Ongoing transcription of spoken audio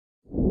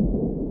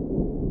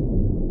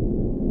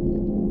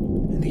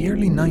the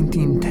early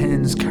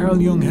 1910s,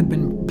 Carl Jung had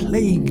been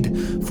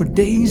plagued for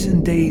days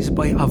and days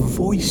by a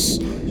voice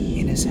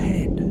in his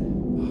head.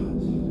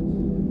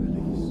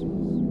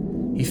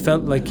 He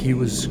felt like he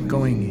was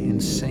going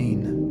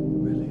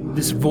insane.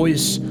 This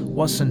voice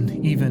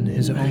wasn't even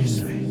his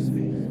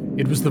own.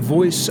 It was the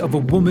voice of a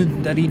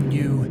woman that he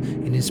knew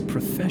in his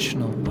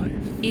professional life.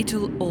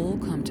 It'll all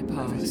come to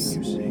pass.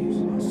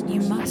 You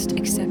must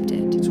accept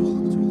it.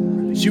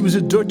 She was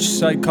a Dutch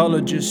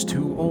psychologist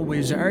who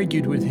always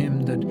argued with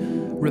him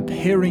that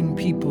repairing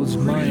people's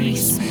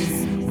minds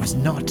was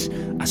not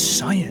a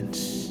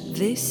science.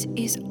 This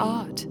is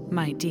art,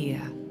 my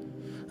dear.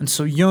 And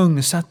so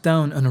Jung sat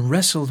down and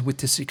wrestled with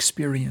this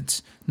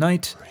experience,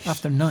 night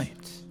after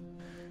night.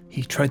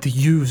 He tried to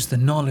use the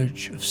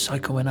knowledge of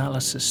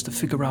psychoanalysis to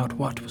figure out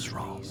what was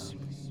wrong.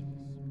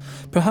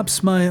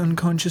 Perhaps my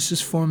unconscious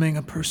is forming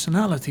a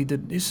personality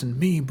that isn't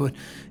me, but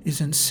is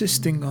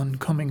insisting on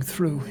coming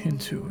through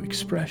into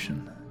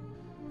expression.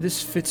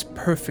 This fits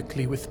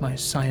perfectly with my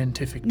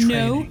scientific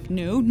training.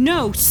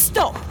 No,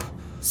 stop!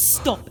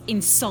 Stop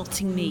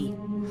insulting me.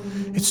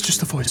 It's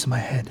just a voice in my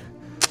head.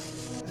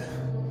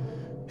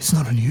 It's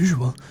not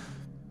unusual.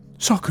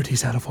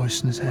 Socrates had a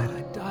voice in his head.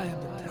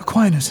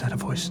 Aquinas had a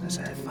voice in his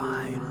head.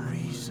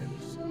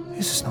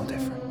 This is no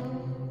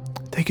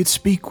different. They could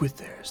speak with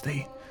theirs.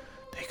 They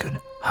could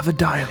have a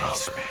dialogue.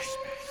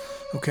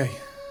 Okay.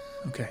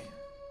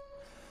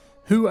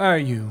 Who are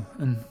you,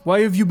 and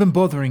why have you been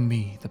bothering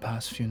me the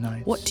past few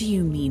nights? What do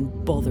you mean,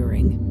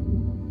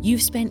 bothering?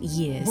 You've spent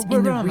years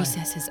in the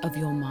recesses of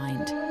your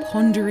mind,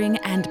 pondering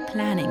and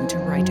planning to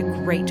write a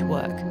great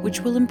work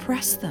which will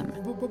impress them.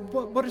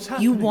 What is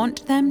happening? You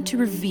want them to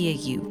revere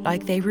you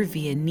like they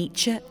revere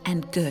Nietzsche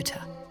and Goethe.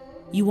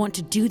 You want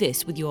to do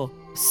this with your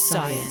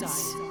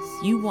science.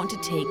 You want to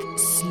take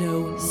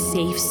slow,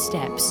 safe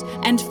steps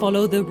and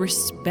follow the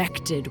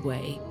respected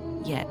way.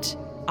 Yet,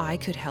 I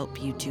could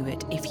help you do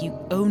it if you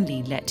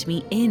only let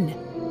me in.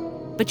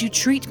 But you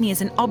treat me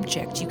as an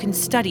object you can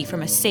study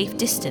from a safe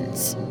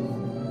distance,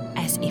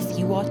 as if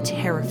you are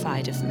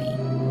terrified of me.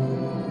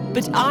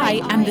 But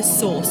I am the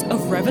source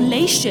of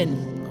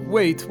revelation.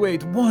 Wait,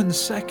 1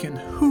 second.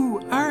 Who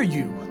are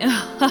you?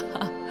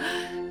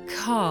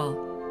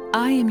 Carl,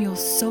 I am your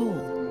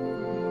soul.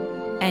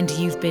 And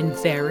you've been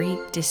very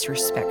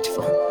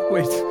disrespectful.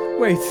 Wait.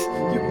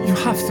 You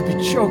have to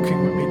be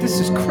joking with me. This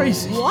is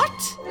crazy.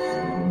 What?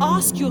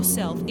 Ask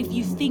yourself if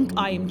you think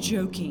I am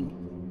joking.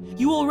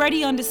 You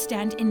already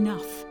understand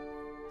enough.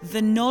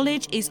 The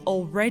knowledge is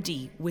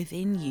already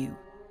within you.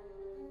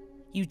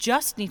 You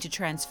just need to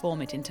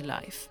transform it into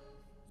life.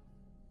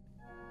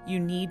 You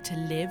need to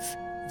live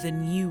the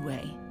new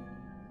way.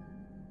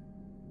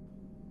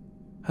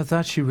 I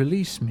thought she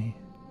released me.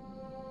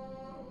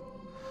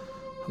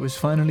 I was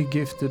finally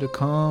gifted a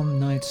calm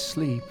night's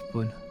sleep,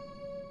 but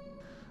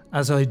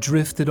as I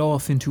drifted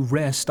off into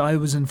rest, I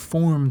was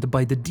informed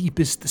by the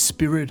deepest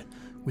spirit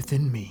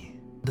within me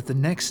that the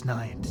next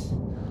night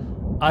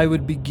I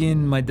would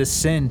begin my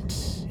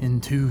descent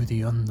into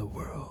the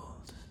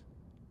underworld.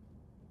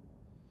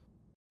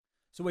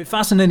 So a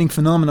fascinating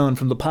phenomenon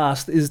from the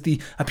past is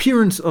the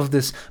appearance of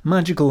this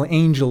magical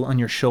angel on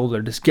your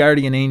shoulder, this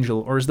guardian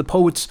angel, or as the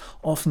poets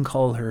often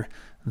call her,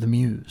 the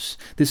muse.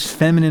 This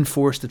feminine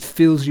force that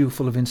fills you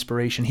full of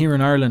inspiration. Here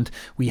in Ireland,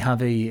 we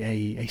have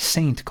a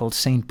saint called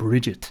Saint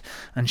Bridget,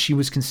 and she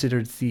was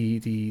considered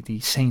the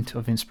saint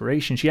of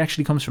inspiration. She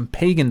actually comes from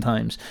pagan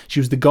times.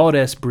 She was the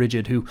goddess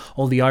Bridget, who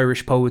all the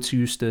Irish poets who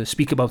used to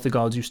speak about the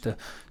gods used to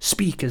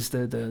speak as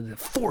the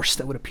force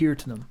that would appear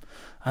to them.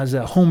 As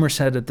Homer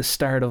said at the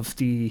start of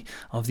the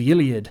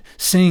Iliad,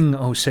 "Sing,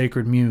 O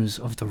sacred muse,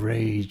 of the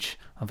rage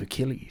of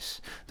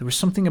Achilles." There was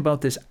something about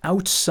this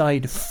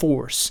outside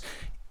force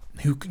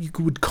who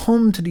would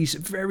come to these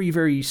very,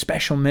 very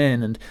special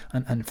men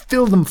and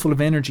fill them full of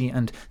energy,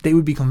 and they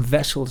would become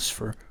vessels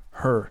for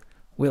her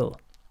will.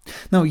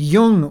 Now,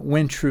 Jung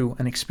went through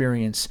an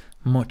experience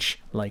much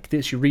like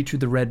this. You read through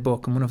the Red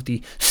Book, and one of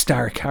the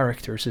star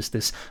characters is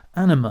this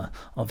ANIMA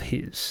of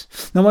his.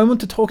 Now, I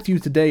want to talk to you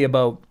today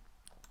about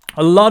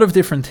a lot of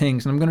different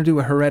things, and I'm going to do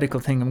a heretical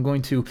thing. I'm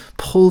going to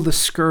pull the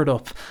skirt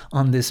up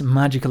on this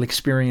magical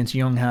experience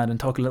Jung had and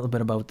talk a little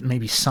bit about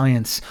maybe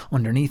science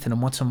underneath it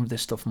and what some of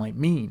this stuff might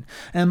mean.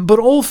 But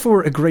all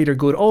for a greater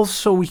good.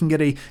 Also, we can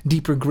get a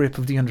deeper grip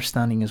of the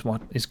understanding as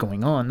what is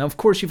going on. Now, of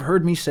course, you've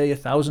heard me say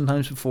 1,000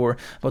 times before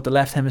about the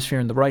left hemisphere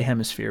and the right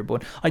hemisphere,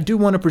 but I do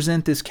want to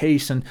present this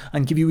case and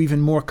give you even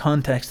more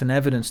context and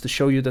evidence to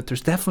show you that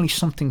there's definitely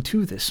something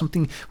to this,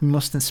 something we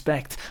must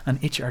inspect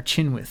and itch our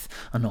chin with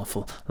an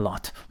awful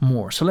lot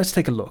more. So let's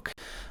take a look.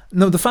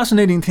 Now, the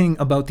fascinating thing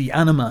about the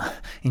ANIMA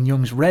in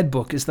Jung's Red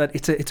Book is that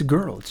it's a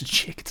girl, it's a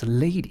chick, it's a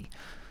lady.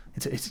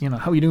 It's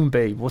how you doing,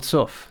 babe? What's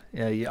up?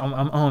 Yeah.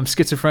 I'm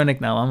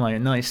schizophrenic now. Am I?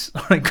 Nice.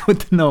 All right,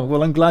 good to know.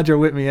 Well, I'm glad you're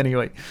with me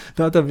anyway.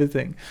 That type of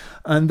thing,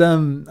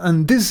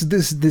 and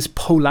this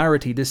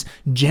polarity, this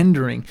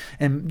gendering,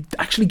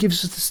 actually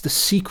gives us the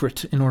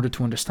secret in order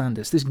to understand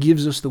this. This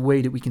gives us the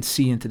way that we can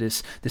see into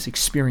this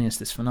experience,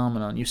 this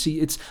phenomenon. You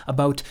see, it's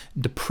about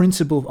the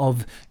principle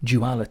of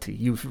duality.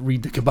 You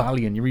read the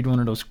Kabbalion, you read one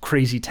of those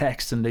crazy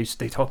texts, and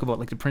they talk about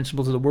like the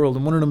principles of the world,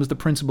 and one of them is the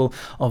principle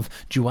of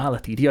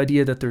duality. The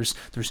idea that there's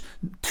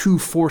two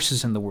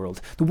forces in the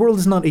world. The world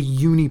is not a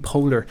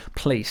unipolar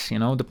place, you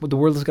know. The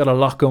world has got a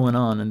lot going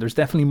on, and there's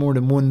definitely more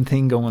than one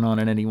thing going on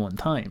at any one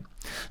time.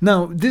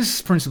 Now, this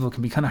principle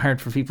can be kind of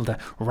hard for people to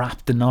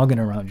wrap the noggin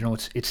around. You know,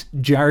 it's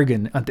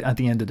jargon at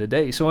the end of the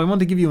day. So I want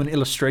to give you an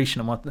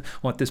illustration of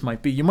what this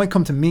might be. You might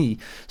come to me,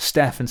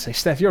 Steph, and say,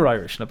 Steph, you're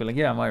Irish. And I'll be like,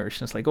 yeah, I'm Irish.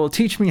 And it's like, oh,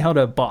 teach me how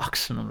to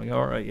box. And I'm like,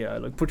 all right, yeah.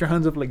 Like, put your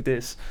hands up like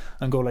this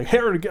and go like,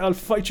 here, I'll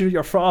fight you,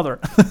 your father.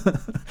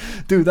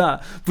 Do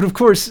that. But of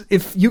course,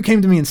 if you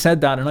came to me and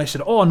said that, and I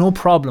said, oh, no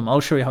problem,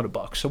 I'll show you how to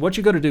box. So what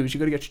you got to do is you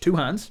got to get your two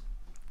hands,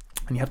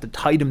 and you have to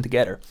tie them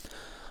together.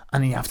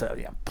 And then you have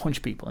to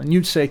punch people. And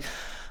you'd say,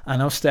 I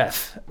know,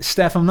 Steph,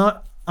 I'm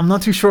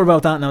not too sure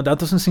about that now. That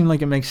doesn't seem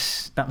like it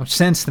makes that much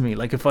sense to me.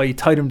 Like, if I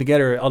tie them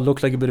together, I'll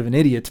look like a bit of an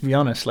idiot, to be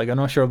honest. Like, I'm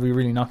not sure I'll be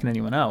really knocking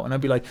anyone out. And I'd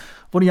be like,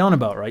 what are you on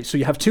about, right? So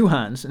you have two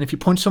hands, and if you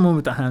punch someone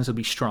with the hands, they'll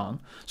be strong.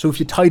 So if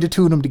you tie the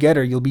two of them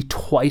together, you'll be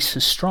twice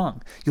as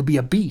strong. You'll be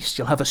a beast.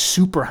 You'll have a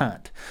super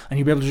hand. And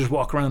you'll be able to just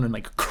walk around and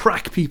like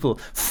crack people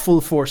full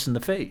force in the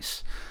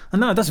face. And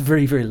now that's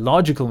very, very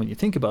logical when you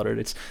think about it.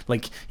 It's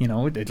like, you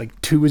know,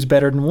 like two is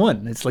better than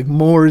one. It's like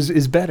more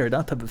is better,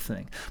 that type of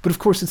thing. But of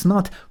course, it's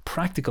not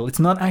practical. It's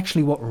not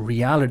actually what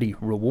reality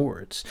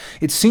rewards.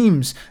 It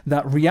seems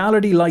that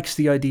reality likes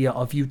the idea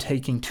of you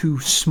taking two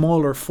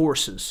smaller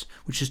forces,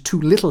 which is two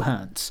little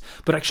hands,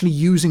 but actually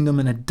using them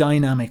in a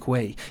dynamic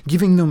way,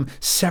 giving them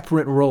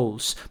separate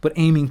roles, but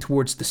aiming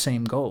towards the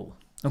same goal.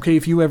 Okay,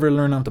 if you ever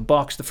learn how to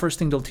box, the first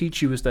thing they'll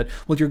teach you is that,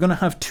 well, you're going to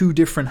have two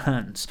different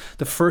hands.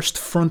 The first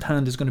front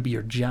hand is going to be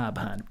your jab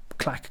hand.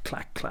 Clack,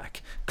 clack,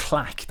 clack,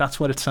 clack. That's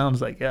what it sounds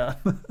like, yeah.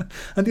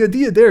 And the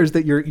idea there is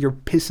that you're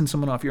pissing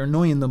someone off. You're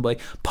annoying them by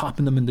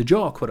popping them in the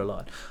jaw quite a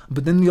lot.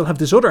 But then you'll have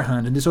this other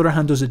hand, and this other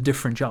hand does a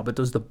different job. It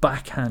does the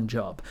backhand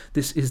job.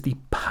 This is the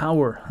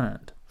power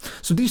hand.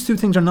 So these two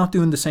things are not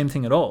doing the same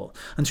thing at all.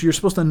 And so you're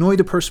supposed to annoy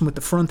the person with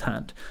the front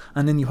hand,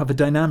 and then you have a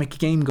dynamic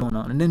game going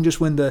on. And then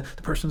just when the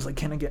person's like,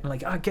 can I get,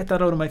 like, get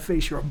that out of my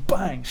face, you're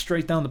bang,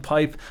 straight down the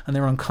pipe, and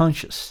they're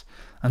unconscious.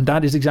 And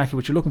that is exactly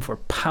what you're looking for.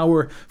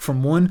 Power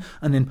from one,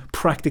 and then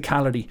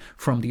practicality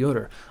from the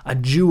other. A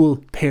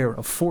dual pair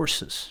of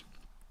forces.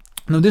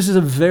 Now, this is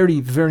a very,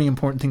 very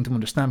important thing to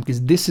understand,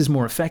 because this is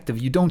more effective.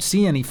 You don't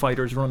see any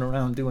fighters run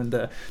around doing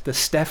the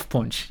Steph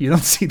punch. You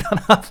don't see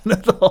that happen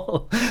at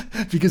all,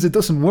 because it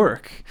doesn't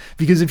work.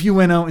 Because if you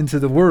went out into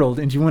the world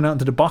and you went out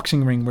into the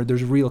boxing ring where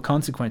there's real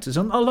consequences,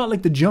 a lot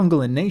like the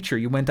jungle in nature,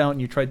 you went out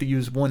and you tried to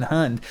use one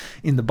hand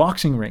in the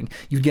boxing ring,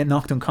 you'd get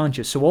knocked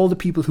unconscious. So all the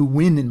people who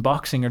win in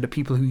boxing are the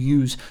people who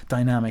use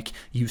dynamic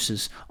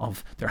uses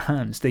of their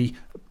hands. They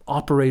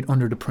operate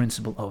under the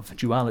principle of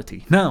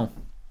duality. Now,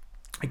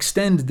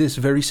 extend this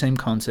very same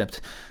concept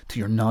to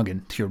your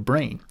noggin, to your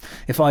brain.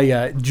 If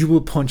I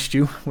dual punched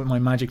you with my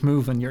magic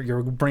move and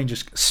your brain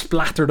just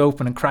splattered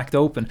open and cracked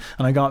open,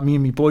 and I got me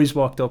and my boys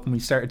walked up and we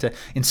started to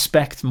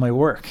inspect my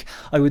work,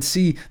 I would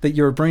see that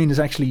your brain is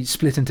actually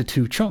split into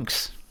two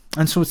chunks.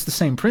 And so it's the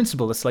same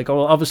principle. It's like, oh,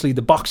 obviously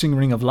the boxing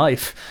ring of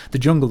life, the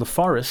jungle, the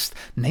forest,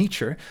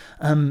 nature.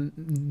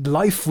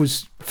 Life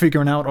was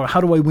figuring out, or how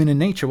do I win in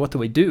nature? What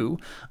do I do?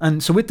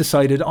 And so it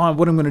decided,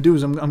 what I'm going to do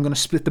is I'm going to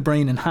split the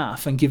brain in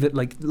half and give it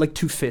like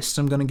two fists.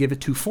 I'm going to give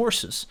it two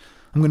forces.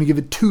 I'm going to give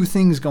it two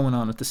things going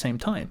on at the same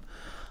time.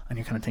 And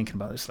you're kind of thinking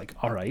about it, it's like,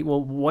 all right,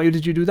 well, why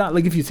did you do that?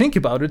 Like, if you think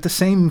about it, the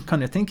same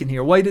kind of thinking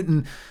here. Why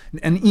didn't,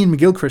 and Ian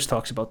McGilchrist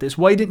talks about this,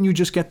 why didn't you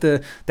just get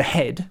the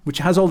head, which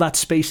has all that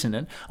space in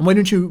it, and why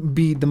don't you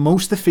be the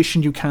most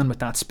efficient you can with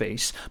that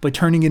space by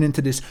turning it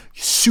into this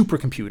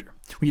supercomputer?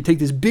 Where you take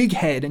this big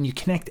head and you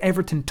connect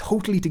everything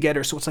totally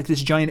together, so it's like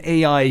this giant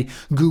AI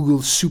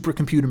Google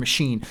supercomputer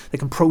machine that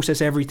can process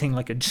everything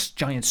like a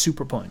giant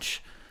super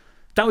punch.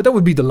 That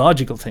would be the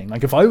logical thing.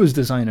 Like, if I was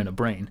designing a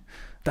brain,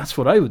 that's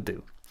what I would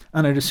do.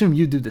 And I'd assume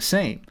you do the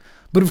same.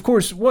 But of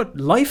course, what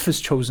life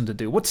has chosen to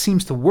do, what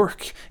seems to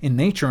work in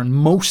nature, and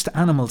most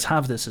animals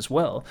have this as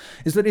well,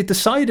 is that it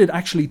decided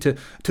actually to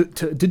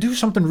do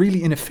something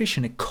really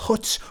inefficient. It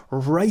cuts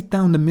right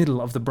down the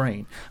middle of the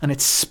brain, and it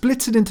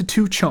splits it into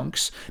two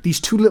chunks, these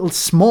two little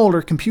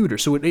smaller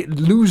computers. So it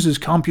loses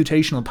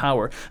computational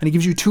power, and it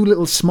gives you two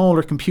little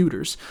smaller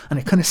computers, and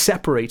it kind of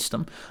separates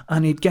them,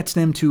 and it gets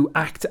them to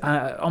act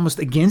almost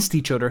against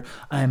each other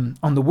on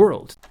the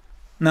world.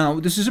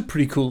 Now, this is a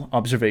pretty cool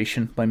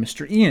observation by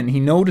Mr. Ian. He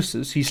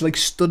notices, he's like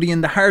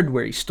studying the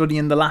hardware, he's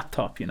studying the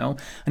laptop, you know,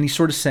 and he's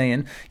sort of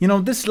saying, you know,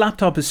 this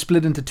laptop is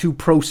split into two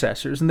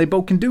processors and they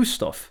both can do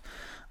stuff.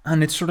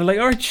 And it's sort of like,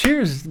 all right,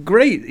 cheers,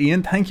 great,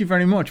 Ian, thank you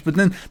very much. But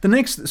then the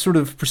next sort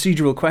of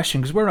procedural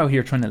question, because we're out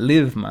here trying to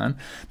live, man.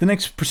 The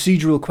next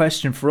procedural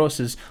question for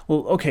us is,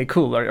 well, okay,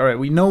 cool, all right,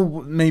 we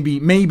know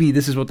maybe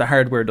this is what the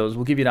hardware does.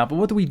 We'll give you that, but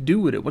what do we do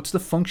with it? What's the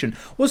function?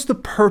 What's the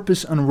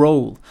purpose and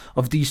role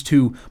of these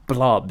two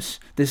blobs?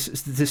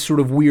 This sort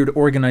of weird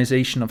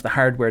organization of the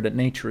hardware that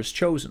nature has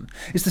chosen.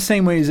 It's the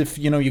same way as if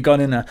you got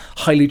in a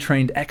highly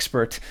trained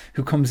expert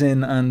who comes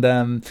in and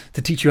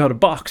to teach you how to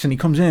box, and he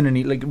comes in and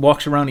he like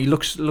walks around, he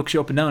looks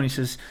you up and down, he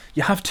says,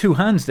 you have two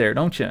hands there,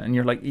 don't you? And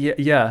you're like,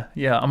 yeah,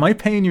 am I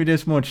paying you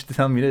this much to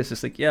tell me this?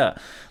 It's like, yeah,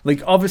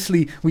 like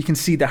obviously we can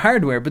see the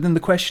hardware, but then the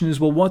question is,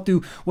 well, what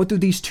do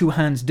these two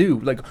hands do?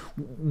 Like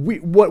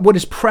what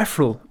is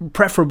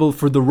preferable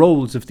for the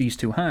roles of these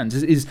two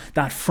hands? Is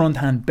that front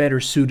hand better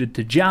suited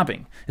to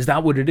jabbing? Is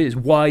that what it is?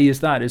 Why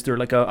is that? Is there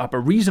like a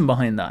reason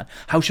behind that?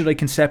 How should I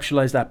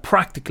conceptualize that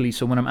practically,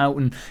 so when I'm out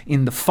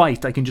in the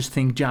fight, I can just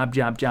think jab,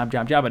 jab, jab,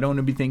 jab, jab. I don't want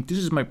to be think, this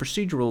is my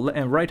procedural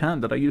right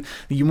hand that I use.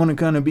 You want to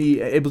kind of be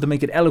able to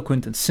make it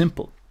elegant and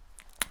simple.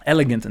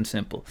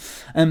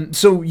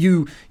 So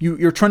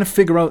you're trying to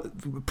figure out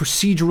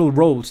procedural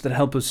roles that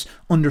help us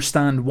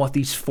understand what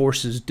these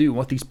forces do,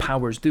 what these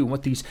powers do,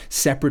 what these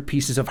separate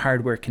pieces of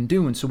hardware can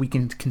do, and so we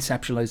can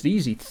conceptualize it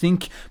easy.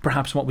 Think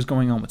perhaps what was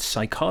going on with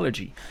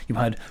psychology. You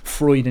had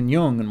Freud and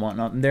Jung and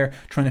whatnot, and they're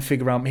trying to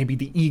figure out maybe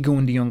the ego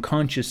and the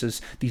unconscious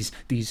as these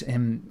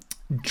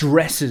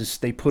dresses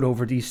they put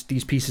over these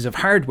pieces of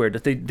hardware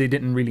that they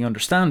didn't really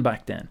understand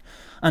back then.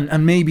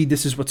 And maybe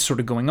this is what's sort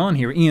of going on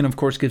here. Ian, of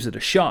course, gives it a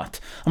shot.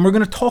 And we're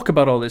going to talk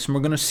about all this, and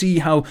we're going to see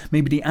how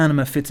maybe the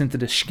anima fits into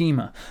the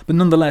schema. But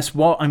nonetheless,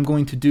 what I'm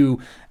going to do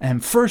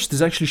first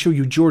is actually show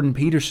you Jordan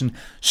Peterson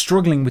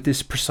struggling with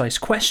this precise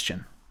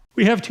question.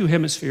 We have two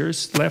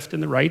hemispheres, left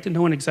and the right, and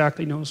no one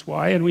exactly knows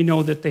why. And we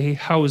know that they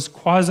house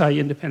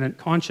quasi-independent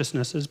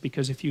consciousnesses,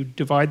 because if you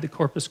divide the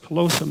corpus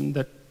callosum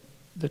that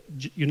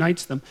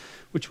unites them,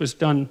 which was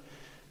done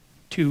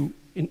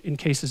in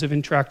cases of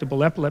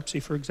intractable epilepsy,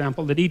 for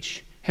example, that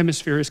each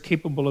hemisphere is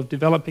capable of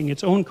developing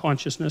its own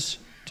consciousness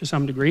to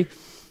some degree,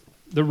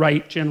 the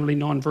right generally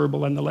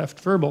non-verbal and the left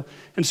verbal.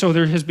 And so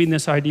there has been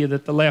this idea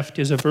that the left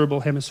is a verbal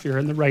hemisphere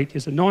and the right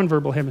is a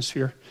non-verbal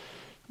hemisphere.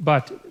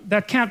 But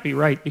that can't be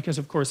right, because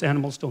of course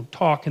animals don't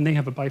talk and they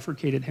have a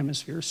bifurcated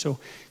hemisphere. So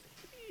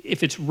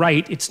if it's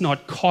right, it's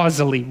not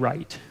causally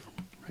right.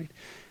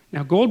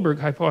 Now Goldberg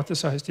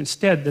hypothesized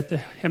instead that the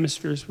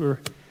hemispheres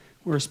were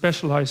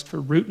specialized for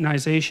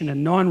routinization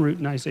and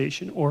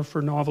non-routinization, or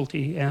for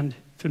novelty and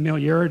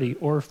familiarity,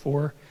 or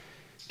for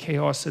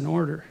chaos and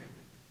order.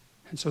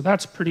 And so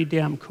that's pretty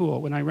damn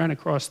cool. When I ran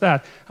across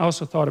that, I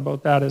also thought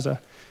about that as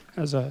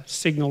a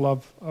signal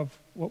of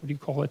what would you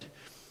call it?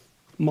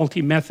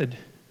 Multi-method,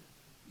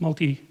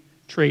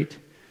 multi-trait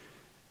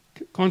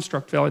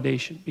construct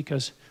validation,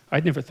 because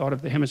I'd never thought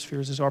of the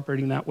hemispheres as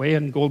operating that way,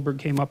 and Goldberg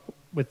came up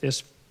with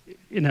this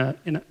in a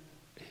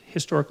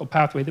historical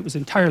pathway that was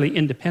entirely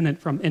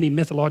independent from any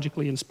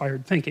mythologically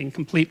inspired thinking,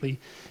 completely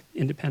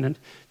independent.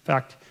 In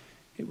fact,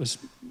 it was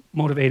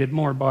motivated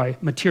more by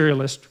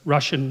materialist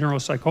Russian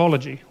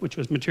neuropsychology, which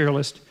was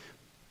materialist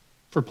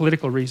for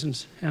political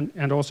reasons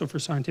and also for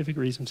scientific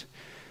reasons.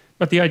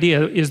 But the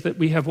idea is that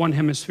we have one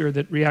hemisphere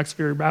that reacts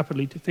very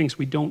rapidly to things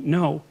we don't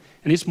know,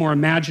 and it's more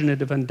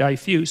imaginative and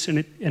diffuse,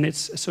 and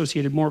it's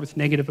associated more with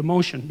negative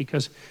emotion,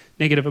 because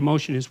negative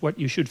emotion is what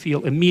you should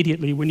feel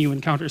immediately when you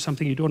encounter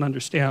something you don't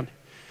understand.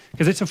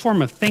 Because it's a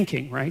form of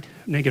thinking, right?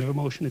 Negative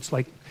emotion. It's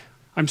like,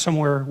 I'm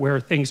somewhere where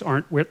things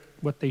aren't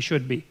what they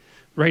should be.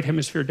 The right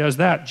hemisphere does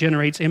that,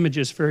 generates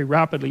images very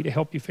rapidly to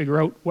help you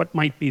figure out what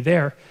might be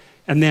there.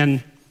 And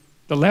then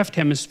the left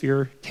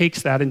hemisphere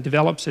takes that and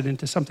develops it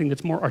into something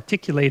that's more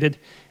articulated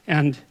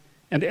and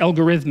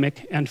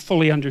algorithmic and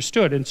fully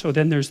understood. And so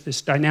then there's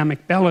this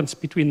dynamic balance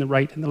between the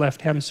right and the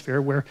left hemisphere,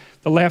 where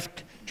the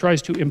left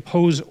tries to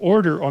impose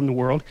order on the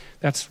world.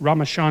 That's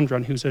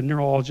Ramachandran, who's a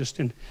neurologist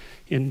in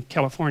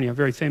California, a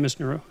very famous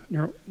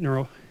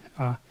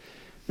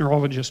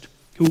neurologist,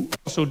 who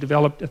also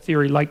developed a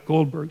theory like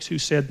Goldberg's, who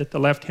said that the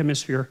left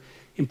hemisphere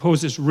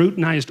imposes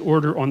routinized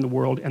order on the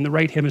world, and the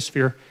right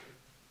hemisphere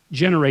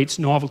generates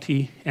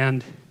novelty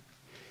and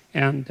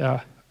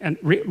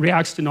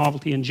reacts to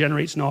novelty and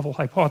generates novel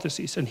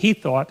hypotheses. And he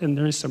thought, and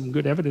there is some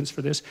good evidence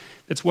for this,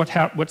 that's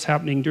what's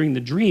happening during the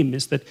dream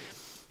is that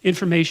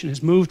information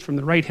has moved from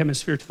the right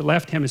hemisphere to the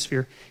left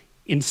hemisphere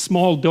in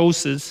small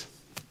doses,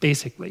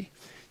 basically,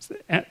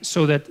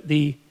 so that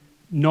the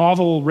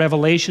novel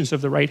revelations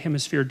of the right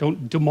hemisphere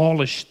don't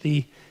demolish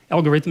the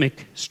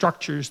algorithmic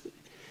structures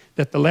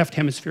that the left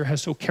hemisphere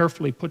has so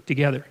carefully put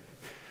together.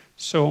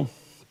 So,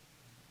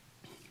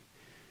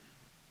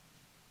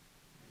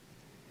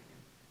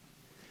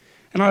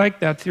 and I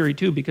like that theory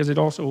too, because it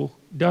also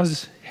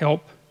does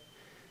help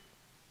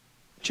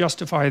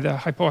justify the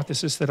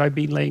hypothesis that I've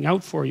been laying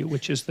out for you,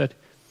 which is that,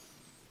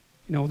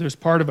 you know, there's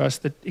part of us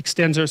that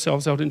extends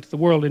ourselves out into the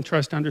world and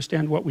tries to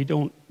understand what we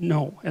don't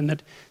know,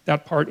 and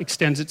that part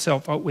extends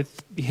itself out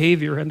with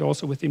behavior and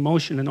also with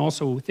emotion and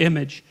also with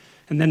image,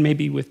 and then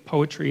maybe with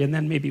poetry, and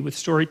then maybe with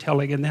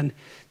storytelling, and then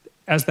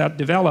as that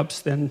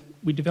develops, then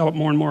we develop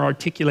more and more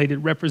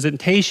articulated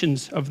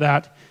representations of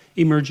that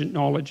emergent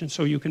knowledge. And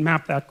so you can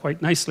map that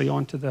quite nicely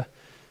onto the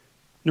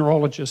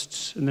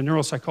neurologists' and the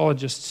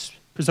neuropsychologists'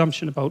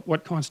 presumption about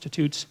what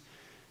constitutes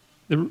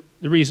the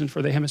reason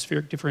for the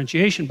hemispheric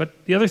differentiation.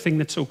 But the other thing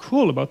that's so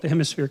cool about the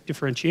hemispheric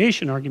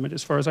differentiation argument,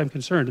 as far as I'm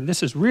concerned, and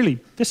this is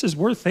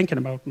worth thinking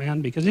about,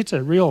 man, because it's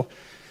a real,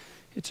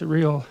 there's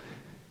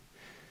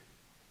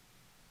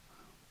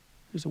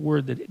a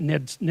word that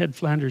Ned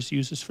Flanders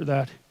uses for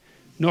that.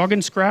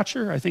 Noggin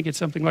scratcher? I think it's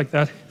something like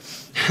that.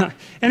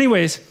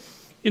 Anyways,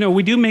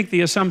 we do make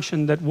the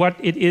assumption that what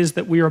it is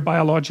that we are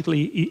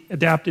biologically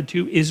adapted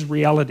to is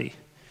reality,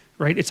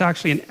 right? It's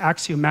actually an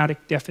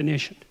axiomatic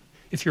definition,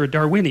 if you're a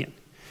Darwinian,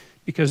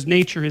 because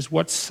nature is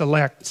what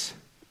selects.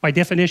 By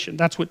definition,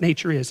 that's what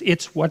nature is.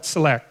 It's what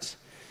selects.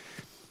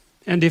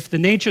 And if the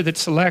nature that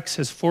selects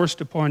has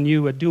forced upon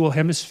you a dual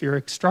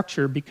hemispheric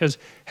structure because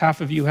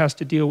half of you has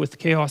to deal with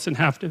chaos and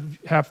half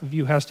of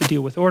you has to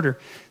deal with order,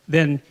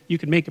 then you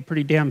can make a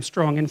pretty damn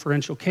strong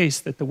inferential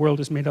case that the world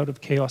is made out of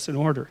chaos and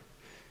order.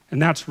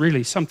 And that's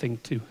really something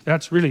to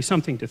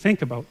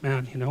think about,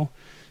 man,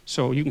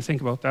 So you can think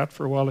about that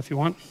for a while if you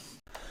want.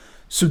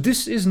 So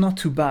this is not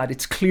too bad.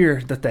 It's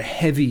clear that the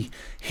heavy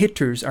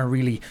hitters are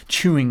really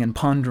chewing and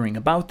pondering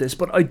about this,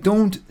 but I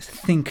don't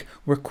think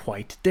we're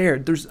quite there.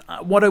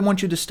 What I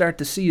want you to start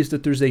to see is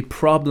that there's a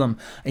problem,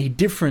 a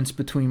difference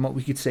between what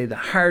we could say the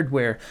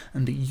hardware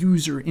and the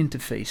user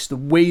interface, the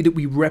way that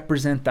we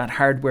represent that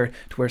hardware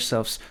to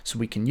ourselves so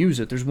we can use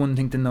it. There's one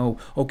thing to know,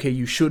 okay,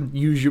 you should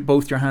use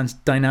both your hands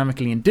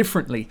dynamically and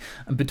differently,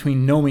 and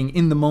between knowing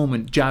in the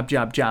moment, jab,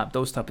 jab, jab,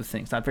 those type of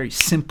things. That very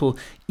simple,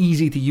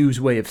 easy to use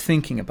way of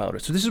thinking about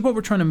it. So this is what we're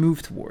trying to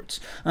move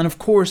towards. And of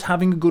course,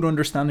 having a good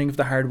understanding of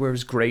the hardware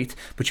is great,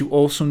 but you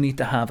also need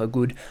to have a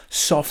good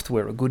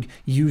software, a good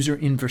user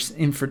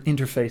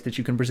interface that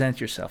you can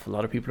present yourself. A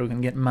lot of people are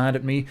going to get mad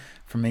at me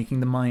for making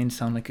the mind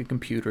sound like a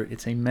computer.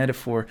 It's a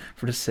metaphor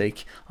for the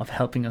sake of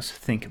helping us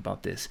think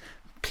about this.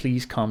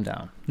 Please calm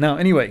down. Now,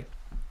 anyway,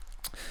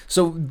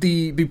 so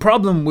the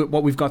problem with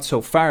what we've got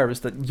so far is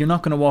that you're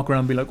not going to walk around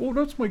and be like, oh,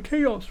 that's my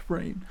chaos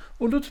brain.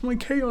 Oh, that's my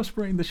chaos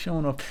brain that's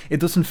showing up.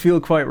 It doesn't feel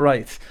quite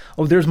right.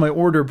 Oh, there's my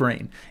order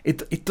brain.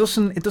 It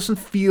doesn't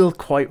feel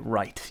quite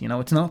right.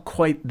 It's not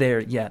quite there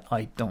yet,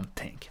 I don't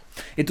think.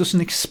 It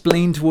doesn't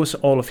explain to us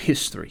all of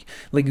history.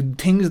 Like,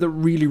 things that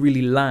really,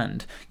 really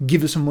land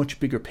give us a much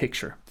bigger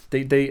picture.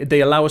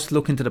 They allow us to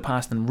look into the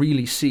past and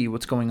really see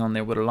what's going on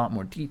there with a lot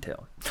more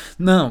detail.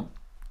 Now,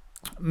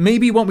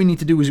 maybe what we need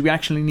to do is we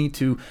actually need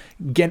to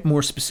get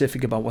more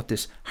specific about what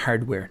this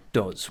hardware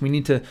does. We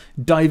need to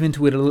dive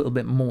into it a little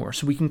bit more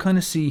so we can kind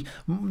of see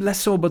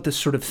less so about the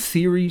sort of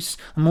theories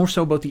and more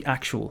so about the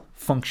actual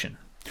function.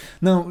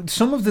 Now,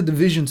 some of the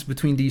divisions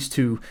between these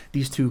two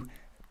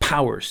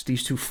powers,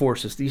 these two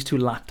forces, these two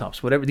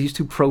laptops, whatever, these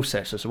two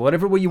processors,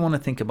 whatever way you want to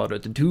think about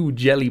it, the two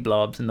jelly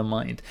blobs in the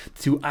mind,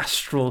 the two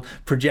astral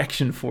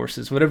projection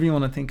forces, whatever you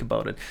want to think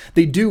about it,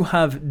 they do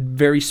have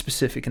very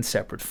specific and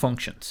separate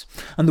functions.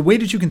 And the way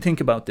that you can think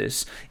about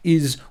this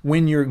is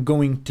when you're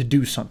going to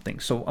do something.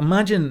 So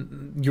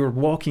imagine you're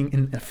walking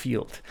in a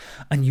field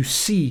and you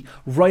see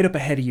right up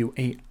ahead of you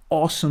a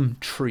awesome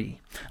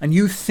tree, and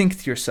you think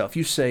to yourself,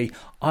 you say,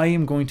 I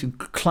am going to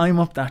climb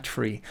up that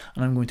tree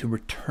and I'm going to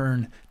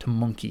return to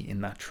monkey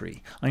in that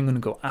tree. I'm going to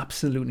go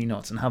absolutely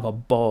nuts and have a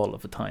ball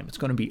of a time. It's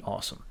going to be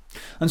awesome.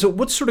 And so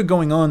what's sort of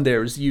going on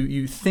there is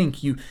you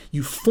think, you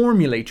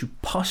formulate, you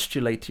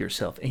postulate to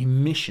yourself a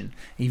mission,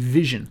 a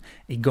vision,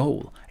 a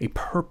goal, a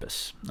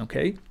purpose,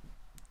 okay?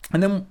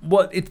 And then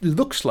what it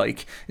looks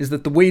like is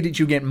that the way that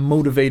you get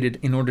motivated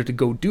in order to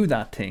go do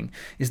that thing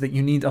is that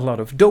you need a lot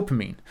of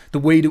dopamine. The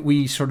way that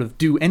we sort of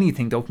do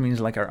anything, dopamine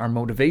is like our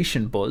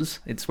motivation buzz,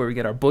 it's where we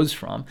get our buzz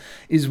from,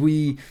 is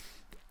we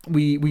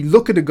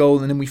look at a goal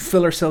and then we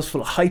fill ourselves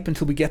full of hype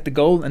until we get the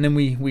goal, and then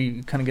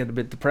we kind of get a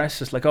bit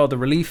depressed. It's like, oh, the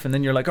relief, and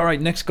then you're like, all right,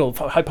 next goal,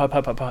 hype.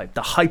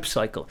 The hype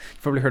cycle.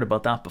 You've probably heard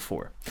about that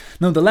before.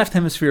 Now, the left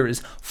hemisphere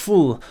is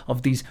full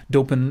of these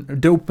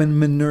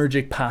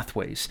dopaminergic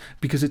pathways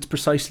because it's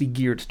precisely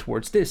geared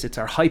towards this. It's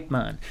our hype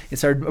man.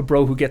 It's our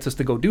bro who gets us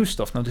to go do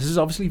stuff. Now, this is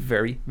obviously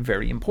very,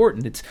 very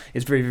important. It's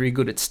very, very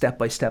good at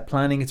step-by-step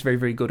planning. It's very,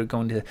 very good at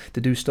going to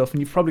do stuff, and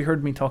you've probably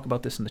heard me talk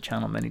about this on the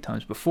channel many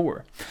times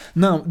before.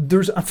 Now,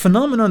 there's a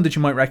phenomenon that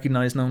you might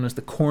recognize known as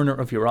the corner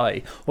of your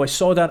eye. Oh, I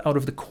saw that out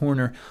of the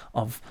corner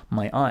of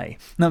my eye.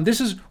 Now, this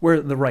is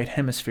where the right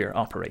hemisphere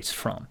operates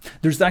from.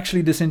 There's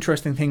actually this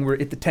interesting thing where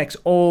it detects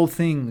all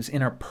things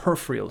in our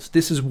peripherals.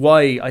 This is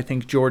why I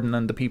think Jordan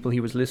and the people he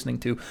was listening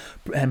to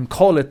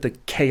call it the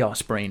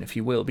chaos brain, if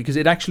you will, because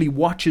it actually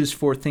watches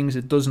for things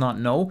it does not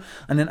know,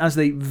 and then as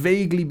they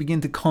vaguely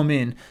begin to come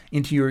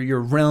into your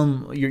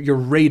realm, your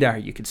radar,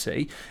 you could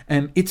say,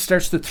 it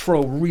starts to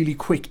throw really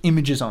quick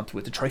images onto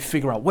it to try to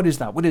figure out what is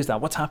that,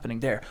 what's happening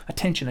there,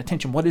 attention,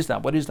 what is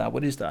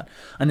that,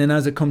 and then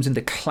as it comes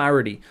into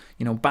clarity,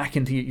 back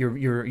into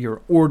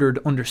your ordered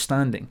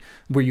understanding,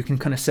 where you can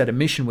kind of set a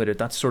mission with it,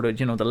 that's sort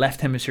of, the left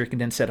hemisphere can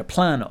then set a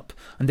plan up,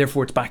 and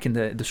therefore it's back in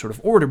the sort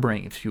of order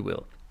brain, if you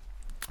will.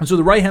 And so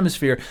the right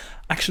hemisphere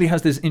actually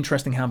has this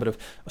interesting habit of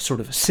sort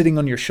of sitting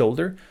on your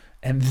shoulder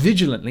and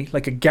vigilantly,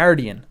 like a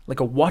guardian, like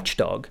a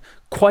watchdog,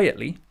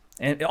 quietly.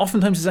 And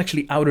oftentimes it's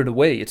actually out of the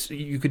way. It's,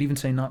 you could even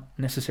say, not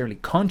necessarily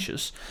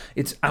conscious.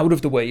 It's out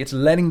of the way. It's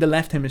letting the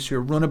left hemisphere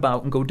run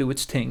about and go do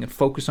its thing and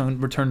focus on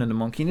returning the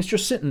monkey. And it's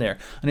just sitting there,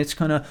 and it's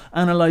kind of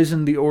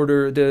analyzing the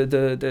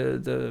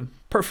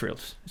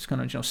peripherals. It's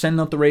kind of, sending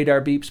out the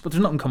radar beeps, but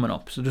there's nothing coming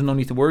up, so there's no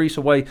need to worry.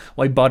 So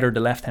why bother the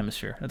left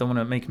hemisphere? I don't want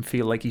to make him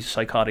feel like he's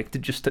psychotic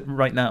just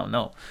right now.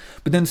 No.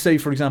 But then say,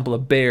 for example, a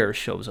bear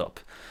shows up.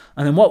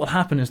 And then what will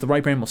happen is the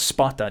right brain will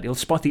spot that. It'll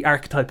spot the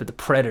archetype of the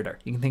predator.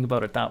 You can think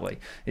about it that way.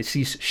 It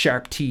sees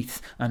sharp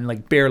teeth and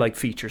like bear-like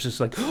features. It's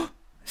like, oh,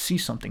 I see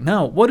something.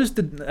 Now, what is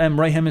the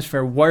right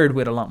hemisphere wired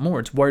with a lot more?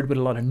 It's wired with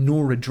a lot of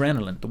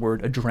noradrenaline. The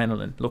word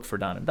adrenaline, look for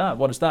that and that.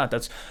 What is that?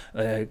 That's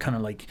kind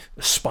of like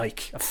a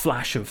spike, a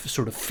flash of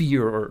sort of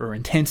fear or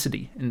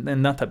intensity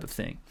and that type of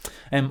thing.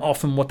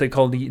 Often what they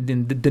call the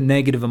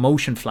negative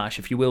emotion flash,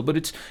 if you will. But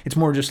it's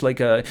more just like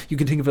you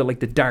can think of it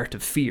like the dart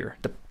of fear,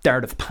 the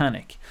dart of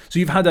panic. So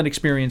you've had that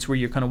experience where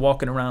you're kind of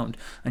walking around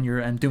and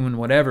you're doing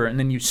whatever, and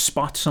then you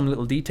spot some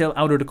little detail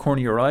out of the corner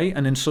of your eye,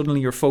 and then suddenly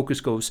your focus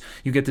goes,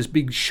 you get this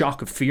big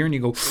shock of fear, and you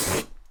go,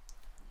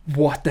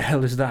 what the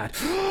hell is that?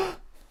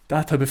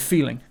 That type of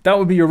feeling. That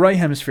would be your right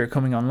hemisphere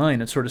coming online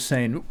and sort of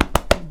saying,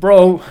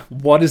 bro,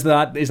 what is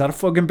that? Is that a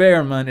fucking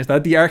bear, man? Is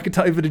that the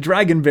archetype of the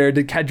dragon bear,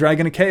 the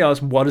dragon of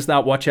chaos? What is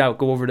that? Watch out,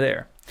 go over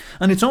there.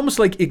 And it's almost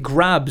like it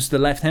grabs the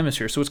left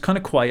hemisphere. So it's kind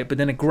of quiet, but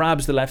then it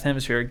grabs the left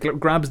hemisphere. It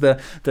grabs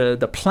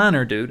the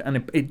planner, dude,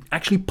 and it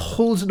actually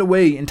pulls it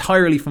away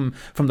entirely from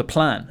the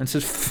plan and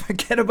says,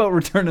 forget about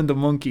returning the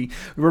monkey.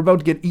 We're about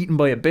to get eaten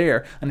by a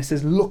bear. And it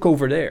says, look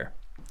over there.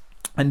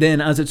 And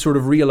then as it sort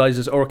of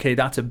realizes, okay,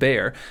 that's a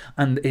bear,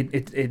 and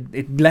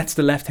it lets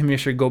the left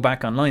hemisphere go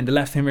back online, the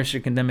left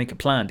hemisphere can then make a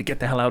plan to get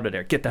the hell out of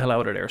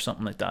there, or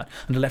something like that.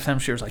 And the left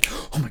hemisphere is like,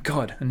 oh my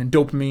God. And then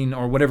dopamine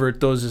or whatever it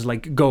does is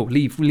like, go,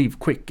 leave,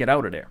 quick, get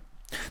out of there.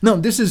 Now,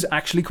 this is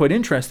actually quite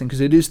interesting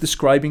because it is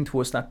describing to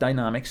us that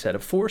dynamic set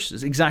of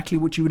forces, exactly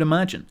what you would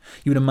imagine.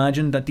 You would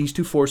imagine that these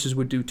two forces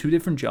would do two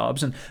different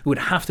jobs, and it would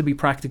have to be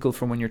practical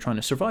for when you're trying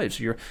to survive.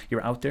 So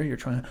you're out there, you're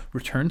trying to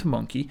return to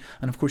monkey,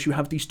 and of course you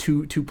have these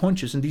two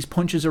punches, and these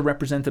punches are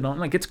represented on,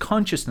 like, it's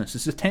consciousness,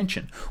 it's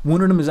attention.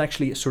 One of them is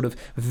actually a sort of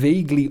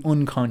vaguely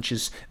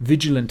unconscious,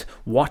 vigilant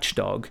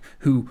watchdog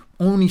who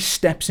only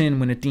steps in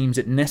when it deems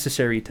it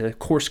necessary to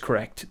course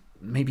correct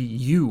maybe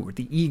you or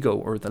the ego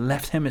or the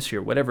left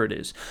hemisphere, whatever it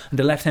is. And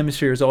the left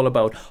hemisphere is all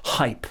about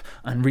hype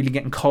and really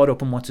getting caught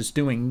up in what it's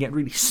doing and get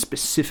really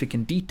specific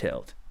and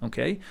detailed.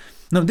 Okay?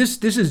 Now,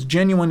 this is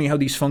genuinely how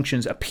these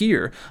functions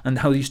appear and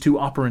how these two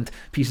operant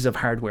pieces of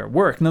hardware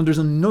work. Now, there's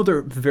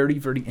another very,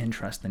 very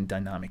interesting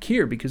dynamic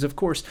here because, of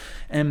course,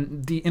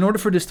 in order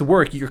for this to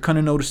work, you're kind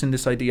of noticing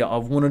this idea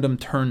of one of them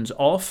turns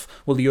off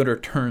while the other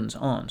turns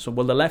on. So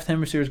while the left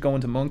hemisphere is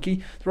going to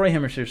monkey, the right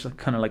hemisphere is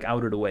kind of like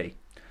out of the way.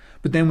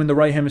 But then when the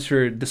right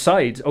hemisphere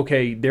decides,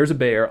 okay, there's a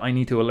bear, I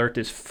need to alert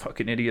this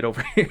fucking idiot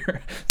over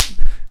here.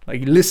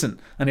 Like, listen,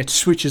 and it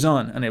switches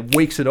on and it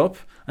wakes it up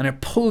and it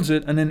pulls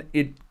it, and then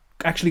it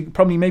actually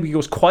probably maybe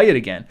goes quiet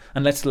again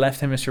and lets the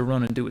left hemisphere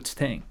run and do its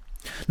thing.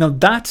 Now,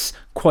 that's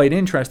quite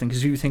interesting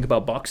because if you think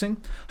about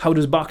boxing, how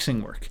does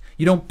boxing work?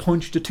 You don't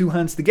punch the two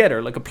hands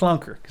together like a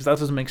plonker because that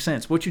doesn't make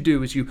sense. What you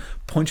do is you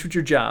punch with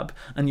your jab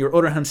and your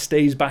other hand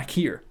stays back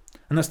here.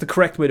 And that's the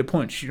correct way to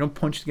punch. You don't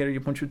punch together,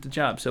 you punch with the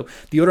jab. So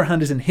the other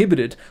hand is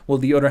inhibited while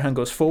the other hand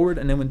goes forward.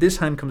 And then when this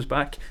hand comes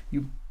back,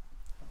 you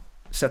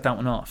set that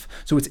one off.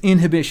 So it's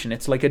inhibition.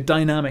 It's like a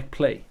dynamic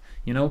play.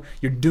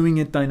 You're doing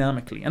it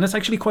dynamically. And it's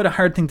actually quite a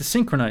hard thing to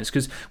synchronize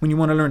because when you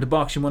want to learn to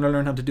box, you want to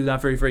learn how to do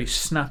that very, very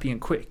snappy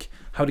and quick.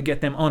 How to get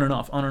them on and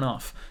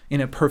off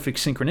in a perfect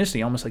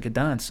synchronicity, almost like a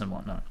dance and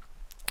whatnot.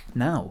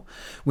 Now,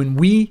 when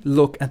we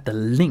look at the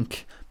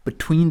link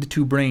between the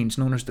two brains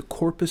known as the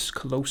corpus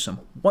callosum,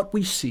 what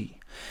we see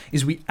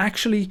is we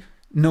actually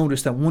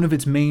notice that one of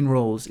its main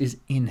roles is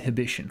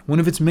inhibition. One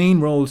of its main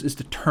roles is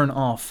to turn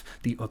off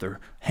the other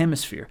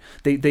hemisphere.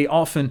 They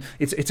often,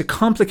 it's a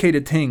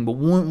complicated thing, but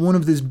one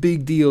of these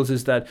big deals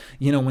is that,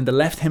 when the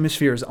left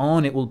hemisphere is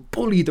on, it will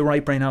bully the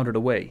right brain out of the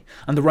way.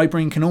 And the right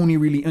brain can only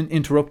really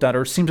interrupt that,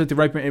 or it seems like the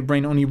right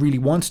brain only really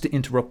wants to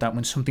interrupt that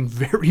when something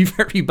very,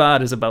 very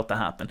bad is about to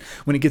happen,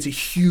 when it gets a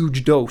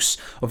huge dose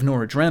of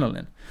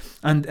noradrenaline.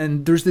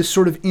 And there's this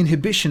sort of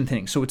inhibition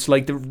thing. So it's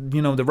like the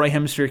right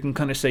hemisphere can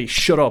kind of say,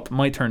 shut up,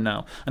 my turn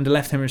now. And the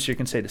left hemisphere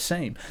can say the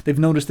same. They've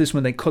noticed this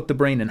when they cut the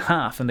brain in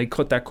half and they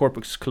cut that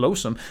corpus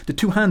callosum. The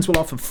two hands will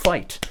often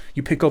fight.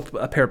 You pick up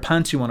a pair of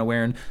pants you want to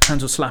wear and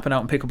hands will slap it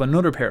out and pick up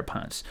another pair of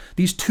pants.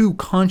 These two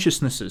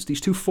consciousnesses,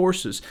 these two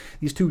forces,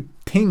 these two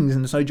things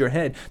inside your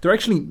head, they're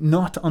actually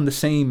not on the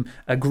same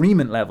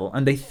agreement level,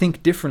 and they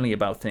think differently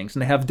about things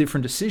and they have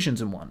different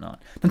decisions and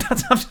whatnot. And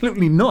that's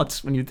absolutely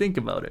nuts when you think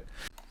about it.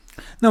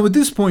 Now, at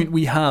this point,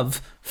 we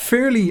have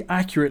fairly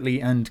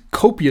accurately and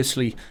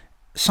copiously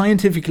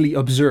scientifically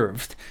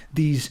observed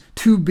these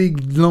two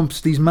big lumps,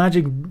 these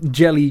magic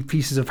jelly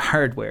pieces of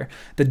hardware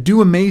that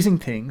do amazing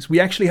things. We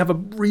actually have a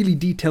really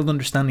detailed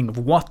understanding of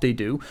what they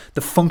do,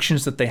 the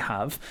functions that they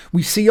have.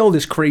 We see all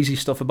this crazy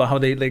stuff about how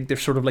they're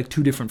sort of like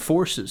two different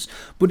forces,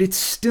 but it's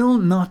still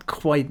not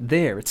quite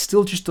there. It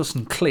still just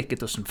doesn't click. It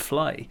doesn't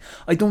fly.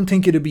 I don't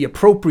think it'd be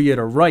appropriate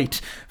or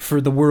right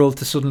for the world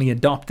to suddenly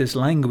adopt this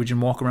language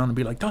and walk around and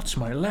be like, that's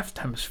my left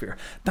hemisphere,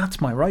 that's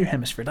my right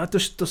hemisphere. That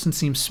just doesn't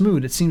seem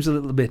smooth. It seems a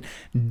little bit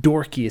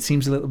dorky. It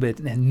seems a little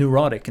bit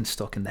neurotic and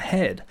stuck in the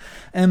head.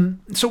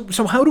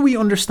 So how do we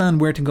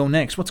understand where to go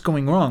next? What's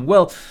going wrong?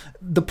 Well,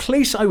 the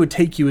place I would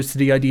take you is to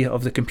the idea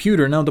of the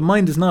computer. Now, the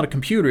mind is not a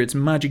computer. It's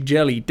magic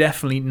jelly,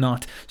 definitely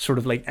not sort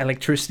of like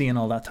electricity and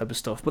all that type of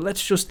stuff. But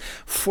let's just,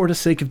 for the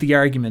sake of the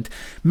argument,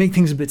 make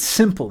things a bit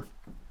simple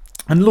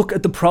and look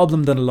at the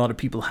problem that a lot of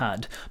people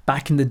had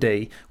back in the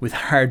day with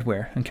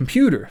hardware and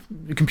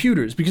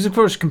computers. Because, of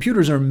course,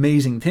 computers are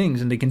amazing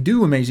things and they can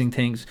do amazing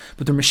things,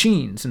 but they're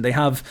machines and they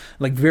have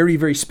like very,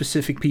 very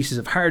specific pieces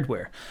of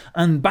hardware.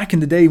 And back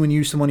in the day when you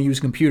used to want to use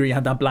a computer, you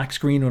had that black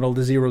screen with all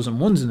the zeros and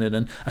ones in it,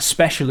 and a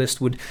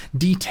specialist would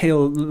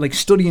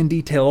study in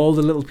detail all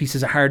the little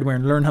pieces of hardware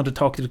and learn how to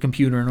talk to the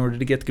computer in order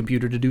to get the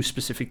computer to do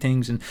specific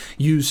things and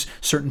use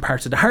certain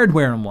parts of the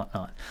hardware and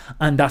whatnot.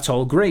 And that's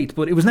all great,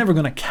 but it was never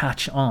going to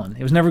catch on.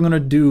 It was never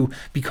going to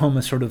become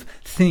a sort of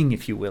thing,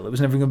 if you will. It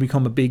was never going to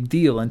become a big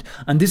deal. And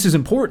this is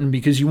important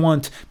because you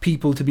want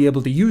people to be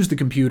able to use the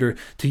computer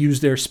to use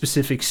their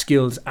specific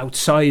skills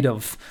outside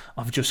of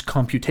just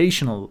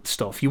computational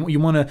stuff. You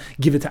want to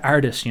give it to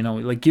artists,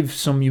 like give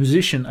some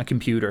musician a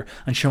computer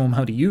and show him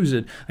how to use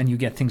it, and you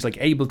get things like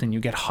Ableton,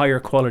 you get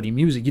higher quality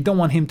music. You don't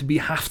want him to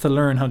have to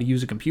learn how to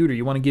use a computer.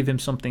 You want to give him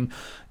something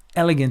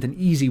elegant and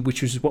easy,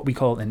 which is what we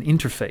call an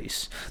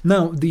interface.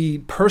 Now, the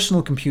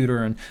personal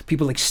computer and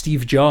people like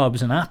Steve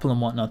Jobs and Apple and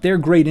whatnot, their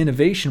great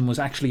innovation was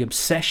actually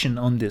obsession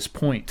on this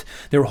point.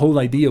 Their whole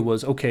idea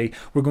was, okay,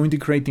 we're going to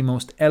create the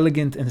most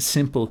elegant and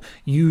simple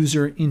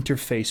user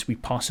interface we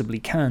possibly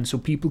can so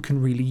people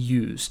can really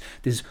use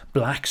this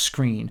black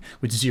screen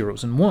with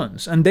zeros and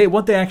ones. And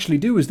what they actually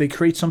do is they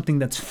create something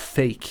that's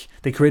fake.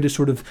 They create a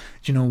sort of,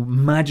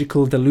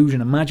 magical delusion,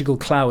 a magical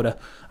cloud, a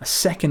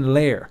second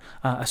layer,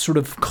 a sort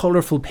of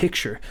colorful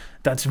picture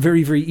that's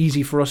very, very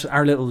easy for us,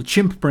 our little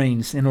chimp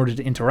brains, in order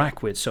to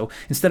interact with. So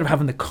instead of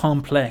having the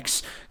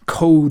complex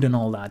code and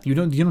all that, you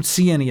don't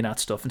see any of that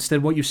stuff.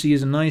 Instead, what you see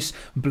is a nice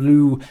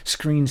blue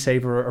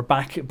screensaver or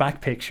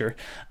background picture,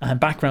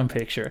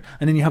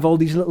 and then you have all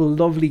these little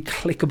lovely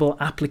clickable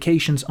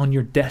applications on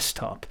your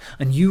desktop,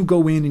 and you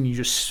go in and you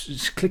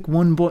just click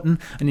one button,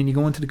 and then you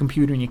go into the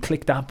computer and you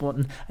click that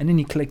button, and then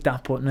you click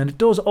that button, and it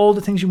does all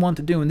the things you want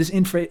to do. And this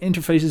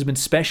interface has been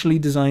specially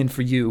designed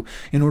for you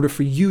in order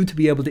for you to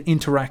be able to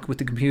interact with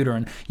the computer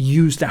and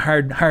use the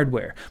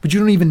hardware, but you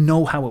don't even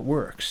know how it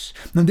works.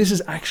 Now, this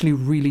is actually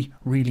really,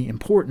 really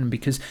important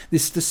because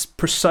this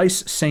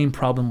precise same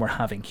problem we're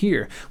having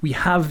here. We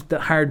have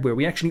the hardware,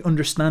 we actually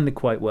understand it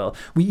quite well.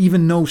 We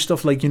even know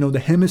stuff like, the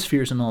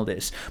hemispheres and all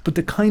this, but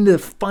the kind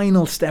of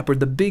final step or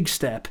the big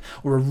step,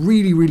 or a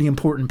really, really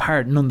important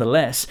part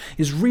nonetheless,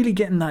 is really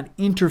getting that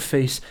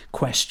interface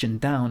question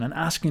down and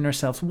asking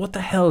ourselves, what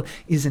the hell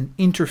is an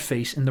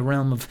interface in the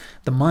realm of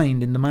the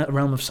mind, in the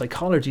realm of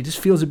psychology? This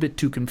feels a bit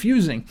too confusing.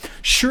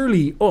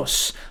 Surely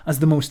us, as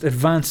the most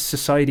advanced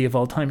society of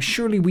all time,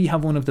 surely we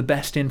have one of the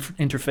best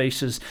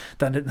interfaces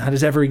that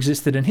has ever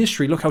existed in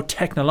history. Look how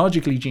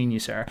technologically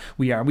genius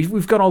we are.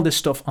 We've got all this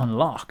stuff on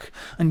lock.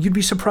 And you'd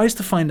be surprised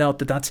to find out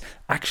that that's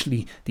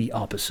actually the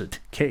opposite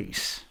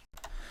case.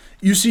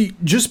 You see,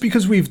 just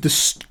because we've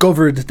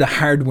discovered the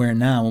hardware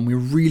now and we're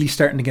really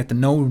starting to get to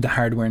know the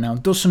hardware now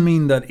doesn't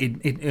mean that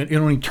it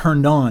only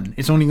turned on.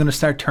 It's only going to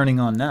start turning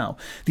on now.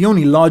 The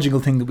only logical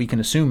thing that we can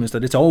assume is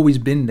that it's always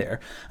been there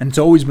and it's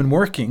always been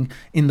working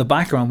in the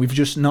background. We've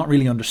just not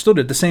really understood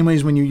it. The same way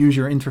as when you use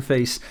your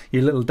interface,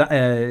 your little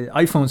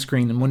iPhone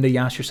screen, and one day you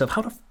ask yourself,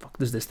 how the fuck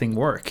does this thing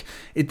work?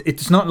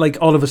 It's not like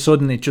all of a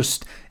sudden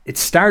it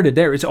started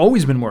there. It's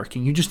always been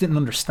working. You just didn't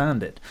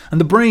understand it.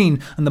 And the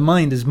brain and the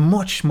mind is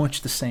much,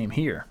 much the same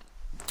here.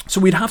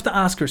 So we'd have to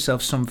ask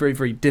ourselves some very,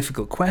 very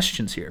difficult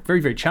questions here, very,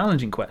 very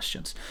challenging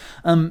questions.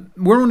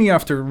 We're only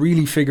after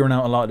really figuring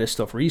out a lot of this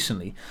stuff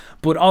recently,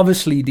 but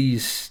obviously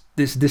this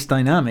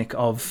dynamic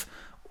of,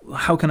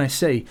 how can I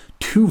say,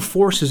 two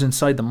forces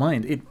inside the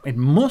mind, it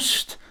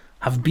must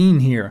have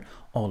been here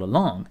all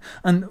along.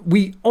 And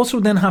we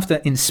also then have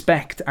to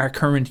inspect our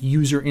current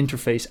user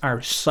interface,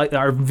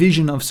 our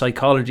vision of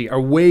psychology, our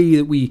way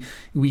that we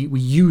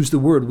use the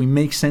word, we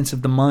make sense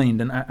of the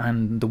mind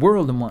and the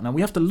world and whatnot.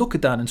 We have to look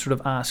at that and sort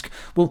of ask,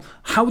 well,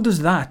 how does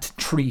that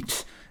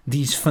treat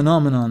these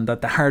phenomenon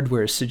that the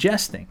hardware is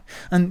suggesting.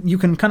 And you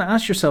can kind of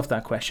ask yourself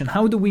that question: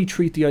 how do we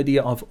treat the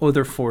idea of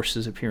other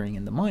forces appearing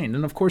in the mind?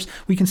 And of course,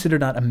 we consider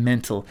that a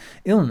mental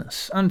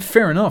illness. And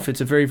fair enough,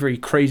 it's a very, very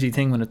crazy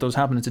thing when it does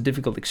happen. It's a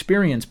difficult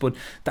experience, but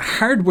the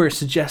hardware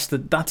suggests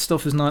that that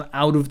stuff is not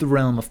out of the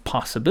realm of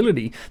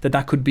possibility, that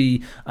that could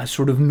be a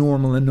sort of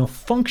normal enough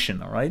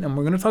function, all right? And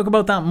we're going to talk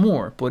about that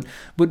more. But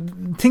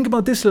think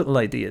about this little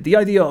idea, the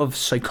idea of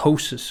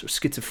psychosis or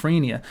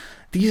schizophrenia.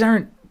 These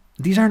aren't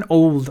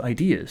old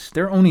ideas.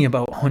 They're only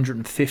about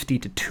 150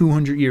 to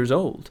 200 years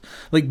old.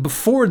 Like,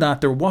 before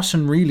that, there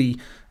wasn't really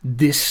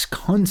this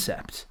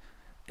concept.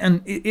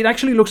 And it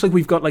actually looks like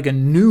we've got like a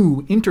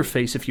new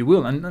interface, if you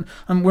will. And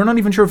we're not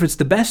even sure if it's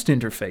the best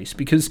interface,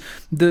 because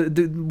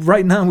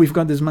right now we've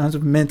got this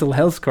massive mental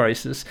health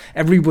crisis.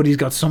 Everybody's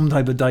got some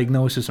type of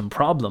diagnosis and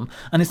problem.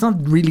 And it's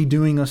not really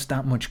doing us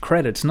that much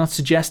credit. It's not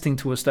suggesting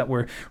to us that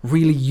we're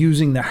really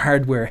using the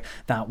hardware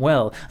that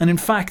well. And in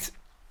fact,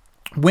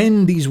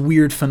 when these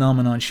weird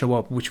phenomena show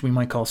up, which we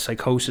might call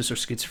psychosis or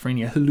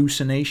schizophrenia,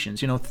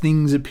 hallucinations,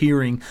 things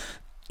appearing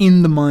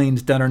in the mind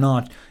that are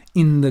not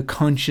in the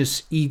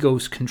conscious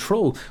ego's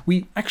control,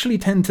 we actually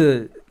tend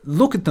to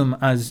look at them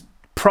as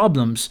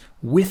problems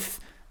with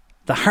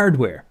the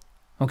hardware.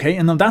 Okay,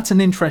 and now that's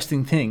an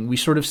interesting thing. We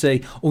sort of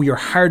say, oh, your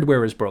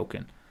hardware is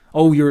broken.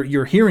 Oh,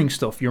 you're hearing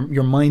stuff,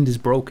 your mind is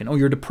broken. Oh,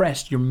 you're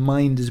depressed, your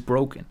mind is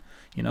broken.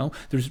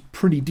 There's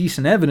pretty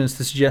decent evidence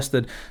to suggest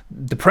that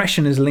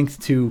depression is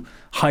linked to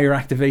higher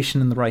activation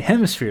in the right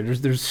hemisphere.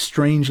 There's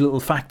strange little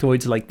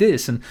factoids like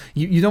this, and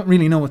you don't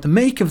really know what to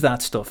make of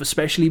that stuff,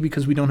 especially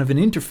because we don't have an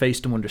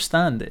interface to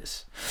understand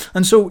this.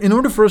 And so in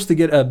order for us to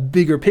get a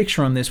bigger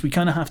picture on this, we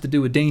kind of have to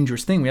do a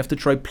dangerous thing. We have to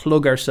try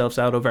plug ourselves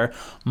out of our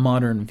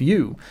modern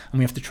view, and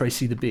we have to try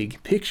see the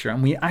big picture.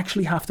 And we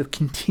actually have to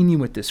continue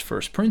with this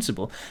first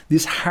principle.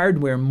 This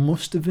hardware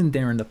must have been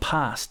there in the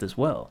past as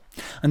well.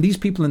 And these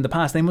people in the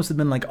past, they must have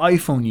been like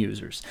iPhone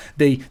users.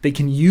 They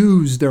can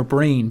use their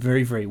brain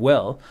very, very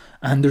well,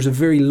 and there's a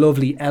very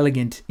lovely,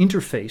 elegant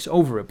interface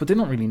over it, but they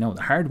don't really know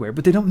the hardware,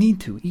 but they don't need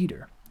to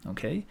either,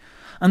 okay?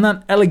 And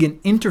that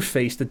elegant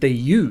interface that they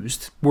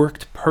used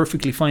worked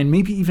perfectly fine,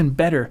 maybe even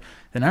better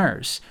than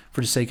ours, for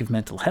the sake of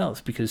mental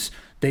health, because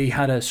they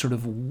had a sort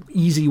of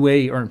easy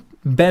way or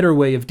better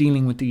way of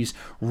dealing with these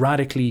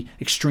radically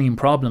extreme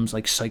problems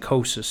like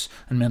psychosis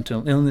and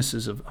mental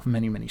illnesses of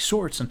many, many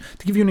sorts. And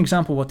to give you an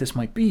example of what this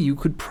might be, you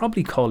could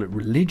probably call it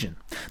religion.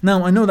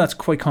 Now, I know that's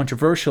quite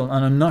controversial,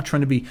 and I'm not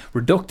trying to be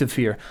reductive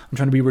here. I'm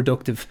trying to be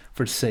reductive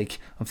for the sake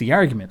of the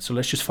argument. So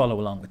let's just follow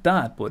along with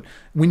that. But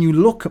when you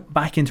look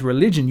back into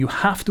religion, you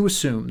have to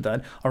assume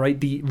that, all right,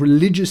 the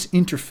religious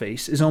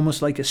interface is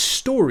almost like a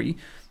story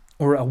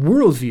or a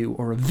worldview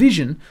or a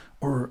vision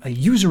or a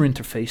user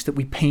interface that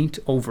we paint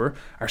over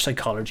our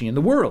psychology in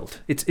the world.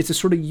 It's a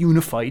sort of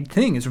unified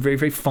thing. It's a very,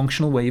 very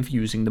functional way of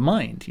using the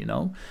mind,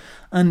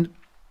 And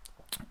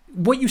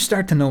what you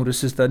start to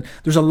notice is that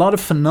there's a lot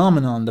of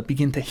phenomenon that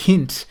begin to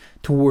hint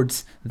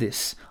towards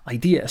this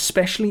idea,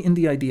 especially in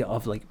the idea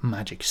of like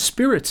magic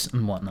spirits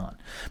and whatnot.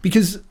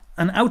 Because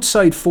an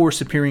outside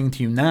force appearing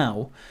to you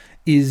now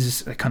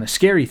is a kind of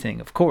scary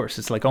thing, of course.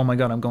 It's like, oh my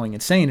God, I'm going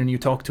insane. And you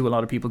talk to a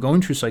lot of people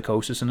going through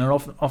psychosis, and it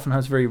often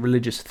has very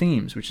religious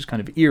themes, which is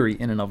kind of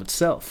eerie in and of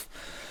itself.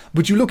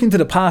 But you look into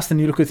the past and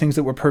you look at things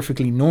that were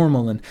perfectly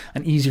normal and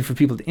easier for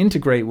people to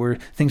integrate, were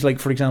things like,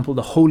 for example,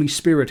 the Holy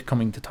Spirit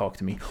coming to talk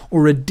to me,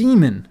 or a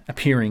demon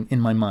appearing in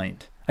my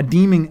mind. A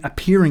demon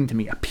appearing to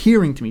me.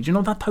 Do you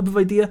know that type of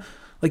idea?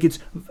 Like, it's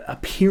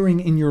appearing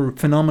in your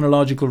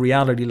phenomenological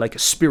reality like a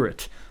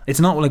spirit. It's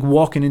not like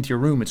walking into your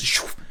room.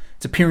 It's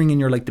appearing in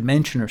your like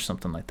dimension or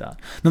something like that.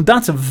 Now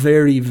that's a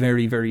very,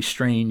 very, very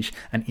strange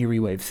and eerie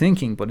way of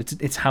thinking, but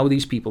it's how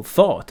these people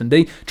thought, and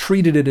they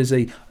treated it as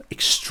a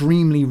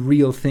extremely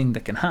real thing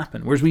that can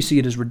happen, whereas we see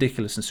it as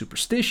ridiculous and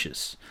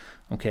superstitious.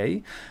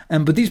 Okay,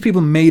 but these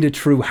people made it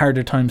through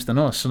harder times than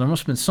us, so there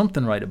must have been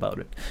something right about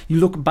it. You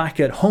look back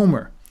at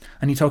Homer,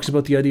 and he talks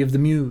about the idea of the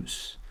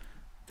muse,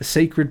 the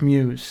sacred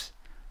muse,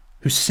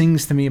 who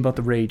sings to me about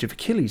the rage of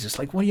Achilles. It's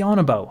like, what are you on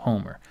about,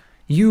 Homer?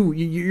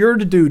 You're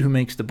the dude who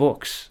makes the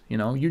books,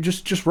 You're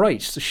just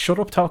write. Just shut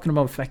up talking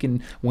about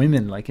fucking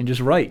women, and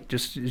just write.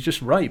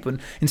 Just write. But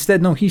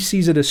instead, no, he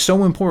sees it as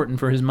so important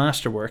for his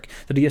masterwork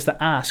that he has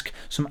to ask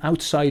some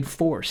outside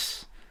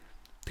force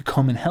to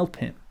come and help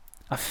him.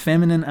 A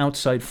feminine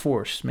outside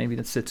force, maybe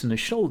that sits on his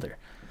shoulder.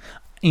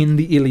 In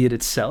the Iliad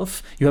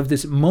itself, you have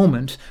this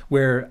moment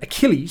where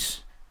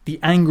Achilles, the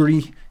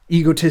angry,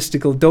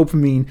 egotistical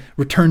dopamine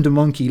return to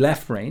monkey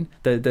left brain,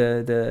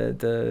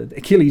 the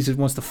Achilles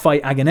wants to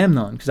fight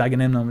Agamemnon because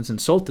Agamemnon has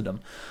insulted him,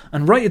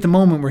 and right at the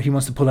moment where he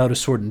wants to pull out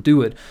his sword and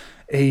do it,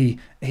 a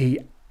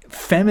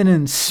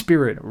feminine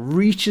spirit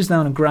reaches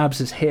down and grabs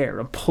his hair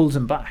and pulls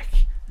him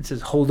back and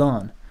says, hold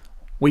on,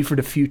 wait for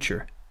the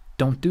future,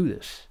 don't do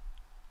this,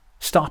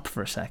 stop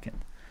for a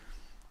second.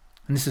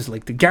 And this is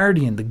like the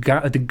guardian,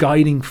 the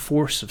guiding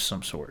force of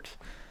some sort.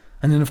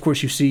 And then, of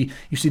course, you see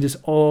this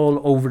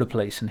all over the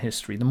place in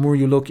history. The more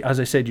you look, as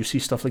I said, you see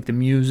stuff like the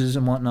muses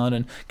and whatnot,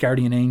 and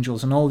guardian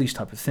angels, and all these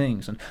type of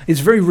things. And it's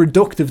very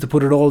reductive to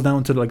put it all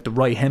down to like the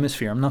right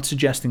hemisphere. I'm not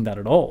suggesting that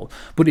at all,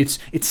 but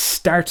it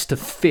starts to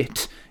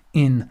fit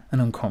in an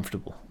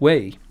uncomfortable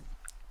way.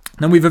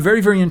 Now, we have a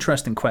very, very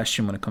interesting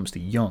question when it comes to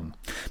Jung,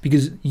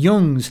 because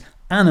Jung's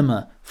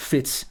ANIMA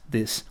fits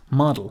this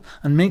model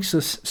and makes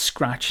us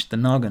scratch the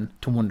noggin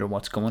to wonder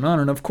what's going on.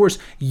 And of course,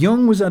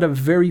 Jung was at a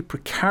very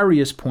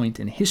precarious point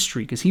in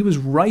history because he was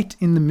right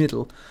in the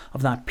middle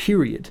of that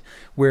period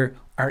where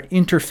our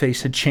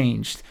interface had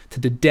changed to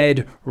the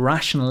dead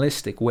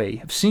rationalistic way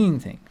of seeing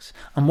things.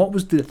 And what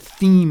was the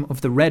theme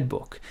of the Red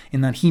Book?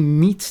 In that he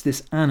meets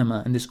this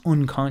anima and this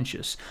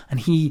unconscious, and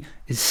he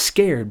is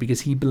scared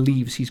because he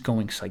believes he's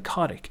going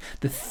psychotic.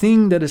 The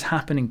thing that is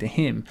happening to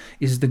him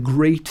is the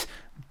great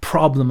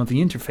problem of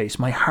the interface.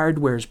 My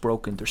hardware is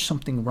broken. There's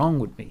something wrong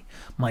with me.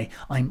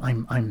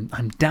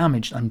 I'm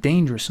damaged. I'm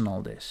dangerous in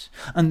all this.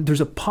 And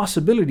there's a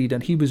possibility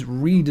that he was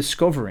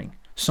rediscovering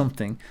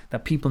something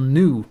that people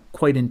knew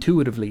quite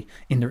intuitively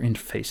in their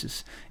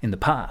interfaces in the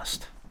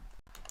past.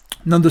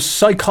 Now, the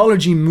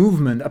psychology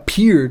movement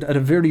appeared at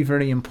a very,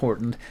 very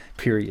important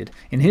period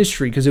in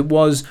history because it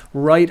was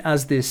right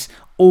as this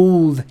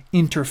old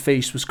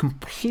interface was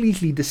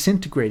completely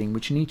disintegrating,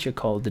 which Nietzsche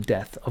called the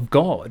death of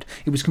God.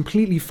 It was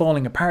completely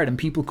falling apart and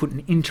people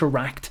couldn't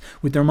interact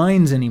with their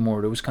minds anymore.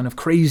 There was kind of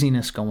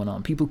craziness going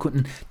on. People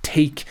couldn't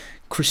take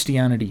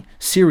Christianity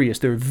serious.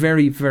 They were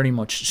very, very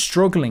much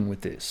struggling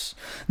with this.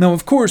 Now,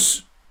 of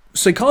course,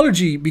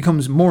 psychology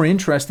becomes more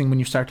interesting when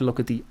you start to look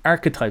at the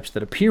archetypes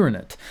that appear in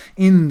it.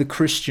 In the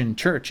Christian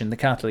church, in the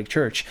Catholic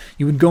Church,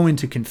 you would go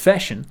into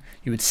confession,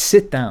 you would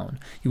sit down,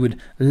 you would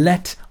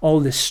let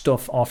all this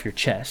stuff off your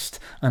chest,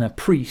 and a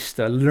priest,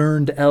 a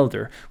learned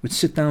elder, would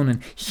sit down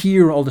and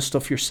hear all the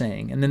stuff you're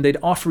saying, and then they'd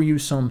offer you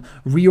some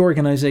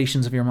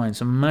reorganizations of your mind,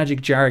 some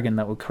magic jargon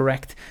that would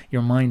correct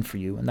your mind for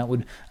you, and that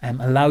would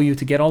allow you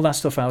to get all that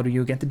stuff out of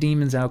you, get the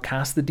demons out,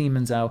 cast the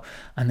demons out,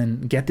 and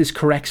then get this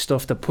correct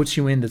stuff that puts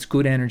you in, that's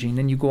good energy, and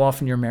then you go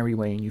off in your merry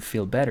way and you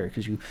feel better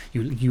because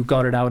you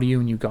got it out of you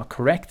and you got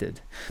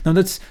corrected. Now,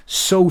 that's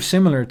so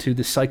similar to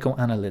the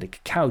psychoanalytic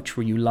couch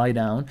where you lie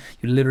down,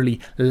 you literally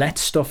let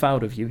stuff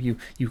out of you,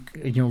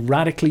 you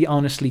radically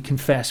honestly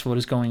confess what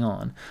is going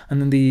on,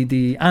 and then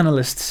the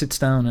analyst sits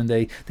down and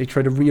they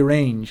try to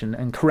rearrange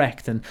and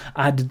correct and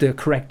add the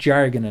correct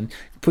jargon and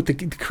put the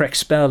correct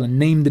spell and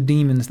name the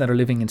demons that are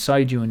living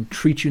inside you and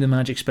treat you the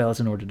magic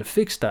spells in order to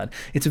fix that.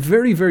 It's a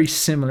very, very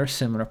similar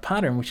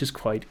pattern, which is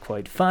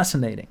quite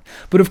fascinating.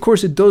 But of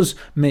course, it does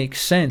make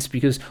sense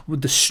because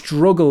with the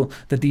struggle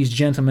that these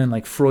gentlemen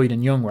like Freud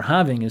and Jung were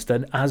having is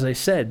that, as I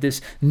said,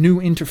 this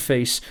new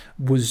interface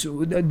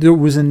there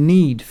was a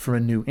need for a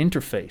new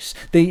interface.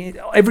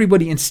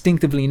 Everybody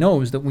instinctively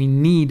knows that we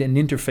need an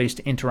interface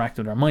to interact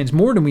with our minds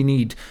more than we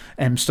need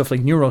stuff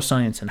like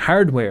neuroscience and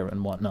hardware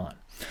and whatnot.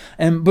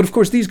 But of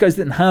course, these guys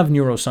didn't have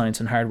neuroscience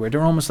and hardware.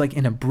 They're almost like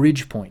in a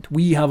bridge point.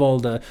 We have all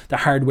the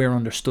hardware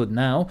understood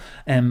now,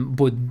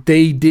 but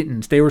they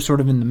didn't. They were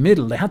sort of in the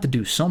middle. They had to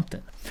do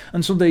something.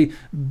 And so they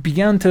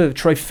began to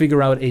try to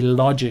figure out a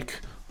logic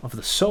of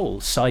the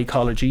soul.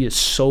 Psychology is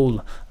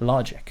soul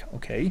logic,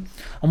 okay?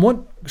 And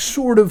what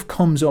sort of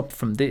comes up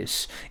from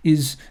this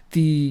is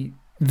the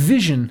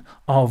vision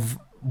of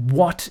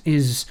what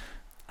is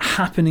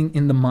happening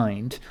in the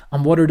mind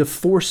and what are the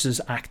forces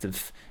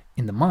active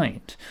in the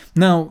mind.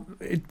 Now,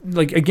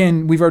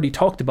 again, we've already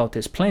talked about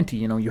this plenty.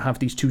 You have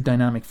these two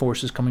dynamic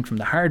forces coming from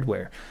the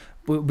hardware.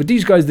 But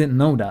these guys didn't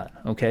know that,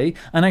 okay?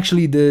 And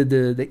actually,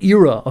 the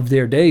era of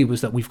their day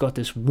was that we've got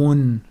this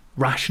one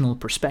rational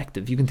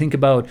perspective. You can think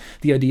about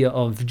the idea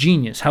of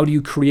genius. How do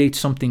you create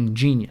something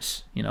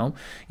genius?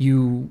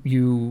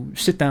 You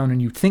sit down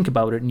and you think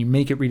about it and you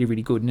make it really,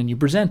 really good and then you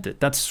present it.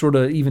 That's sort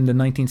of even the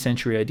 19th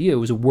century idea. It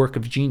was a work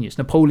of genius.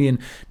 Napoleon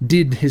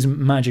did his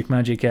magic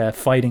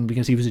fighting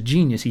because he was a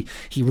genius.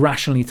 He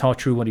rationally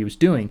thought through what he was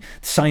doing.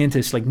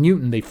 Scientists like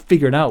Newton, they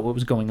figured out what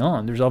was going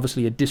on. There's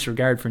obviously a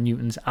disregard for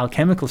Newton's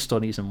alchemical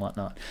studies and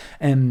whatnot.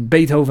 And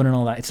Beethoven and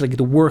all that. It's like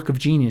the work of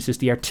genius. It's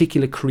the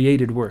articulate,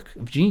 created work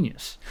of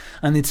genius.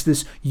 And it's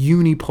this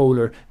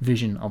unipolar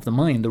vision of the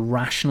mind, the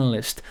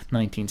rationalist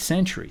 19th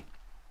century.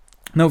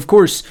 Now, of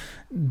course,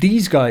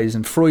 these guys,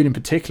 and Freud in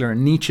particular,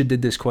 and Nietzsche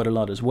did this quite a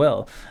lot as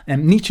well,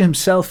 and Nietzsche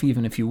himself,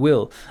 even if you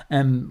will,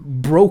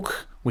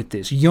 broke with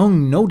this.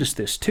 Jung noticed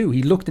this too.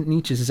 He looked at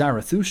Nietzsche's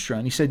Zarathustra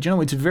and he said,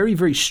 it's very,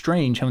 very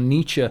strange how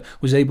Nietzsche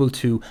was able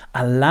to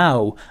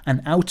allow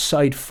an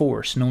outside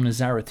force known as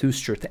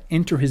Zarathustra to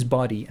enter his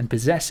body and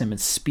possess him and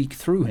speak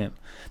through him.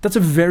 That's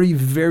a very,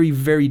 very,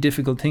 very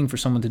difficult thing for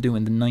someone to do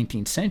in the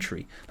 19th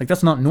century. Like,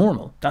 that's not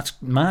normal. That's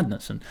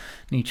madness. And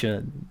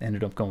Nietzsche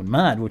ended up going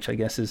mad, which I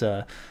guess is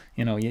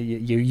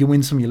you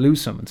win some, you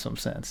lose some in some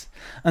sense.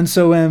 And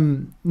so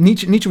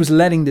Nietzsche was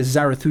letting this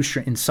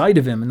Zarathustra inside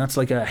of him, and that's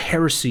like a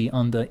heresy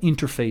on the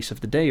interface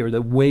of the day, or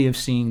the way of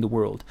seeing the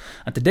world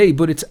at the day.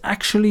 But it's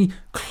actually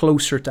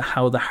closer to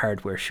how the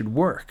hardware should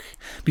work.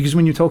 Because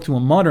when you talk to a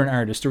modern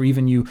artist, or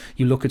even you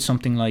look at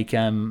something like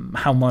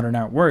how modern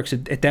art works,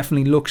 it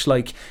definitely looks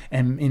like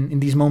in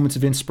these moments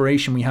of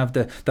inspiration, we have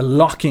the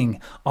locking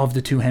of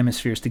the two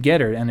hemispheres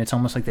together, and it's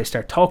almost like they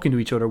start talking to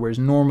each other, whereas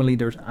normally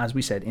they're, as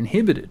we said,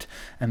 inhibited.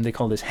 And they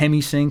call this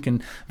hemisync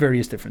and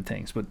various different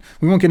things, but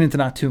we won't get into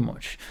that too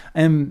much.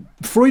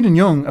 Freud and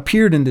Jung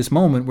appeared in this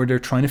moment where they're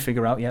trying to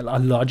figure out a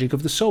logic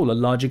of the soul, a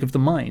logic of the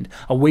mind,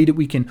 a way that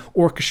we can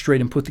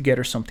orchestrate and put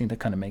together something that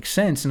kind of makes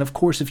sense. And of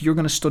course, if you're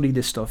going to study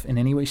this stuff in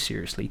any way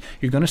seriously,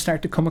 you're going to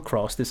start to come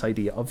across this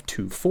idea of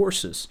two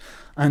forces,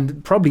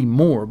 and probably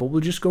more, but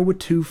we'll just go with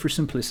two for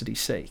simplicity's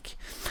sake.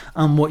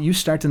 And what you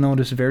start to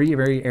notice very,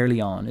 very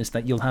early on is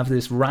that you'll have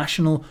this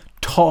rational,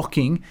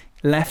 talking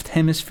left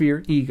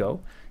hemisphere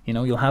ego.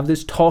 You'll have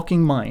this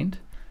talking mind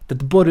that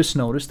the Buddhists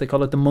notice. They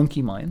call it the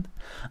monkey mind.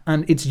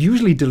 And it's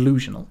usually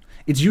delusional.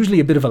 It's usually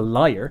a bit of a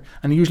liar,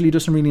 and it usually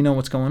doesn't really know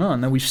what's going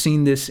on. Now, we've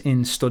seen this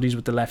in studies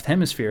with the left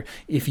hemisphere.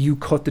 If you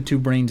cut the two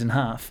brains in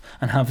half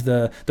and have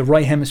the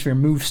right hemisphere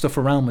move stuff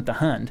around with the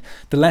hand,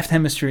 the left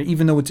hemisphere,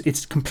 even though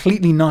it's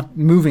completely not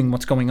moving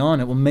what's going on,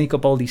 it will make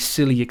up all these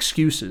silly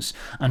excuses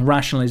and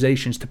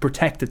rationalizations to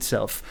protect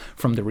itself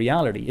from the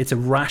reality. It's a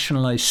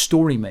rationalized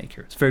story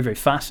maker. It's very, very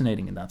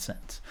fascinating in that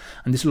sense.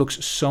 And this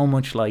looks so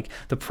much like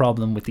the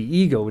problem with the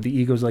ego. The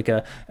ego is like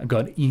a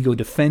ego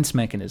defense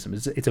mechanism.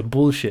 It's a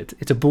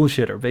bullshitter,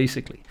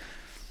 basically.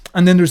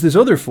 And then there's this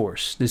other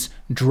force, this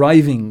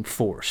driving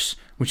force,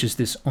 which is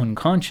this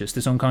unconscious.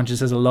 This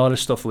unconscious has a lot of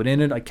stuff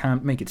within it. I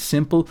can't make it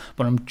simple,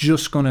 but I'm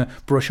just going to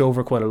brush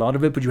over quite a lot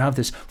of it. But you have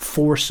this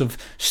force of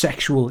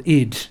sexual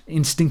id,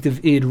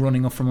 instinctive id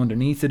running up from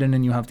underneath it, and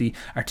then you have the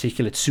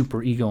articulate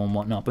superego and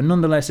whatnot. But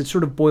nonetheless, it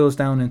sort of boils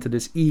down into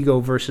this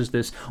ego versus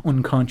this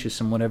unconscious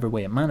in whatever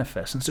way it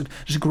manifests. And so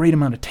there's a great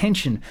amount of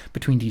tension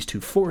between these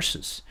two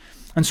forces.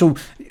 And so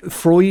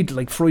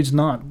Freud's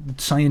not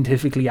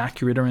scientifically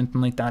accurate or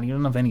anything like that. He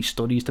doesn't have any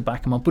studies to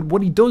back him up. But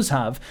what he does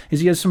have is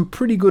he has some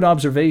pretty good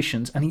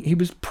observations, and he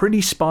was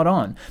pretty spot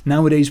on.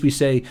 Nowadays we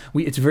say,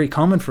 it's very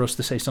common for us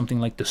to say something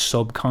like the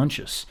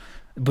subconscious.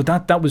 But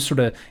that was sort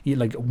of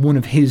like one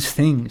of his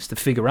things to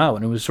figure out,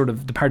 and it was sort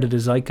of the part of the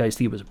zeitgeist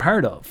he was a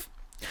part of.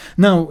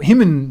 Now,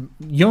 him and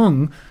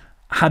Jung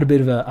had a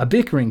bit of a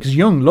bickering, because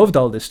Jung loved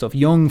all this stuff.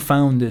 Jung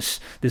found this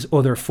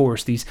other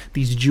force, these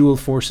dual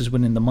forces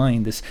within the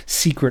mind, this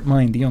secret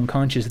mind, the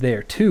unconscious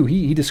there too.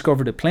 He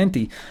discovered it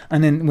plenty.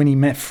 And then when he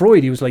met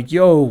Freud, he was like,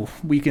 yo,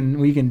 we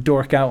can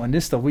dork out on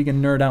this stuff, we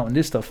can nerd out on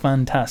this stuff,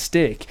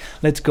 fantastic.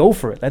 Let's go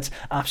for it. Let's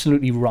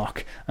absolutely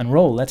rock and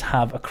roll. Let's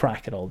have a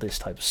crack at all this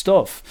type of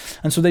stuff.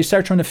 And so they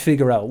start trying to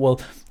figure out, well,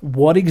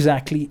 what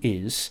exactly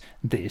is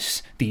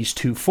these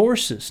two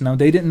forces? Now,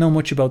 they didn't know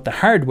much about the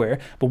hardware,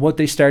 but what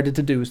they started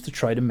to do is to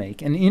try to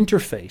make an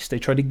interface. They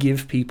try to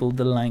give people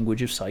the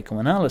language of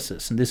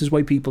psychoanalysis, and this is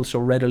why people so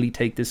readily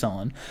take this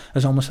on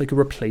as almost like a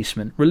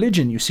replacement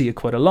religion. You see it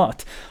quite a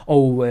lot.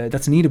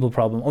 That's an Oedipal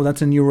problem.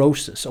 That's a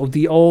neurosis.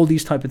 All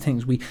these type of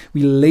things. We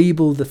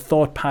label the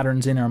thought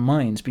patterns in our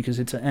minds because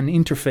it's an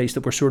interface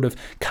that we're sort of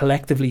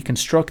collectively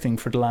constructing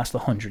for the last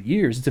 100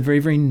 years. It's a very,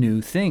 very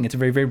new thing. It's a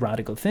very, very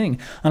radical thing,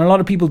 and a lot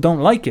of people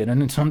don't like it,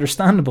 and it's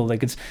understandable.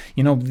 Like, it's,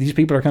 these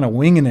people are kind of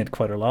winging it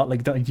quite a lot.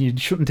 Like, you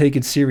shouldn't take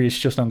it serious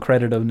just on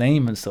credit of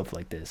name and stuff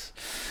like this.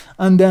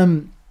 And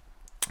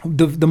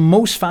the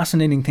most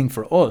fascinating thing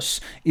for us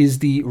is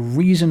the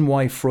reason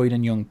why Freud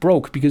and Jung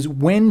broke, because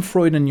when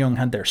Freud and Jung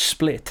had their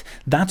split,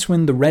 that's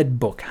when the Red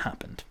Book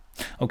happened.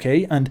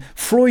 Okay, and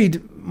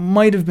Freud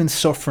might have been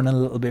suffering a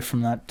little bit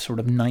from that sort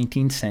of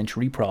 19th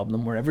century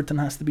problem where everything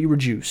has to be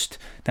reduced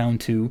down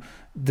to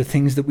the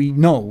things that we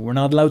know. We're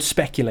not allowed to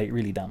speculate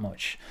really that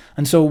much.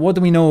 And so what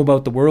do we know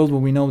about the world? Well,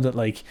 we know that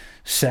like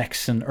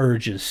sex and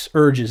urges,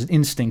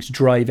 instincts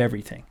drive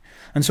everything.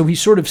 And so he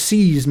sort of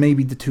sees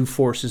maybe the two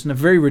forces in a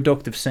very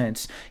reductive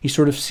sense. He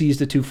sort of sees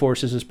the two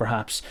forces as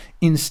perhaps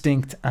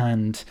instinct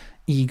and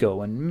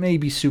ego, and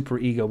maybe super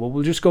ego. Well,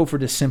 we'll just go for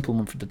this simple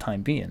one for the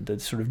time being, the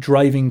sort of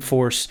driving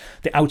force,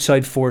 the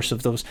outside force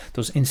of those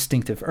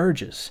instinctive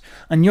urges.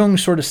 And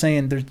Jung's sort of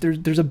saying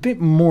there's a bit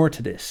more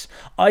to this.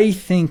 I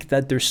think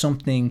that there's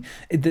something,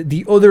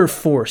 the other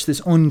force,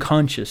 this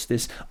unconscious,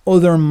 this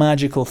other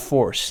magical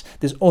force,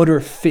 this other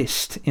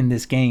fist in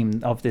this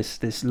game of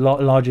this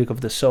logic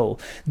of the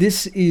soul.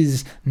 This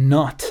is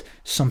not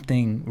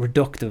something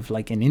reductive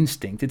like an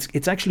instinct.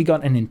 It's actually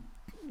got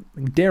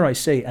dare I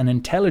say, an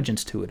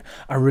intelligence to it,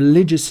 a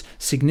religious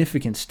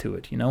significance to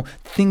it,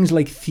 things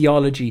like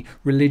theology,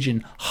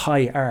 religion,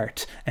 high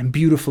art, and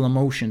beautiful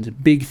emotions,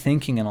 big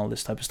thinking, and all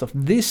this type of stuff.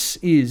 This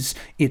is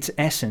its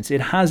essence.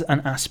 It has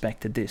an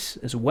aspect to this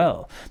as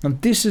well. Now,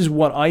 this is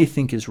what I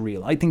think is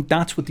real. I think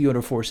that's what the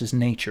other force's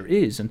nature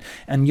is.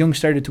 And Jung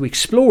started to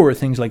explore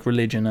things like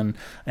religion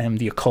and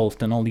the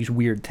occult and all these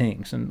weird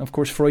things. And of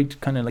course, Freud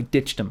kind of like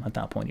ditched him at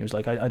that point. He was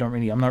like, I'm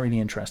not really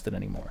interested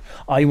anymore.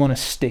 I want to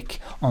stick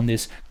on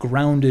this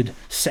grounded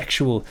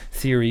sexual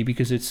theory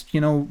because it's,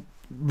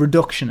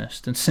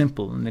 reductionist and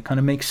simple, and it kind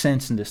of makes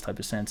sense in this type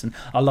of sense. And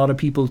a lot of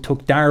people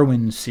took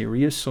Darwin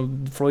serious, so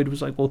Freud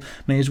was like, well,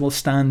 may as well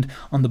stand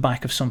on the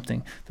back of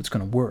something that's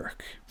going to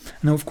work.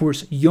 Now, of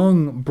course,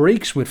 Jung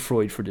breaks with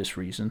Freud for this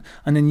reason,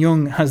 and then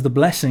Jung has the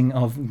blessing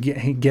of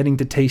getting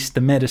to taste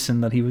the medicine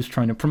that he was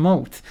trying to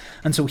promote.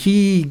 And so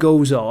he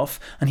goes off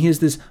and he has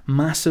this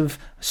massive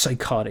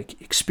psychotic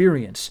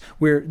experience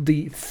where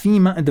the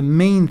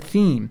main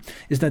theme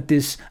is that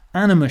this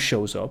ANIMA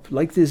shows up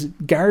like this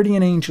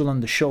guardian angel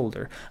on the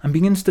shoulder and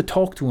begins to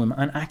talk to him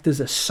and act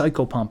as a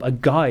psychopomp, a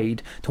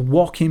guide to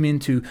walk him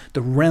into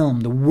the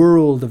realm, the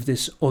world of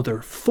this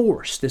other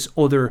force, this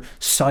other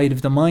side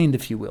of the mind,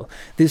 if you will.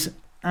 This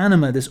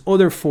ANIMA, this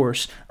other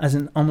force, as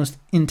an almost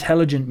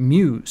intelligent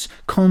muse,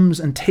 comes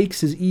and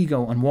takes his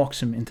ego and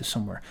walks him into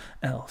somewhere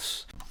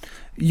else.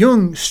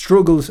 Jung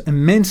struggles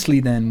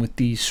immensely then with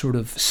the sort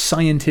of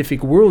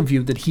scientific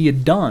worldview that he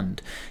had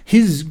donned.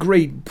 His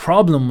great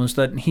problem was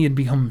that he had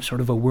become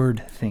sort of a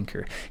word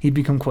thinker. He'd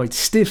become quite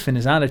stiff in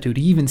his attitude.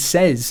 He even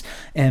says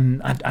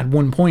at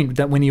one point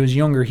that when he was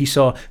younger, he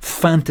saw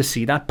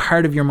fantasy, that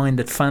part of your mind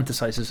that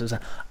fantasizes, as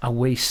a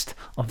waste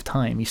of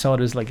time. He saw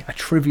it as like a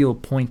trivial,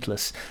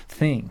 pointless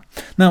thing.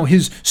 Now,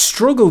 his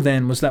struggle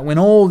then was that when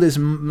all this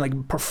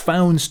like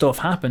profound stuff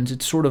happens,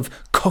 it sort of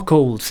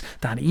cuckolds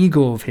that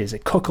ego of his.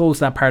 It cuckolds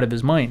that part of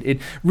his mind. It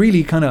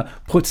really kind of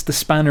puts the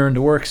spanner in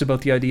the works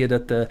about the idea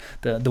that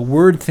the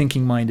word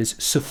thinking mind is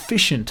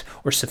sufficient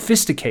or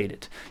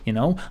sophisticated,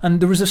 and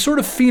there was a sort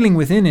of feeling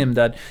within him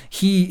that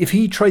if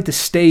he tried to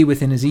stay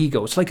within his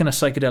ego, it's like on a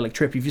psychedelic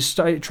trip, if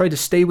you try to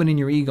stay within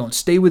your ego and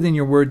stay within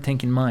your word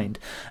thinking mind,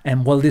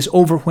 and while this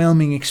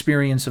overwhelming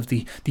experience of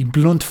the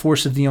blunt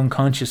force of the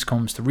unconscious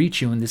comes to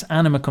reach you, and this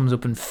anima comes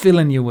up and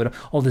filling you with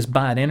all this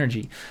bad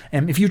energy,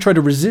 if you try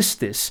to resist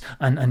this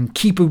and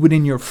keep it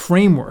within your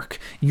framework,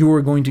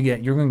 you're going to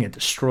get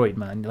destroyed,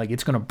 man. Like,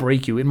 it's going to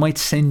break you. It might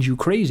send you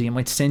crazy. It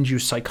might send you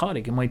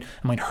psychotic. It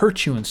might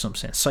hurt you in some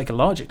sense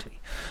psychologically.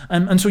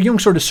 And so Jung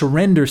sort of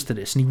surrenders to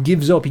this, and he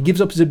gives up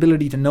his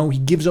ability to know. He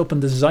gives up on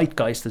the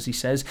zeitgeist, as he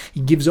says.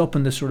 He gives up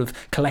on the sort of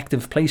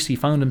collective place he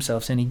found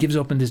himself in. He gives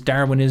up on this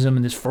Darwinism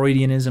and this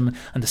Freudianism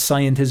and the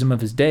scientism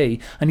of his day,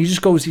 and he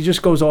just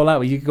goes all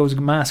out. He goes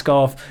mask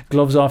off,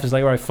 gloves off. He's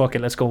like, all right, fuck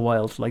it, let's go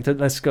wild. Like,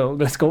 let's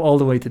go all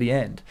the way to the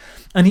end.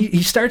 And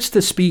he starts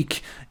to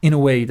speak in a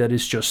way that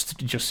is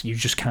just you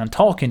just can't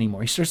talk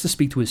anymore. He starts to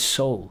speak to his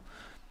soul.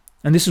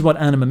 And this is what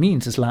anima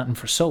means, is Latin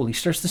for soul. He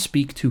starts to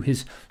speak to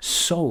his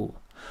soul.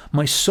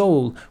 My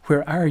soul,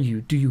 where are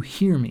you? Do you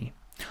hear me?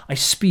 I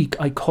speak,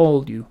 I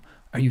called you.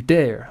 Are you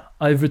there?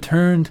 I have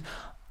returned,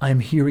 I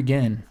am here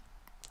again.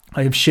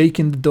 I have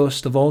shaken the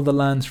dust of all the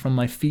lands from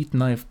my feet,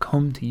 and I have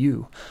come to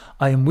you.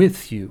 I am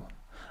with you.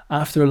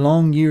 After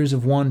long years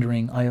of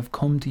wandering, I have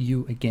come to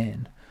you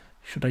again.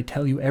 Should I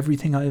tell you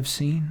everything I have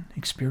seen,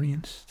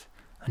 experienced,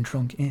 and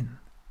drunk in?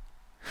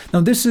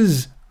 Now, this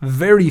is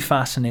very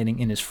fascinating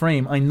in his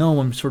frame. I know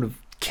I'm sort of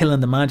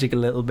killing the magic a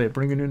little bit,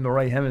 bringing in the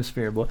right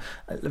hemisphere, but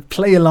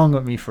play along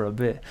with me for a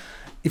bit.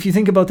 If you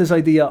think about this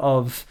idea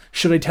of,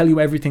 should I tell you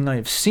everything I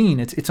have seen,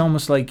 it's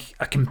almost like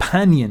a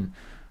companion,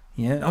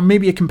 yeah, or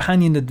maybe a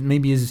companion that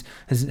maybe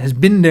has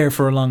been there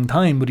for a long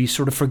time, but he's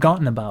sort of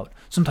forgotten about.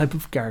 Some type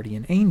of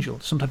guardian angel,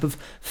 some type of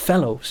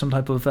fellow, some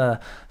type of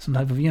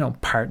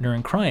partner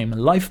in crime, a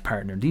life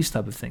partner, these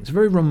type of things. A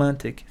very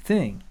romantic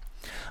thing.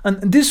 And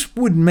this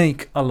would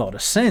make a lot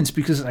of sense,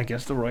 because I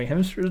guess the right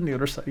hemisphere is on the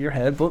other side of your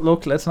head. But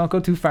look, let's not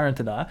go too far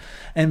into that.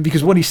 And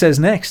because what he says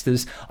next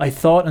is, I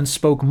thought and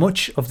spoke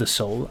much of the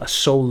soul, a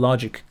soul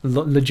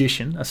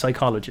logician, a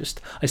psychologist.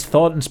 I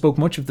thought and spoke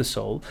much of the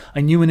soul.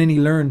 I knew and any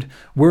learned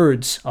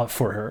words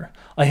for her.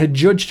 I had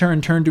judged her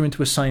and turned her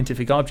into a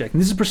scientific object.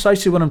 And this is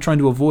precisely what I'm trying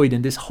to avoid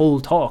in this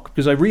whole talk,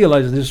 because I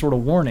realize there's sort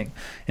of warning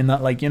in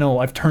that, like,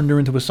 I've turned her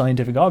into a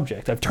scientific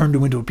object. I've turned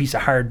her into a piece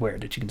of hardware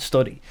that you can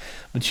study.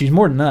 But she's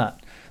more than that.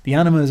 The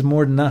anima is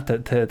more than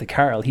that to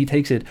Carl. He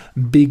takes it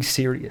big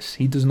serious.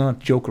 He does not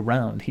joke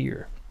around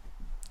here.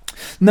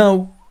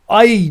 Now,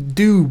 I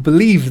do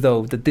believe,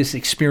 though, that this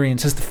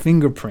experience has the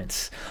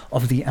fingerprints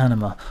of the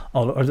anima,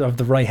 or of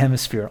the right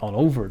hemisphere, all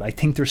over it. I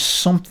think there's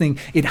something,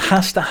 it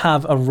has to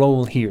have a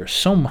role here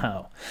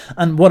somehow.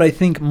 And what I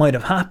think might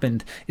have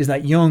happened is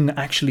that Jung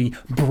actually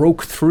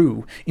broke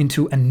through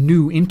into a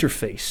new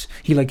interface.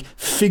 He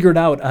figured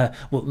out,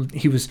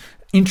 he was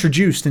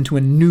introduced into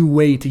a new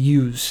way to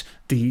use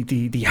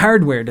the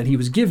hardware that he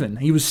was given.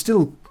 He was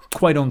still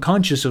quite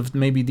unconscious of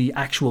maybe the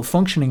actual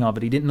functioning of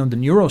it. He didn't know the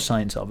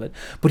neuroscience of it,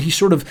 but he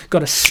sort of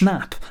got a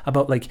snap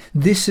about like,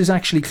 this is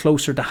actually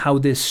closer to how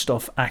this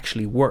stuff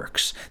actually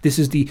works. This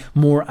is the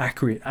more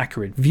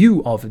accurate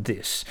view of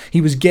this.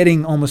 He was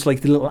getting almost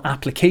like the little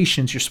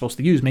applications you're supposed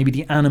to use. Maybe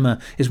the ANIMA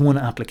is one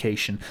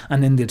application,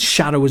 and then the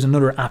shadow is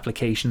another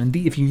application. And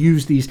if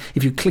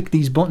you click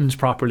these buttons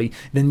properly,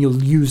 then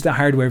you'll use the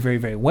hardware very,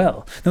 very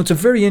well. Now, it's a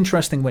very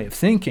interesting way of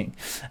thinking,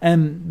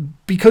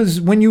 because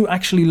when you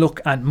actually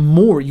look at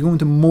you go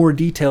into more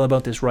detail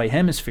about this right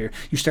hemisphere,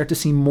 you start to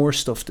see more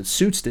stuff that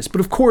suits this. But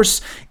of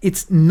course,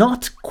 it's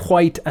not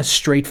quite as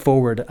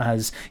straightforward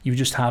as you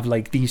just have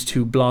like these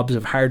two blobs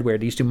of hardware,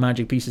 these two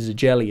magic pieces of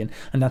jelly, and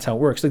that's how it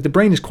works. Like the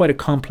brain is quite a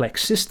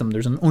complex system.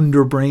 There's an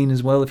underbrain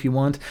as well, if you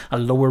want, a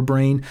lower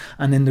brain,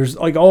 and then there's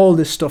like all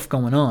this stuff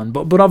going on.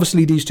 But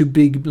obviously these two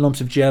big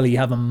lumps of jelly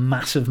have a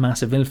massive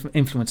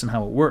influence on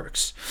how it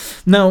works.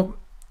 Now,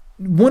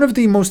 one of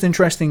the most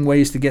interesting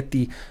ways to get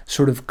the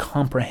sort of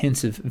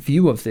comprehensive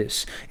view of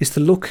this is to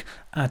look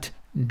at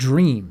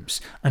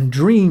dreams. And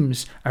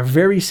dreams are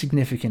very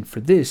significant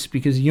for this,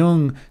 because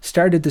Jung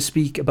started to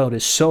speak about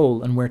his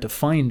soul and where to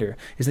find her,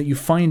 is that you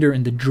find her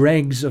in the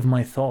dregs of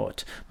my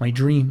thought, my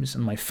dreams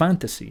and my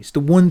fantasies. The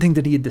one thing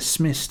that he had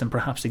dismissed and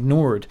perhaps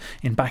ignored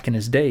back in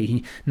his day,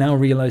 he now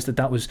realized that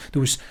there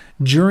was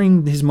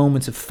during his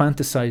moments of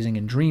fantasizing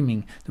and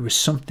dreaming, there was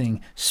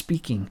something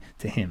speaking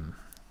to him.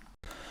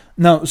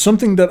 Now,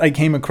 something that I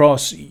came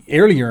across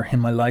earlier in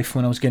my life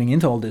when I was getting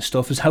into all this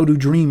stuff is how do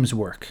dreams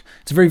work?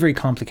 It's a very, very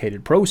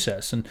complicated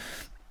process. And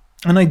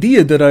an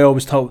idea that I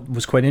always thought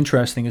was quite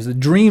interesting is that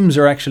dreams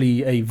are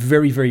actually a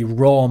very, very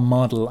raw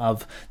model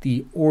of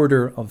the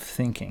order of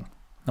thinking.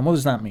 And what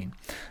does that mean?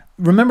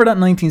 Remember that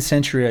 19th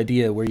century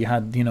idea where you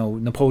had,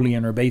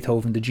 Napoleon or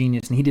Beethoven, the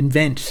genius, and he'd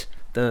invent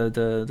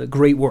the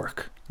great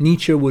work.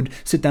 Nietzsche would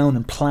sit down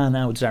and plan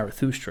out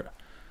Zarathustra,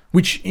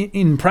 which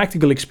in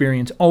practical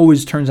experience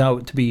always turns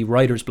out to be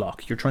writer's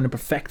block. You're trying to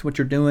perfect what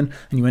you're doing,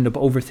 and you end up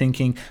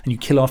overthinking, and you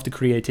kill off the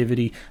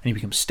creativity, and you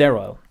become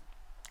sterile.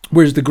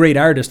 Whereas the great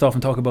artists often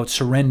talk about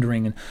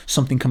surrendering and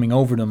something coming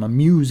over them, a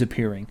muse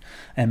appearing.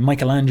 And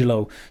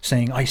Michelangelo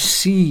saying, I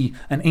see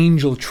an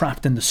angel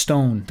trapped in the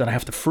stone that I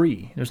have to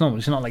free. It's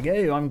not like,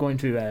 hey, I'm going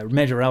to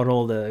measure out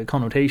all the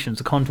connotations,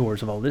 the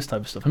contours of all this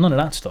type of stuff. None of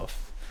that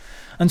stuff.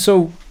 And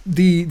so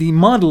the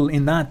model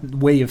in that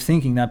way of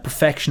thinking, that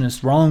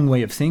perfectionist wrong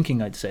way of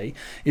thinking, I'd say,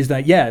 is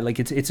that,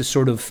 it's a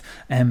sort of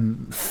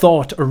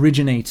thought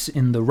originates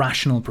in the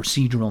rational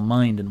procedural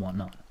mind and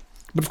whatnot.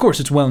 But of course,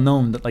 it's well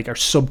known that like our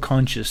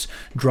subconscious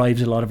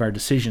drives a lot of our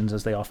decisions,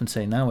 as they often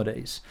say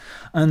nowadays.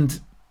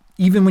 And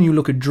even when you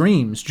look at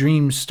dreams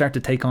start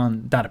to take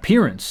on that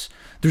appearance.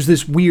 There's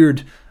this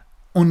weird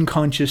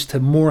unconscious to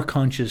more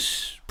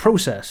conscious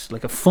process,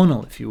 like a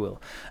funnel, if you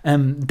will.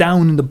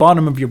 Down in the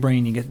bottom of your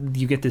brain,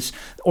 you get this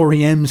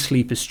REM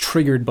sleep is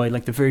triggered by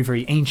like the very,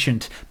 very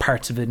ancient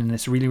parts of it, and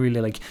it's really, really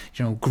like,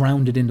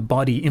 grounded in the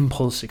body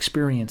impulse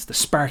experience, the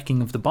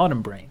sparking of the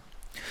bottom brain.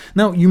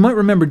 Now, you might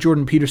remember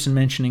Jordan Peterson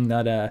mentioning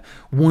that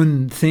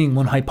one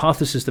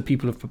hypothesis that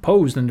people have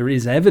proposed, and there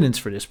is evidence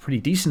for this, pretty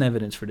decent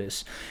evidence for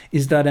this,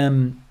 is that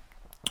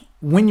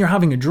when you're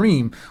having a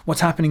dream,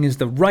 what's happening is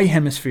the right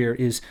hemisphere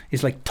is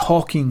like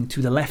talking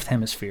to the left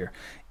hemisphere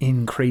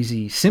in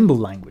crazy symbol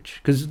language,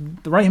 because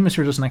the right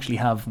hemisphere doesn't actually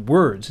have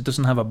words. It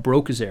doesn't have a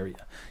Broca's area.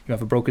 You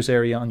have a Broca's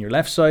area on your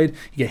left side.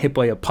 You get hit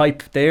by a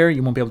pipe there,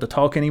 you won't be able to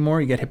talk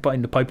anymore. You get hit by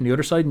the pipe on the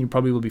other side, and you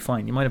probably will be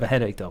fine. You might have a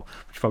headache though,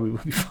 which probably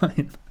will be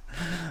fine.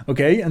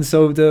 Okay, and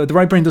so the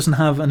right brain doesn't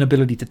have an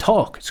ability to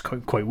talk. It's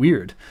quite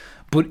weird,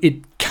 but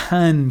it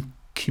can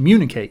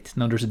communicate.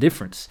 Now there's a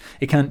difference.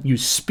 It can't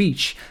use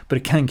speech, but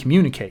it can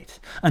communicate.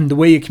 And the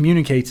way it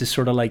communicates is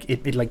sort of like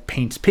it like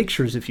paints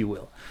pictures, if you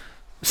will.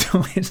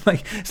 So it's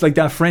like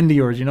that friend of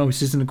yours, who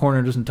sits in the corner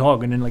and doesn't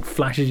talk, and then like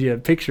flashes you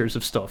pictures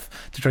of stuff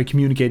to try to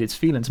communicate its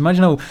feelings.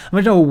 Imagine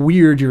how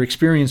weird your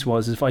experience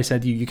was if I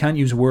said to you can't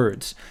use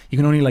words. You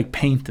can only like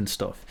paint and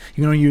stuff.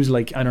 You can only use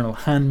like, I don't know,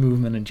 hand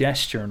movement and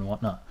gesture and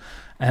whatnot.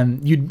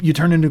 And you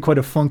turn into quite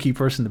a funky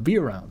person to be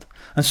around.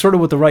 And sort of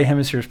what the right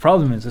hemisphere's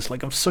problem is, it's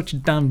like, I'm such a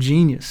damn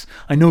genius.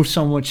 I know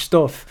so much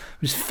stuff.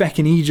 There's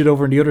feckin' Egypt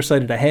over on the other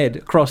side of the head,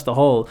 across the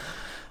hall.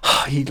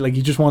 He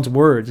just wants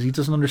words. He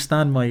doesn't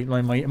understand my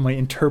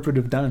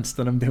interpretive dance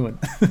that I'm doing.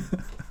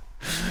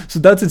 So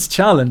that's its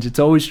challenge. It's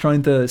always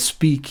trying to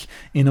speak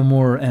in a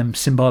more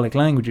symbolic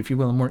language, if you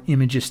will, a more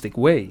imagistic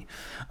way.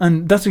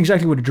 And that's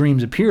exactly what the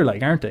dreams appear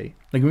like, aren't they?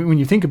 Like when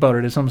you think about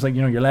it, it's almost like,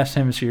 your left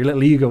hemisphere, your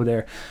little ego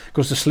there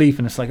goes to sleep,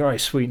 and it's like, all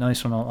right, sweet,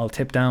 nice one, I'll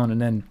tip down, and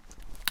then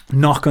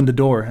knock on the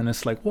door, and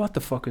it's like, what the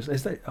fuck is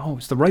that? Oh,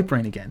 it's the right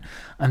brain again.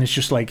 And it's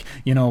just like,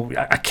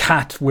 a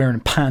cat wearing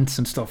pants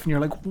and stuff, and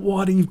you're like,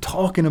 what are you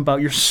talking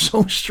about? You're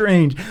so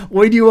strange.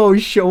 Why do you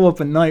always show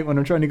up at night when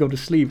I'm trying to go to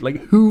sleep?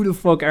 Like, who the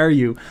fuck are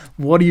you?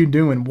 What are you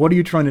doing? What are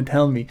you trying to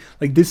tell me?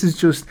 Like, this is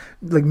just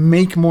like,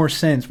 make more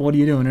sense. What are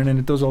you doing? And then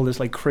it does all this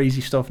like crazy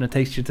stuff, and it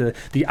takes you to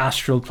the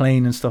astral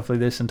plane and stuff like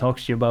this, and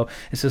talks to you about,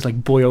 it says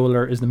like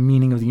Boyoler is the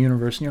meaning of the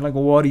universe, and you're like,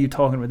 well, what are you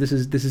talking about? This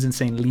is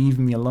insane. Leave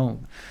me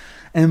alone.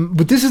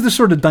 But this is the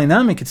sort of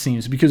dynamic, it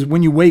seems, because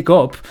when you wake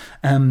up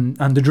and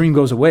the dream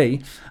goes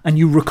away and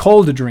you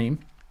recall the dream,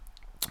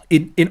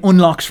 it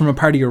unlocks from a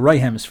part of your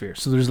right hemisphere.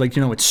 So there's like,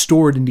 it's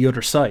stored in the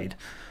other side.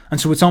 And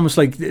so it's almost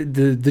like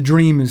the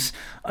dream is,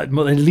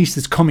 well, at least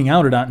it's coming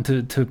out of that,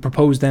 and to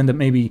propose then that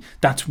maybe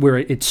that's where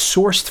it's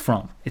sourced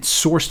from. It's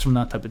sourced from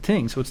that type of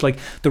thing. So it's like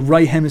the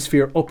right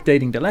hemisphere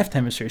updating the left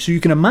hemisphere. So you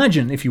can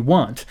imagine, if you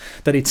want,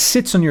 that it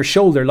sits on your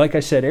shoulder, like I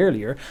said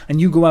earlier,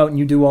 and you go out and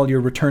you do all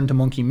your return to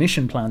monkey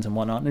mission plans and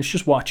whatnot, and it's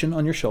just watching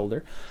on your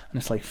shoulder, and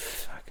it's like,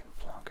 fucking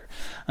plonker.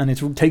 And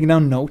it's taking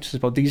down notes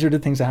about these are the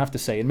things I have to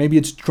say, and maybe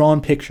it's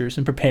drawn pictures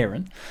and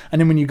preparing. And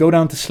then when you go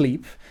down to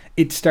sleep,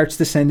 it starts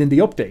to send in the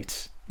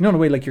updates. You know, the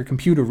way like your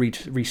computer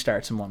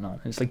restarts and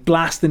whatnot. It's like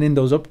blasting in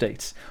those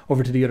updates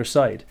over to the other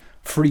side,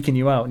 freaking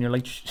you out, and you're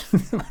like,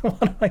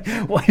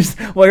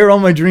 why are all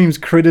my dreams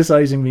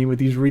criticizing me with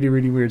these really,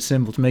 really weird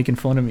symbols, making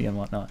fun of me and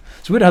whatnot?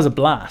 So it has a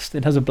blast.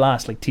 It has a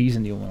blast, like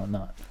teasing you and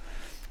whatnot.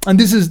 And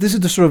this is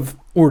the sort of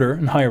order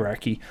and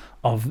hierarchy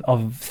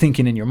of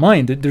thinking in your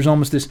mind. There's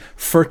almost this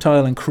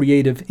fertile and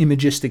creative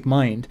imagistic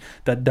mind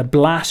that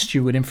blasts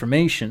you with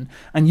information,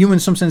 and you in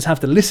some sense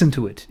have to listen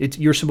to it.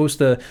 You're supposed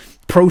to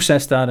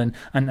process that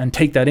and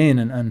take that in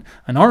and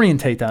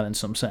orientate that in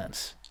some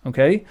sense.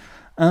 Okay?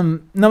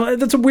 Now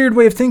that's a weird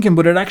way of thinking,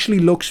 but it actually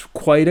looks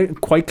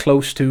quite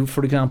close to,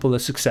 for example,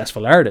 a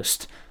successful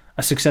artist.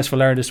 A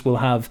successful artist will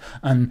have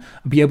and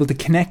be able to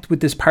connect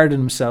with this part of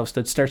themselves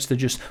that starts to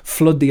just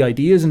flood the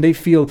ideas, and they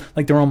feel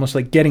like they're almost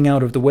like getting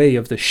out of the way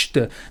of the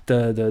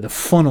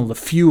funnel, the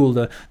fuel,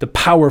 the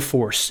power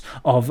force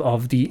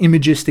of the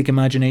imagistic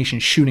imagination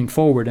shooting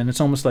forward. And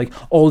it's almost like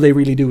all they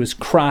really do is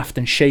craft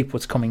and shape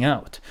what's coming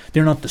out.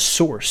 They're not the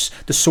source.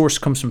 The source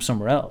comes from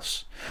somewhere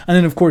else. And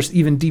then, of course,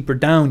 even deeper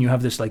down, you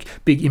have this like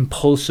big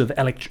impulsive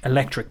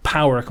electric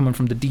power coming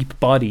from the deep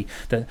body,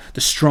 the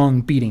strong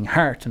beating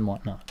heart and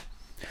whatnot.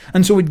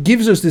 And so it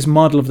gives us this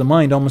model of the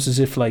mind almost as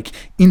if like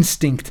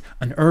instinct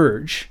and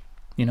urge,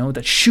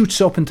 that shoots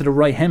up into the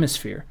right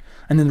hemisphere.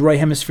 And then the right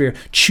hemisphere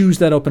chews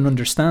that up and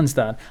understands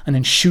that, and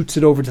then shoots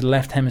it over to the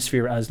left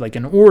hemisphere as like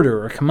an order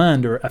or a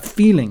command or a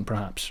feeling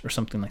perhaps, or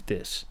something like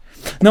this.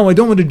 Now, I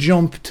don't want to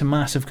jump to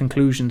massive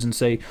conclusions and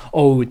say,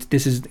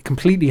 this is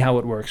completely how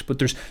it works, but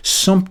there's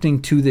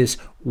something to this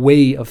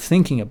way of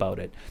thinking about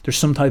it. There's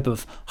some type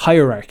of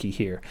hierarchy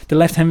here. The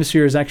left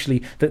hemisphere is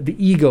actually, the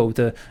ego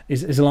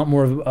is a lot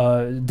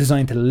more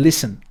designed to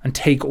listen and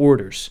take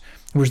orders,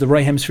 whereas the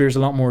right hemisphere is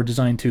a lot more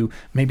designed to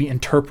maybe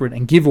interpret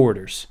and give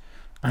orders.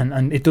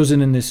 And it does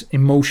it in this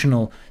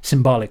emotional,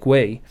 symbolic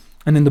way.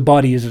 And then the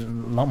body is a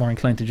lot more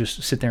inclined to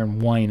just sit there and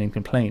whine and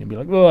complain and be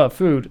like, oh,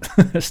 food,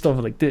 stuff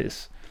like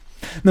this.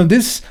 Now,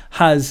 this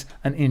has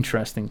an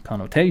interesting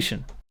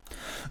connotation.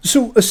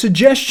 So a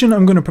suggestion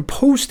I'm going to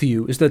propose to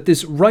you is that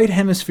this right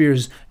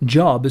hemisphere's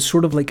job is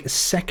sort of like a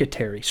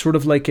secretary, sort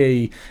of like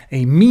a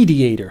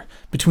mediator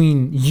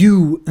between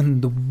you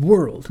and the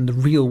world, and the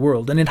real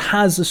world. And it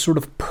has a sort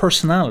of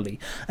personality,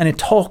 and it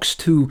talks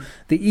to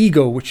the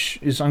ego, which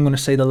is, I'm going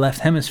to say, the left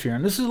hemisphere.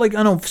 And this is like,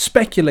 I know,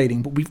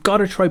 speculating, but we've got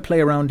to try play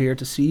around here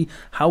to see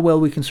how well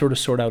we can sort of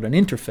sort out an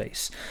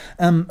interface.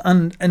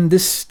 And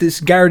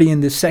this guardian,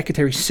 this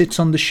secretary, sits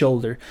on the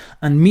shoulder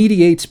and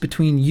mediates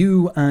between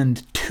you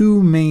and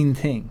two main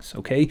things,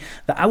 okay?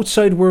 The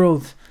outside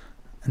world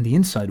and the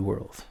inside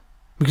world.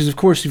 Because, of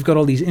course, you've got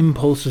all these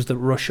impulses that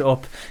rush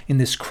up in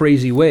this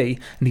crazy way,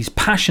 and these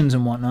passions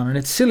and whatnot, and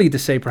it's silly to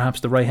say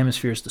perhaps the right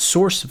hemisphere is the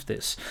source of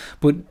this,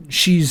 but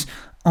she's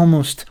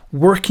almost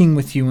working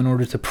with you in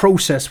order to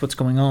process what's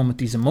going on with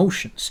these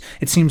emotions.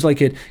 It seems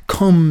like it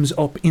comes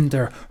up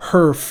into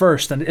her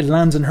first, and it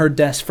lands on her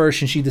desk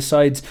first, and she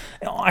decides,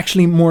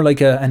 actually more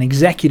like an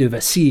executive, a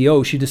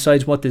CEO, she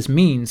decides what this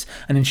means,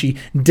 and then she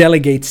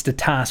delegates the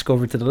task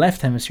over to the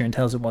left hemisphere and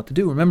tells it what to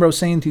do. Remember I was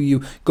saying to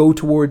you, go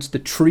towards the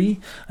tree,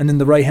 and then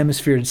the right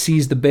hemisphere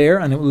sees the bear,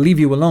 and it will leave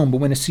you alone, but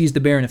when it sees the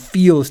bear and it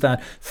feels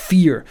that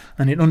fear,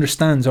 and it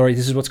understands, all right,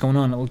 this is what's going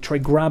on, it will try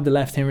grab the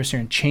left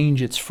hemisphere and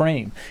change its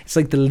frame. It's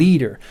like the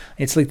leader.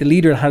 It's like the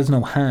leader has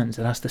no hands.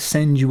 It has to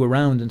send you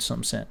around in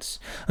some sense.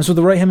 And so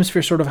the right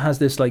hemisphere sort of has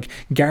this like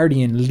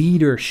guardian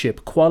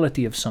leadership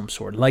quality of some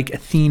sort, like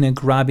Athena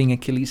grabbing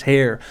Achilles'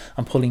 hair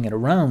and pulling it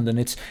around. And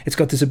it's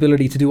got this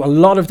ability to do a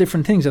lot of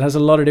different things. It has a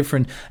lot of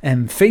different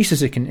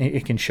faces it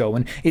can show,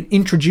 and it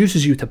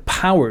introduces you to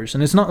powers.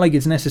 And it's not like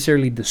it's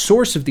necessarily the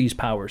source of these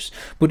powers,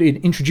 but it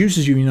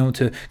introduces you,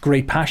 to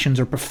great passions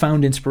or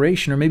profound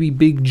inspiration, or maybe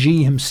Big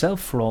G himself,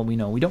 for all we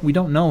know. We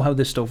don't know how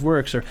this stuff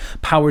works, or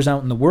powers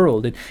out in the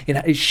world.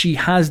 She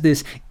has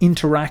this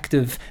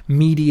interactive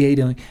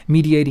mediating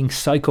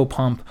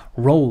psychopomp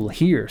role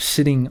here,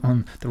 sitting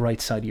on the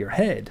right side of your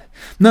head.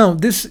 Now,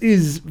 this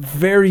is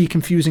very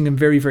confusing and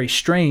very, very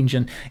strange,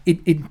 and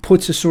it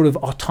puts a sort of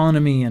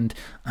autonomy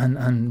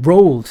and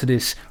role to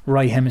this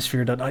right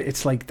hemisphere that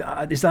it's like,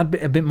 is that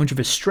a bit much of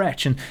a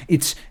stretch? And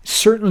it's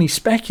certainly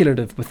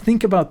speculative, but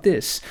think about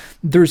this.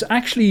 There's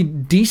actually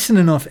decent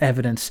enough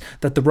evidence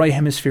that the right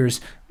hemisphere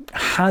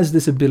has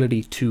this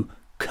ability to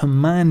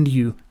command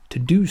you to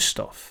do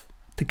stuff,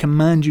 to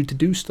command you to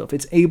do stuff.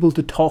 It's able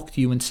to talk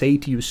to you and say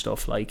to you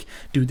stuff like,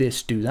 do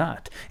this, do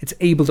that. It's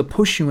able to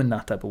push you in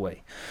that type of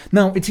way.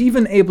 Now, it's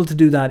even able to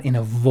do that in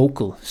a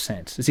vocal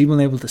sense. It's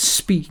even able to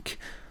speak.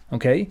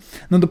 Okay?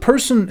 Now, the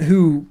person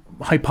who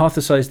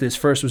hypothesized this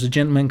first was a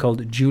gentleman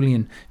called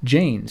Julian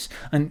Jaynes.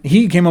 And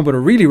he came up with a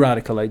really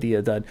radical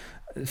idea that,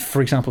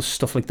 for example,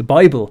 stuff like the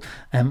Bible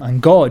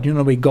and God,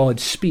 the way God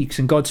speaks,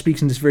 and God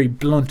speaks in this very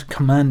blunt,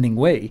 commanding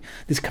way.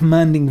 This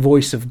commanding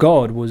voice of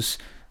God was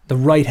the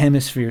right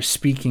hemisphere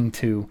speaking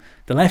to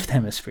the left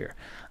hemisphere.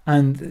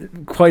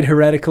 And quite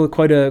heretical,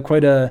 quite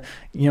a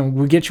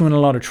will get you in a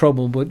lot of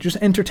trouble, but just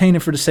entertain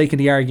it for the sake of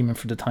the argument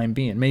for the time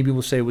being. Maybe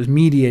we'll say it was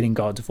mediating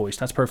God's voice.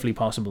 That's perfectly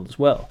possible as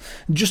well.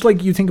 Just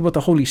like you think about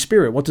the Holy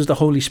Spirit, what does the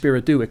Holy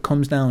Spirit do? It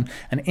comes down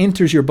and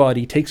enters your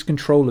body, takes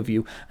control of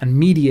you, and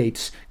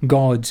mediates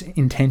God's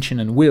intention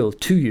and will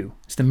to you.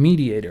 It's the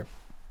mediator.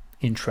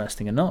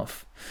 Interesting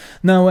enough.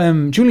 Now,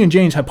 Julian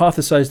Jaynes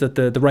hypothesized that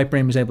the right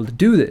brain was able to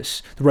do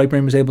this. The right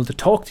brain was able to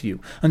talk to you.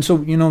 And so,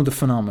 the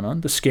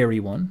phenomenon, the scary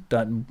one,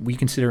 that we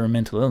consider a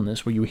mental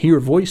illness, where you hear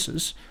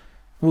voices,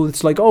 well,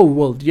 it's like, oh,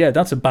 well, yeah,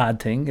 that's a bad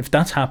thing. If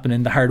that's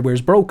happening, the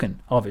hardware's broken,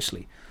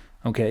 obviously.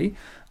 Okay?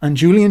 And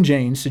Julian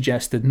Jaynes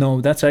suggested, no,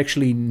 that's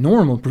actually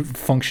normal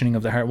functioning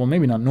of the hardware. Well,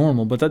 maybe not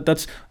normal, but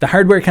that's the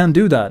hardware can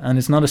do that, and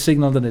it's not a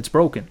signal that it's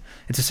broken.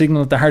 It's a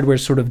signal that the hardware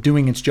is sort of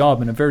doing its job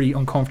in a very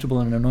uncomfortable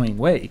and annoying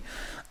way.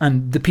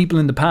 And the people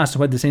in the past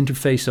who had this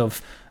interface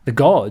of the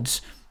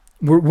gods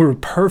were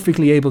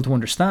perfectly able to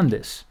understand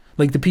this.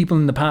 Like the people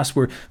in the past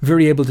were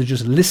very able to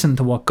just listen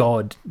to what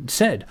God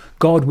said.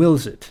 God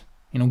wills it.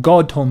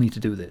 God told me to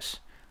do this.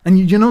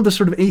 And the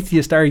sort of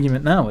atheist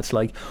argument now, it's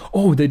like,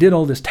 oh, they did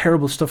all this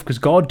terrible stuff because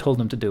God told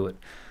them to do it.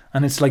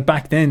 And it's like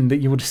back then that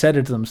you would have said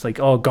it to them. It's like,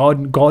 oh,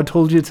 God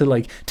told you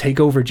to take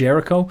over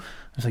Jericho?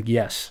 It's like,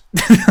 yes.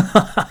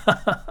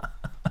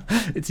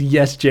 It's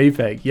yes,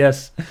 JPEG.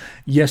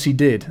 Yes, he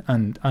did.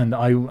 And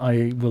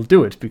I will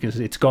do it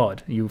because it's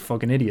God. You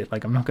fucking idiot.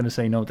 I'm not going to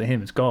say no to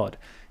him. It's God.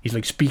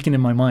 He's speaking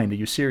in my mind. Are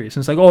you serious?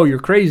 And it's like, oh, you're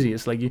crazy.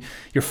 It's like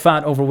you're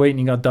fat, overweight, and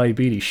you got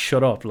diabetes.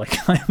 Shut up.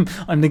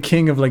 I'm the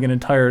king of an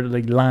entire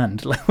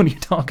land. What are you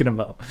talking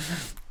about?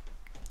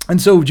 And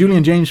so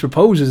Julian Jaynes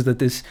proposes that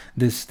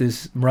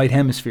this right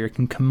hemisphere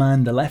can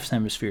command the left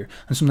hemisphere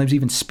and sometimes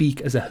even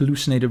speak as a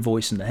hallucinated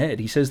voice in the head.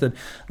 He says that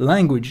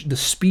language, the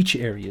speech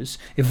areas,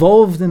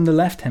 evolved in the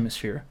left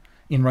hemisphere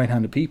in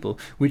right-handed people,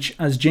 which,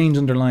 as Jaynes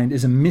underlined,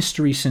 is a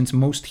mystery since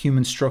most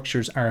human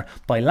structures are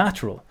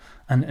bilateral.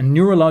 And a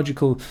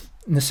neurological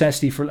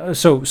necessity for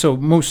so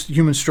most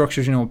human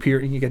structures,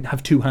 appear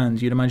have two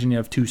hands. You'd imagine you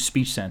have two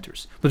speech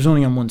centers, but it's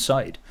only on one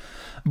side.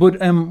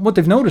 But what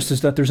they've noticed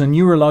is that there's a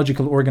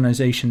neurological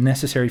organization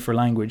necessary for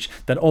language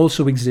that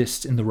also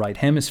exists in the right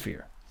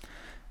hemisphere,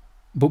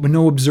 but with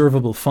no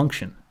observable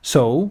function.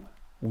 So,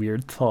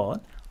 weird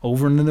thought,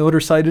 over on the other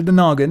side of the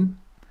noggin,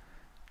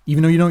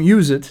 even though you don't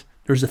use it,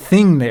 there's a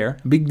thing there,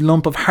 a big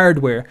lump of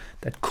hardware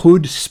that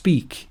could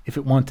speak if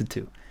it wanted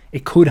to.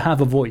 It could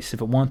have a voice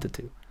if it wanted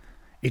to.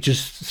 It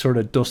just sort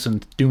of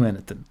doesn't do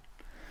anything.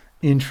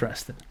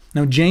 Interesting.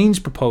 Now, Jaynes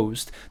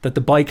proposed that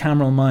the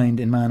bicameral mind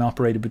in man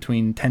operated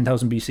between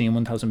 10,000 BC and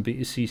 1,000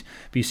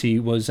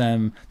 BC was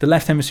the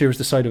left hemisphere was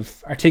the site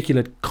of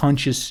articulate,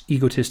 conscious,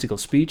 egotistical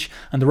speech,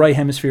 and the right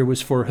hemisphere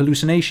was for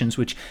hallucinations,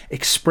 which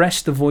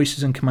expressed the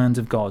voices and commands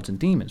of gods and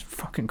demons.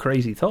 Fucking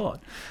crazy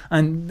thought.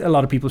 And a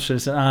lot of people say,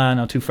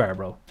 no, too far,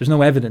 bro. There's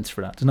no evidence for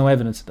that. There's no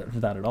evidence for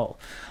that at all.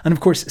 And of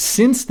course,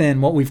 since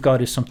then, what we've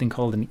got is something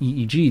called an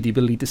EEG, the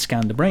ability to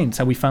scan the brain. It's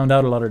how we found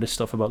out a lot of this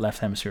stuff about left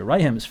hemisphere, right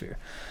hemisphere.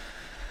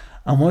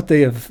 And what they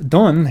have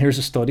done, here's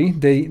a study,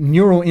 they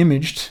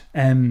neuroimaged,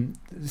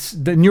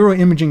 the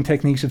neuroimaging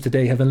techniques of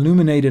today have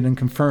illuminated and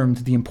confirmed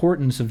the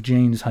importance of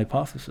Jaynes'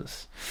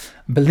 hypothesis.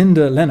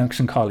 Belinda Lennox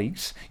and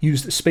colleagues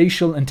used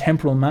spatial and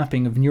temporal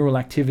mapping of neural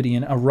activity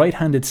in a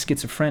right-handed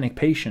schizophrenic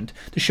patient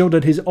to show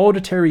that his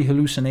auditory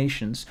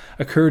hallucinations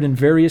occurred in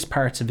various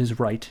parts of his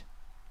right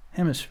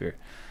hemisphere,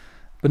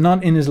 but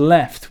not in his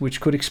left,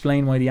 which could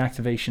explain why the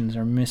activations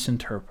are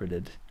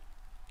misinterpreted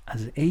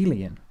as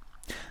alien.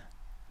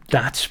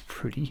 That's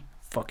pretty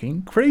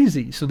fucking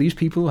crazy. So these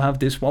people have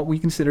this, what we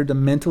consider the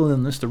mental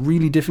illness, the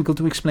really difficult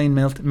to explain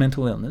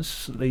mental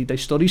illness. They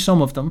study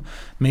some of them.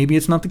 Maybe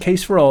it's not the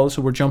case for all,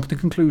 so we're jumping to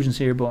conclusions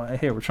here, but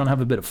hey, we're trying to have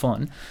a bit of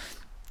fun.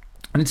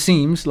 And it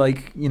seems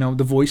like,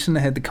 the voice in the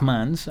head, the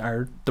commands,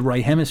 are the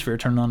right hemisphere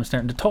turned on and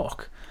starting to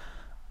talk.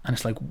 And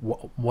it's like,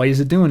 why is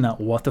it doing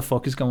that? What the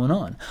fuck is going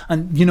on?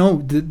 And,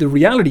 the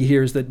reality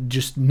here is that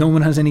just no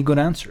one has any good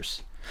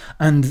answers.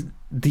 And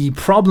the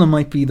problem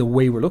might be the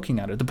way we're looking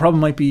at it. The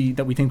problem might be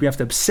that we think we have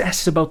to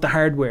obsess about the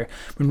hardware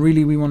when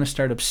really we want to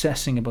start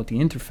obsessing about the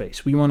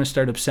interface. We want to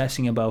start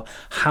obsessing about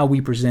how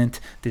we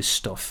present this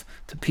stuff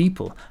to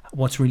people,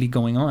 what's really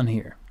going on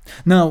here.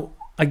 Now,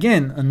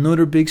 again,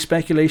 another big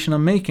speculation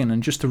I'm making,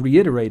 and just to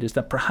reiterate, is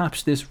that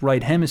perhaps this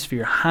right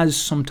hemisphere has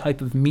some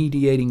type of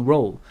mediating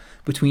role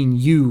between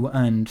you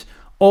and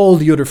all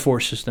the other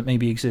forces that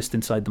maybe exist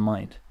inside the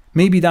mind.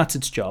 Maybe that's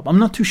its job. I'm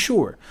not too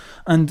sure.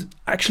 And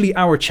actually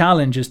our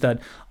challenge is that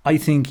I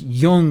think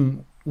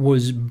Jung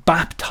was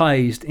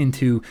baptized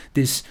into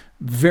this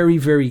very,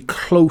 very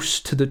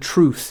close to the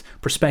truth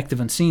perspective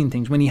and seeing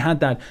things. When he had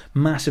that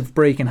massive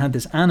break and had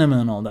this anima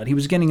and all that, he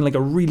was getting like a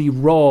really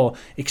raw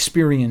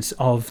experience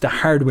of the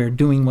hardware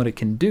doing what it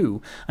can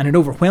do, and it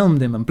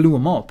overwhelmed him and blew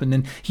him up. And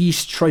then he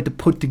tried to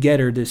put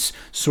together this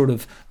sort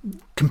of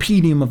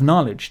compendium of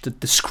knowledge that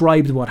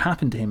described what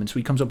happened to him. And so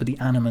he comes up with the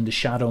anima and the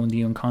shadow and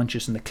the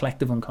unconscious and the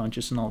collective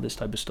unconscious and all this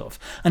type of stuff.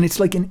 And it's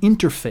like an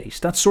interface.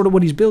 That's sort of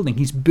what he's building.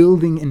 He's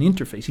building an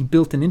interface. He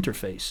built an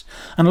interface.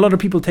 And a lot of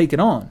people take it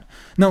on.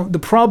 Now, the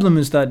problem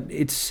is that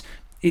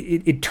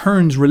it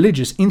turns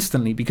religious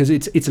instantly, because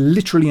it's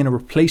literally a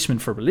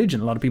replacement for religion.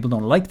 A lot of people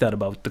don't like that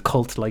about the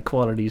cult-like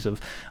qualities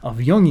of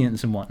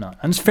Jungians and whatnot.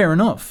 And it's fair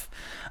enough.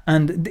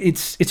 And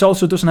it's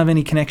also doesn't have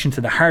any connection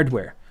to the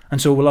hardware. And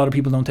so a lot of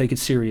people don't take it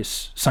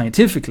serious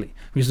scientifically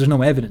because there's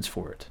no evidence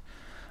for it.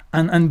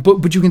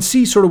 But you can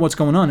see sort of what's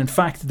going on. In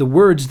fact, the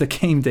words that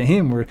came to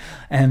him were,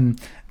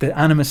 the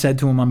anima said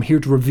to him, "I'm here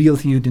to reveal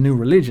to you the new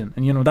religion."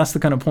 And, you know, that's the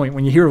kind of point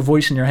when you hear a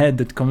voice in your head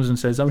that comes and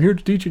says, "I'm here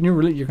to teach you a new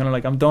religion." You're kind of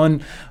like, "I'm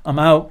done. I'm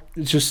out.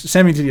 Just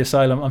send me to the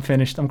asylum. I'm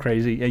finished. I'm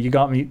crazy. Yeah, you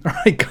got me." All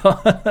right,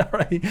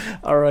 God.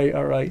 All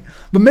right.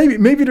 But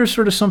maybe there's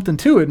sort of something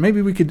to it.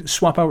 Maybe we could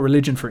swap out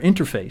religion for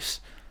interface.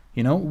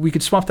 You know, we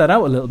could swap that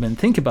out a little bit and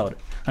think about it.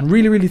 And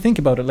really, really think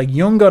about it. Like,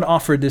 Jung got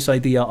offered this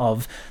idea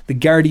of the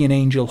guardian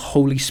angel,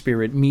 Holy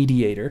Spirit,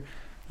 mediator,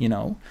 you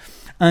know.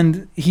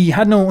 And he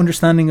had no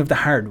understanding of the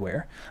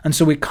hardware. And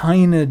so it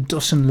kind of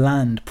doesn't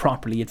land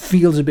properly. It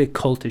feels a bit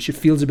cultish. It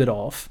feels a bit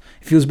off.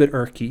 It feels a bit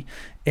irky.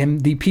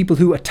 And the people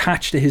who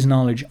attach to his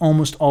knowledge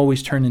almost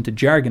always turn into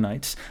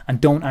jargonites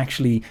and don't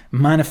actually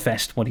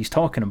manifest what he's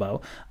talking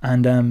about.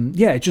 And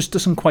it just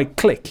doesn't quite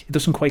click. It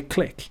doesn't quite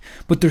click.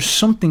 But there's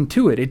something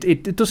to it.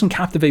 It doesn't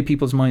captivate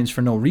people's minds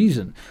for no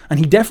reason. And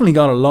he definitely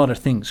got a lot of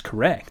things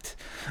correct.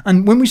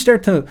 And when we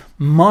start to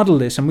model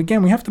this, and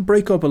again, we have to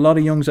break up a lot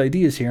of Jung's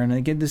ideas here, and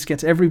again, this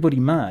gets everybody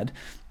mad.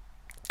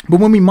 But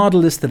when we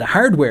model this to the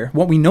hardware,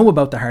 what we know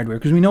about the hardware,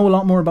 because we know a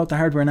lot more about the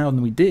hardware now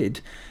than we did,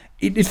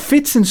 it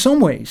fits in some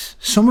ways.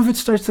 Some of it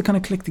starts to kind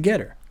of click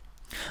together.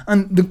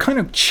 And the kind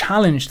of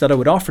challenge that I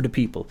would offer to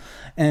people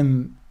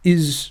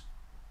is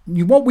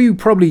what we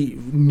probably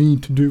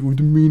need to do with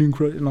the meaning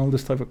and all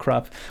this type of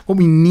crap. What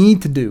we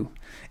need to do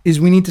is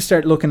we need to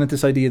start looking at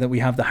this idea that we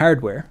have the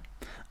hardware,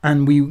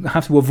 and we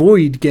have to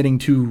avoid getting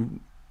too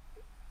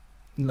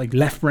like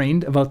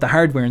left-brained about the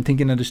hardware and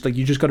thinking that it's like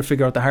you just got to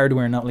figure out the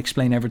hardware and that will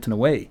explain everything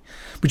away.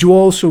 But you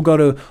also got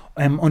to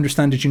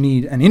understand that you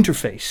need an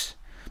interface.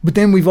 But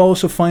then we've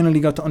also finally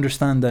got to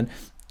understand that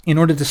in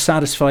order to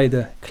satisfy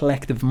the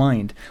collective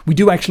mind, we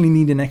do actually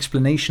need an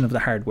explanation of the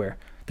hardware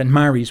that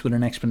marries with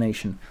an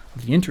explanation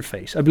of the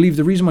interface. I believe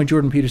the reason why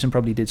Jordan Peterson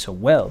probably did so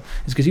well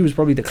is because he was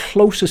probably the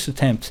closest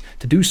attempt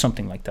to do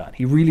something like that.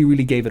 He really,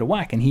 really gave it a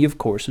whack. And he, of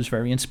course, was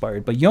very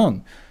inspired by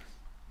Jung,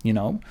 you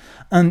know.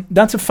 And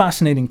that's a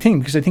fascinating thing,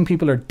 because I think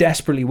people are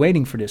desperately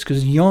waiting for this,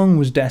 because Jung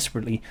was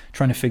desperately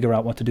trying to figure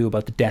out what to do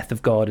about the death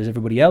of God as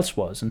everybody else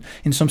was. And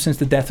in some sense,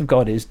 the death of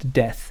God is the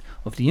death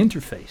of the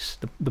interface,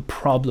 the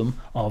problem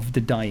of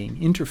the dying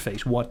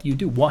interface. What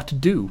to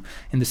do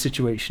in the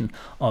situation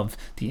of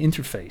the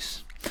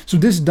interface. So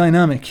this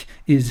dynamic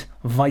is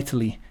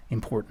vitally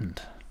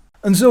important.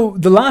 And so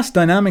the last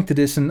dynamic to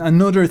this, and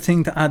another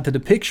thing to add to the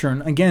picture,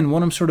 and again,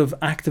 what I'm sort of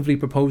actively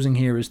proposing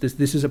here is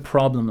this is a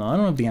problem that I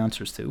don't have the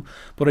answers to,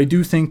 but I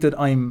do think that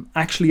I'm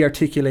actually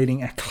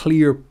articulating a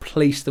clear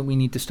place that we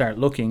need to start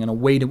looking, and a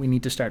way that we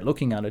need to start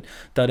looking at it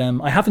that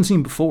I haven't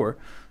seen before.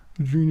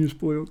 Genius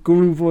boil,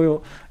 guru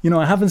boil. You know,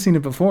 I haven't seen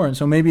it before, and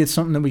so maybe it's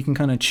something that we can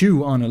kind of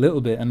chew on a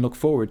little bit and look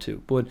forward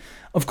to. But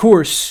of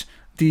course,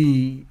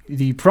 the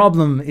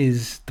problem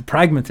is the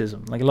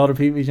pragmatism. Like a lot of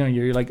people, you know,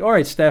 you're like, all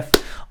right, Steph,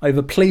 I have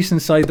a place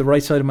inside the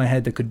right side of my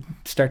head that could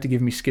start to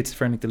give me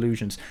schizophrenic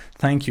delusions.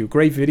 Thank you.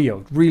 Great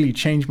video. Really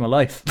changed my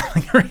life.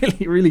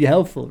 Really, really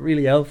helpful.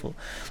 Really helpful.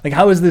 Like,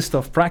 how is this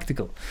stuff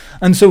practical?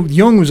 And so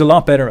Jung was a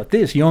lot better at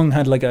this. Jung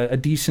had like a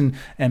decent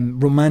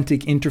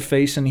romantic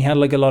interface, and he had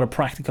like a lot of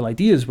practical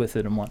ideas with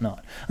it and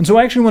whatnot. And so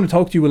I actually want to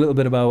talk to you a little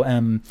bit about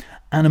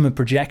anima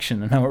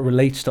projection and how it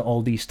relates to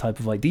all these type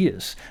of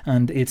ideas.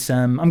 And it's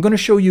I'm going to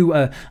show you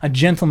a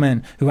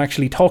gentleman who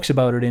actually talks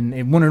about it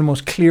in one of the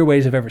most clear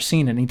ways I've ever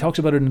seen it. And he talks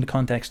about it in the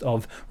context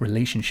of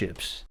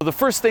relationships. The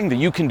first thing that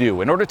you can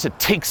do in order to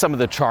take some of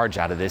the charge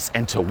out of this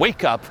and to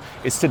wake up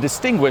is to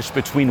distinguish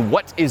between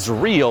what is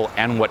real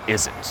and what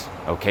isn't.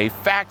 Okay,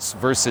 facts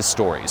versus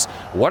stories.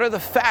 What are the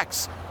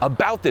facts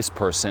about this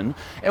person,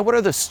 and what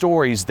are the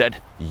stories that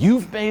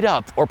you've made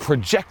up or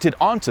projected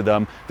onto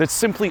them that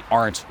simply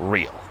aren't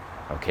real?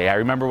 Okay, I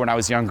remember when I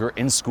was younger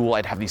in school,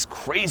 I'd have these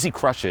crazy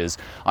crushes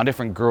on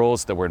different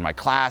girls that were in my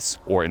class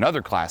or in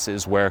other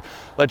classes where,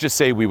 let's just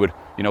say we would,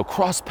 you know,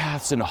 cross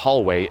paths in a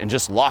hallway and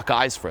just lock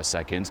eyes for a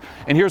second.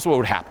 And here's what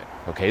would happen.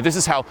 Okay, this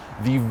is how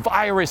the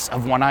virus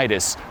of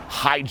one-itis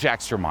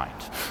hijacks your mind.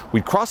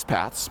 We'd cross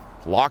paths,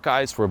 lock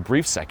eyes for a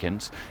brief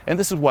second, and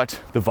this is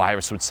what the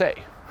virus would say.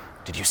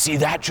 Did you see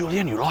that,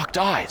 Julian? You locked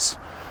eyes.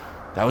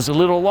 That was a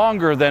little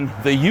longer than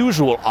the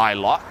usual eye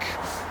lock.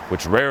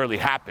 which rarely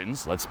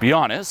happens, let's be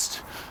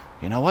honest,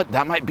 you know what?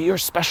 That might be your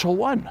special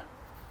one.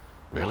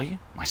 Really?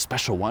 My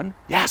special one?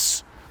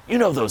 Yes. You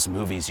know those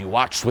movies you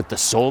watched with the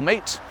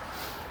soulmate?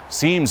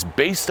 Seems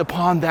based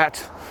upon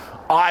that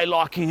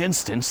eye-locking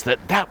instance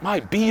that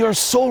might be your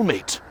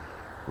soulmate.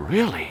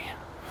 Really?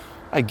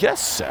 I guess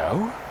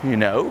so, you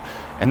know?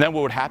 And then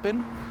what would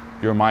happen?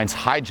 Your mind's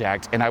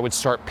hijacked, and I would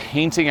start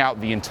painting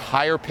out the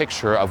entire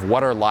picture of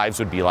what our lives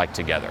would be like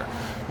together.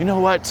 You know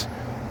what?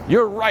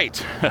 You're right,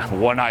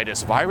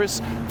 one-itis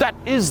virus. That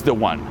is the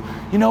one.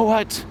 You know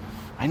what?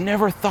 I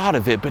never thought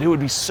of it, but it would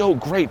be so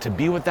great to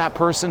be with that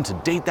person, to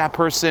date that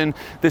person.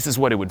 This is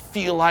what it would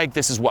feel like.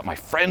 This is what my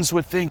friends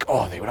would think.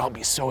 Oh, they would all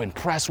be so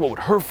impressed. What would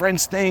her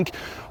friends think?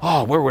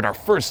 Oh, where would our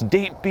first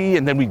date be?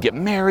 And then we'd get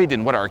married,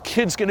 and what are our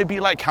kids gonna be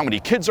like? How many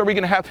kids are we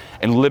gonna have?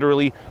 And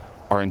literally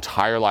our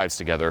entire lives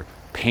together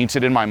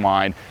painted in my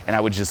mind, and I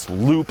would just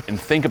loop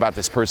and think about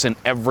this person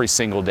every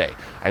single day.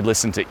 I'd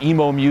listen to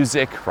emo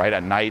music right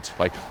at night,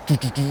 like,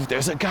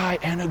 there's a guy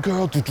and a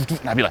girl, and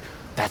I'd be like,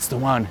 that's the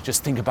one,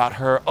 just think about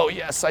her. Oh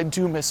yes, I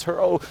do miss her.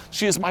 Oh,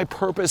 she is my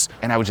purpose.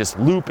 And I would just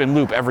loop and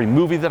loop every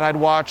movie that I'd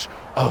watch.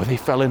 Oh, they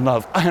fell in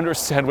love. I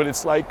understand what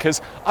it's like, because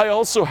I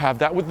also have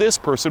that with this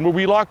person where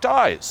we locked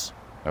eyes.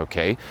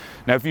 Okay,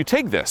 now if you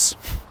take this,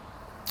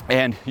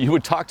 and you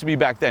would talk to me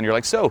back then, you're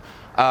like, so,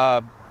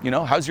 you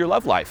know, how's your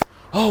love life?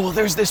 Oh, well,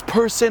 there's this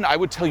person. I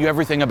would tell you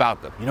everything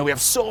about them. You know, we have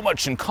so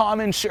much in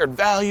common, shared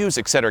values,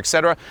 et cetera, et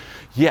cetera.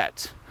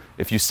 Yet,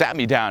 if you sat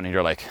me down and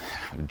you're like,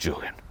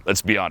 Julian,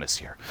 let's be honest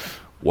here.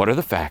 What are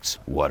the facts?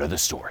 What are the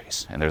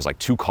stories? And there's like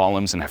 2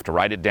 columns and I have to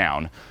write it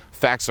down.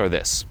 Facts are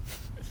this.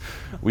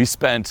 We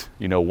spent,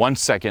 1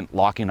 second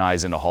locking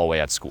eyes in a hallway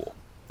at school.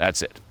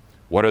 That's it.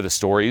 What are the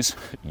stories?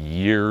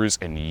 Years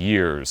and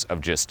years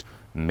of just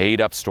made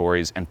up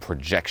stories and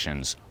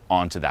projections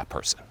onto that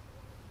person.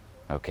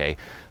 Okay?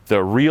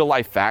 The real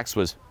life facts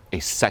was a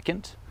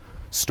second,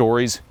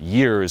 stories,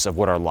 years of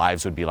what our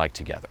lives would be like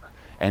together.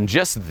 And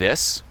just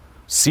this,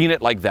 seen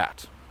it like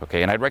that.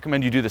 Okay, and I'd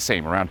recommend you do the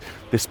same around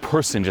this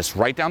person. Just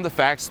write down the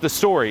facts, the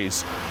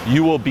stories.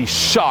 You will be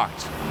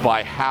shocked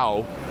by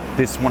how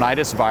this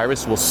one-itis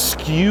virus will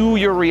skew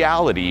your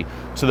reality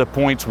to the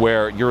point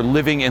where you're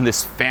living in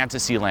this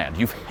fantasy land.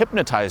 You've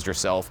hypnotized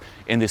yourself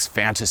in this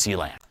fantasy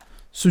land.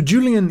 So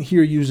Julian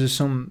here uses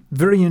some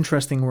very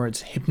interesting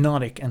words,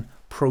 hypnotic and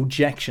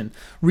projection,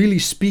 really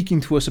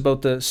speaking to us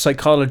about the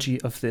psychology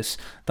of this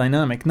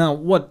dynamic. Now,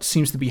 what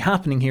seems to be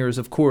happening here is,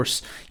 of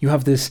course, you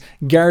have this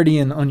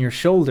guardian on your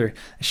shoulder.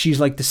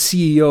 She's like the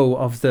CEO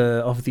of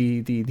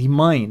the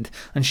mind,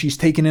 and she's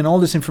taken in all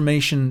this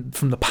information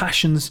from the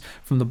passions,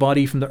 from the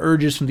body, from the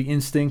urges, from the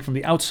instinct, from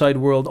the outside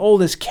world, all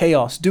this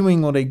chaos,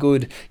 doing what a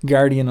good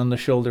guardian on the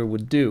shoulder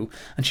would do.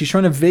 And she's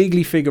trying to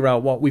vaguely figure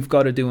out what we've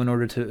got to do in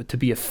order to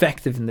be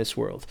effective in this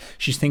world.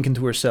 She's thinking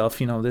to herself,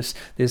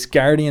 this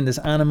guardian, this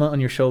anima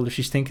on your shoulder,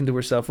 she's thinking to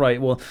herself,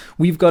 right, well,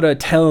 we've got to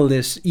tell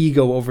this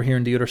ego over here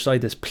on the other side,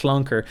 this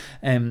plonker,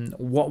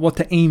 what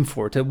to aim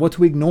for, what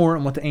to ignore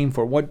and what to aim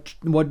for, what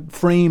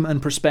frame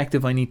and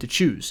perspective I need to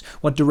choose,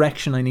 what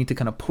direction I need to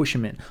kind of push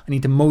him in. I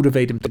need to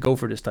motivate him to go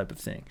for this type of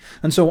thing.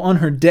 And so on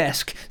her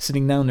desk,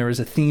 sitting down there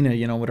is Athena,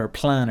 with her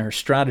plan, her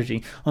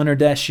strategy. On her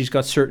desk, she's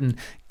got certain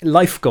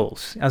life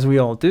goals, as we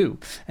all do.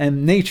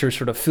 And nature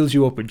sort of fills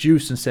you up with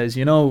juice and says,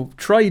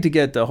 try to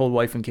get the whole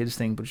wife and kids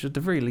thing, but at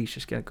the very least,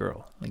 just get a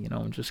girl,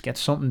 and just get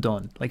something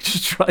done. Like,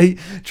 just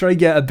try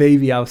get a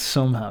baby out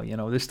somehow,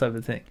 this type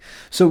of thing.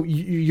 So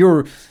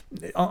you're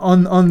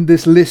on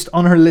this list,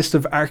 on her list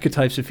of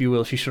archetypes, if you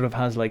will. She sort of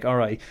has like, all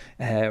right,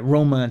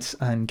 romance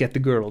and get the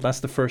girl. That's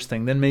the first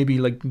thing. Then maybe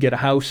like get a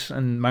house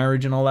and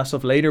marriage and all that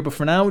stuff later. But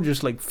for now,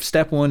 just like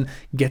step 1,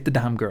 get the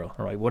damn girl.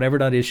 All right, whatever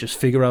that is, just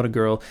figure out a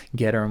girl,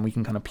 get her, and we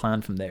can kind of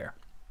plan from there.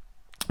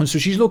 And so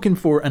she's looking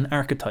for an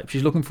archetype.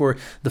 She's looking for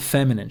the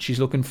feminine. She's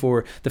looking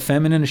for the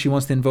feminine, and she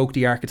wants to invoke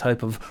the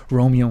archetype of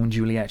Romeo and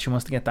Juliet. She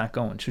wants to get that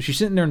going. So she's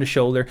sitting there on the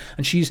shoulder,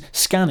 and she's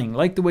scanning,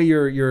 like the way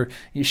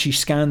she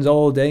scans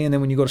all day, and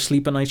then when you go to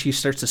sleep at night, she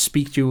starts to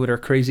speak to you with her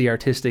crazy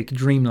artistic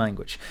dream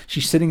language.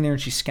 She's sitting there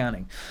and she's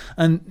scanning.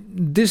 And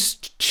this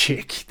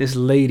chick, this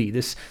lady,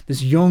 this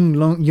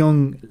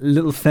young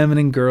little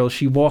feminine girl,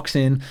 she walks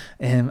in,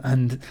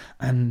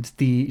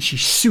 she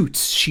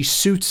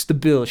suits the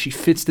bill. She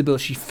fits the bill.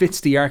 She fits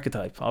the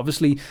archetype.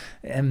 Obviously,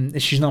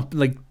 she's not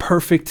like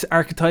perfect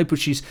archetype, but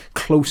she's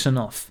close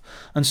enough.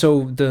 And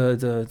so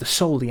the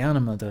soul, the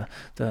anima,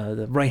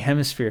 the right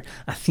hemisphere,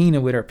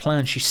 Athena with her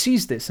plan, she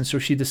sees this, and so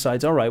she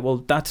decides, all right, well,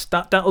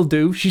 that'll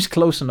do. She's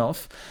close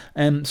enough.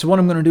 So what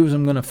I'm going to do is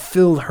I'm going to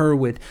fill her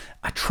with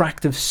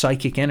attractive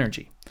psychic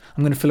energy. I'm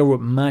I'm going to fill her with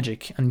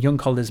magic. And Jung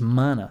called this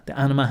mana. The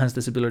anima has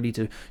this ability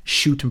to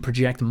shoot and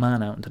project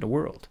mana out into the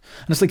world.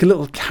 And it's like a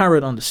little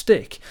carrot on the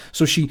stick.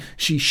 So she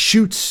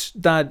shoots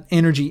that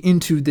energy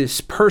into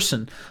this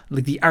person,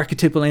 like the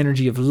archetypal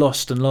energy of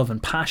lust and love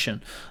and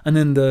passion. And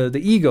then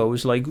the ego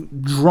is like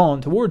drawn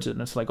towards it.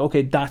 And it's like,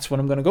 okay, that's what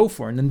I'm going to go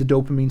for. And then the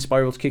dopamine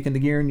spirals kick into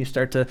gear and you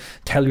start to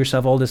tell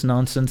yourself all this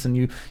nonsense and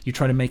you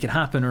try to make it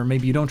happen, or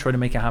maybe you don't try to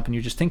make it happen,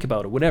 you just think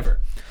about it, whatever.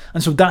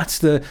 And so that's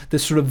the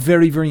sort of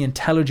very, very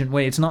intelligent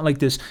way. It's not like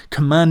this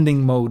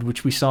commanding mode,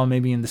 which we saw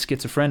maybe in the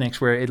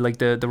schizophrenics, where it like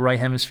the right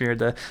hemisphere,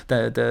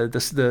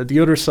 the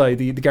other side,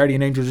 the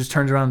guardian angel just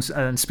turns around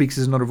and speaks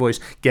as another voice,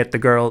 get the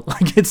girl.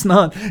 Like it's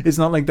not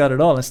like that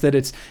at all. Instead,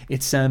 it's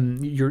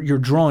you're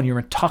drawn, you're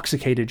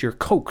intoxicated, you're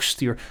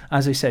coaxed, you're,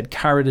 as I said,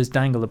 carrot is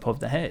dangled above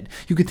the head.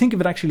 You could think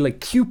of it actually like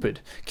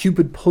Cupid.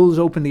 Cupid pulls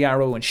open the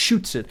arrow and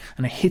shoots it,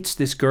 and it hits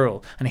this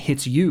girl, and it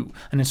hits you,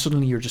 and then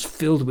suddenly you're just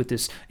filled with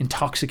this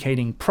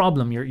intoxicating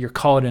problem. You're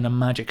caught in a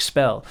magic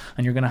spell,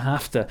 and you're going to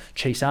have to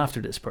chase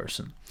after this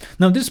person.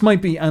 Now, this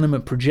might be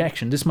animate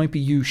projection. This might be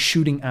you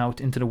shooting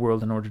out into the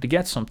world in order to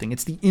get something.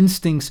 It's the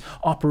instincts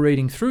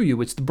operating through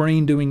you. It's the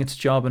brain doing its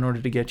job in order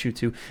to get you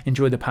to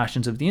enjoy the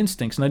passions of the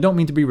instincts. And I don't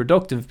mean to be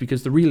reductive,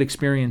 because the real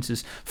experience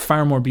is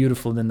far more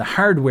beautiful than the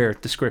hardware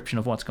description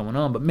of what's going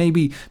on. But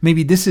maybe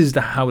this is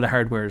how the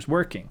hardware is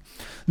working.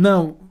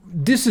 Now,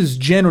 this is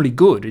generally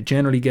good. It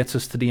generally gets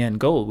us to the end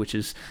goal, which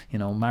is,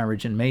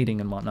 marriage and mating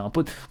and whatnot.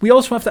 But we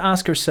also have to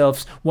ask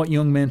ourselves what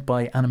Jung meant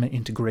by anima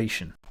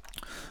integration.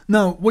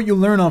 Now, what you'll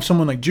learn off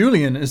someone like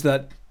Julian is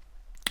that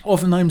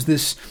oftentimes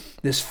this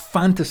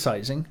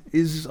fantasizing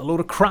is a load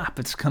of crap.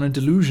 It's kind of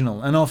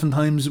delusional. And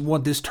oftentimes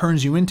what this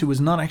turns you into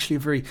is not actually a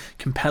very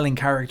compelling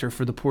character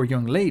for the poor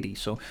young lady.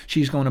 So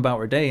she's going about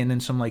her day, and then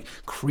some like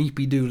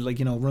creepy dude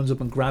runs up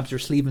and grabs her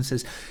sleeve and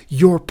says,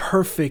 you're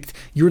perfect.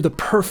 You're the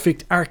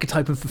perfect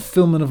archetype and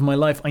fulfillment of my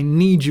life. I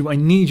need you. I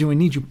need you. I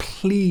need you.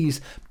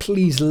 Please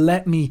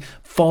let me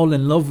fall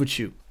in love with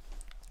you.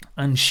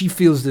 And she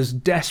feels this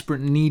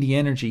desperate, needy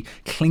energy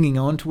clinging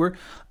onto her.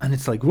 And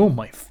it's like, oh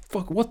my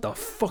fuck, what the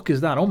fuck is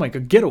that? Oh my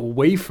God, get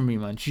away from me,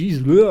 man. Jeez,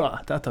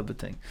 ugh, that type of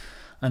thing.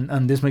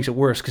 And this makes it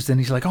worse, because then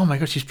he's like, oh my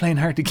God, she's playing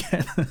hard to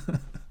get.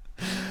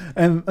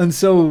 And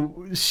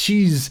so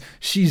she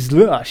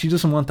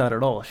doesn't want that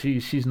at all.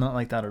 She's not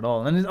like that at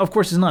all. And of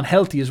course it's not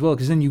healthy as well,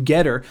 because then you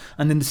get her,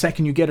 and then the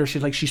second you get her,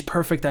 she's like, she's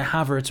perfect, I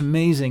have her, it's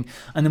amazing.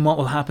 And then what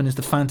will happen is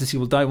the fantasy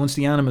will die once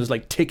the anima is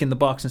like ticking the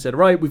box and said,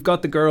 right, we've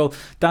got the girl,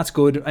 that's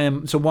good.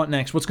 So what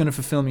next? What's going to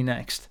fulfill me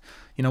next?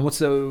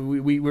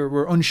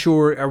 We're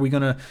unsure. Are we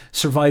going to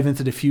survive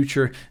into the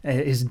future?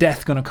 Is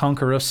death going to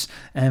conquer us?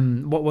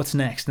 What's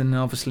next? And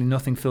obviously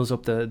nothing fills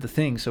up the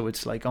thing. So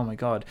it's like, oh my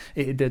God,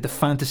 the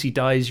fantasy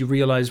dies. You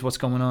realize what's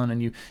going on,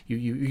 and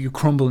you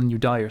crumble and you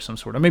die or some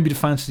sort. Or maybe the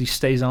fantasy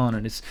stays on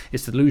and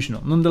it's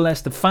delusional.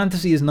 Nonetheless, the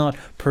fantasy is not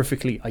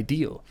perfectly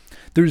ideal.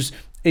 There's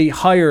a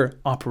higher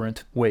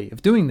operant way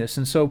of doing this.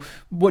 And so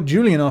what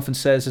Julian often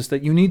says is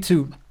that you need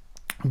to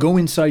go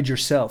inside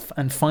yourself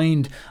and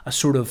find a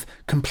sort of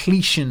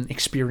completion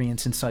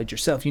experience inside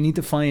yourself. You need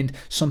to find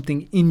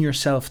something in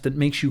yourself that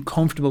makes you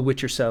comfortable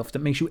with yourself, that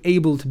makes you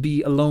able to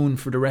be alone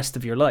for the rest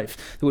of your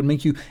life, that would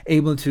make you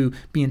able to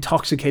be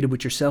intoxicated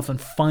with yourself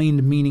and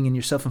find meaning in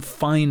yourself and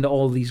find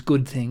all these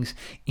good things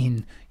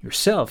in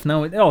yourself.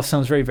 Now, it all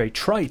sounds very, very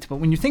trite, but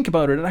when you think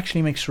about it, it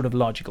actually makes sort of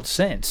logical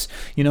sense.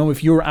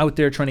 If you're out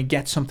there trying to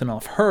get something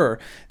off her,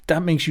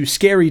 that makes you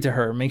scary to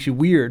her, makes you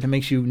weird, it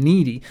makes you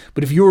needy.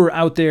 But if you're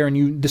out there and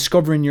you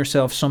discover in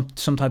yourself some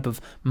type of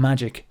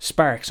magic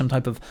spark, some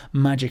type of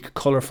magic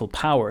colorful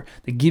power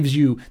that gives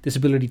you this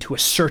ability to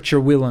assert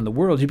your will on the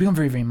world, you become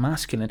very, very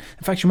masculine.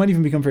 In fact, you might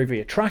even become very,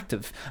 very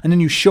attractive. And then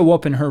you show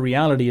up in her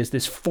reality as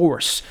this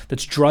force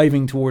that's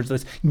driving towards,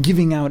 that's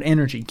giving out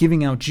energy,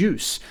 giving out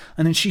juice.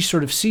 And then she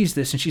sort of sees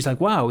this and she's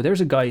like, wow,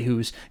 there's a guy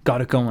who's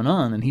got it going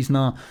on, and he's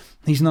not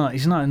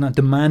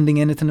demanding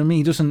anything of me.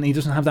 He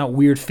doesn't have that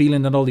weird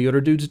feeling that all the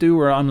other dudes do,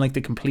 or I'm like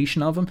the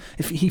completion of him.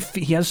 If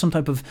he has some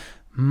type of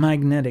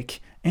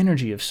magnetic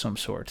energy of some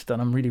sort that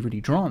I'm really,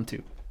 really drawn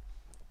to.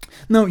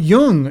 Now,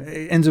 Jung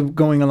ends up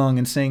going along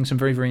and saying some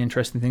very, very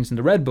interesting things in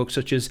the Red Book,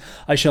 such as,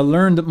 I shall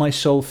learn that my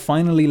soul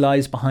finally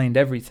lies behind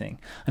everything,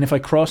 and if I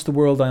cross the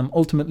world, I am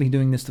ultimately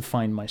doing this to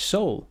find my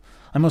soul.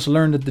 I must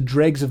learn that the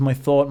dregs of my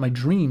thought, my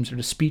dreams, are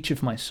the speech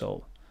of my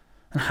soul.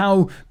 And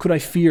how could I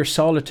fear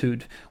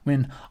solitude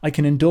when I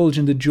can indulge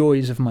in the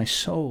joys of my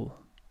soul?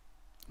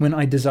 When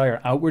I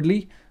desire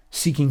outwardly,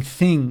 seeking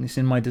things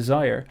in my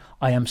desire,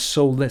 I am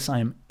soulless, I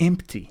am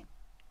empty.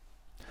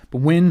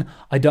 But when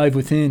I dive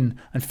within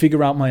and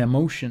figure out my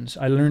emotions,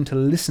 I learn to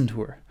listen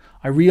to her.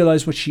 I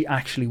realize what she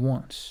actually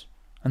wants.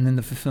 And then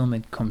the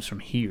fulfillment comes from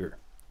here.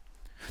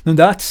 Now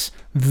that's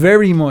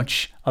very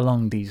much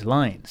along these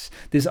lines.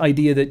 This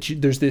idea that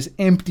there's this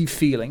empty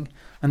feeling,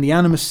 and the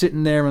anima's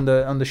sitting there on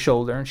the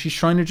shoulder, and she's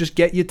trying to just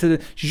get you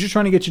she's just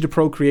trying to get you to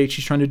procreate.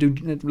 She's trying to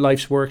do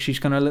life's work. She's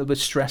kind of a little bit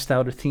stressed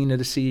out, Athena,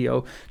 the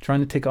CEO, trying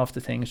to tick off the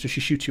thing. So she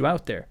shoots you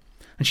out there.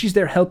 And she's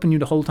there helping you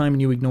the whole time,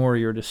 and you ignore her.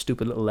 You're this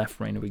stupid little left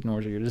brain who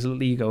ignores her. You're this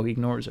little ego who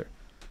ignores her.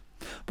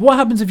 But what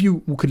happens if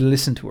you could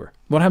listen to her?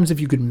 What happens if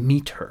you could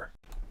meet her?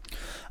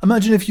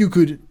 Imagine if you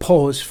could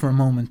pause for a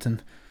moment,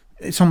 and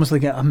it's almost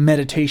like a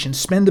meditation.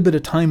 Spend a bit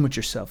of time with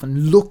yourself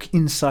and look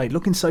inside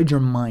your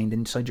mind,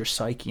 inside your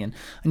psyche, and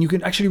you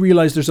can actually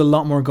realize there's a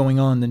lot more going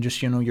on than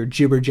just, your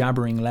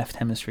jibber-jabbering left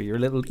hemisphere, your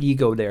little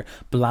ego there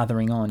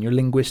blathering on, your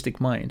linguistic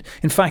mind.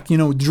 In fact,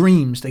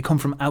 dreams, they come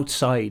from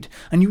outside,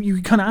 and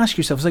you kind of ask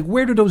yourself, it's like,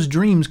 where do those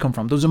dreams come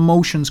from? Those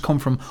emotions come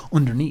from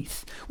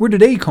underneath. Where do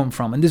they come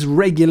from? And this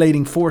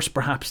regulating force,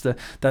 perhaps, that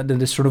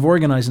is sort of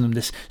organizing them,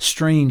 this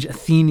strange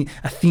Athena,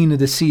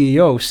 the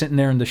CEO, sitting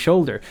there on the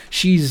shoulder,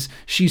 she's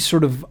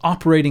sort of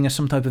operating as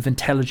some type of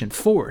intelligent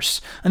force.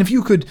 And if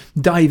you could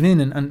dive in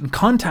and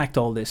contact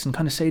all this and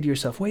kind of say to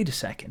yourself, wait a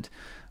second,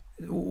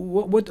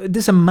 what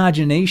this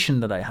imagination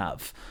that I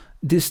have,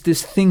 this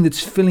thing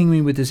that's filling me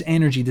with this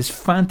energy, this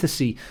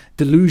fantasy,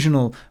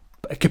 delusional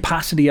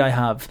capacity I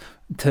have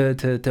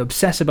to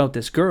obsess about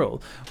this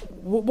girl,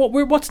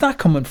 what's that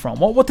coming from?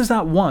 What does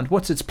that want?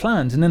 What's its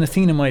plans? And then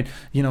Athena might,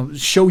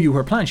 show you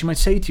her plan. She might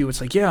say to you,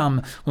 it's like, yeah,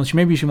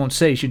 maybe she won't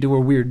say, she'd do her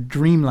weird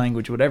dream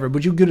language, whatever,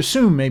 but you could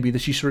assume maybe that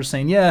she's sort of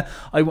saying, yeah,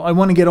 I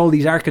want to get all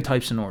these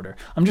archetypes in order.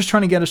 I'm just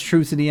trying to get us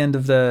through to the end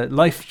of the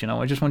life,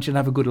 I just want you to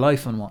have a good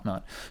life and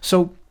whatnot.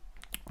 So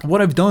what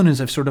I've done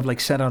is I've sort of like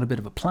set out a bit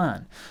of a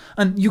plan.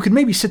 And you could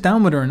maybe sit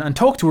down with her and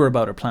talk to her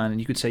about her plan. And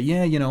you could say,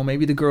 yeah,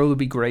 maybe the girl would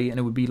be great and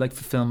it would be like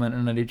fulfillment,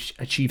 and I'd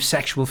achieve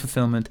sexual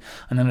fulfillment,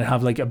 and then I'd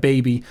have like a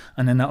baby,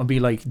 and then that would be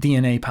like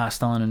DNA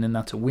passed on, and then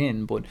that's a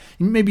win. But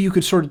maybe you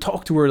could sort of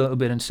talk to her a little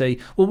bit and say,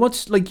 well,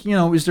 what's like,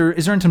 is there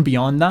anything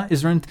beyond that?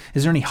 Is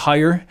there any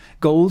higher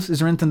goals? Is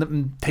there anything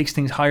that takes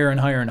things higher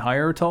and higher and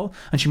higher at all?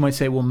 And she might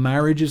say, well,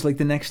 marriage is like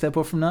the next step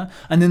up from that.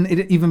 And then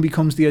it even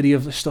becomes the idea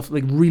of stuff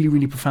like really,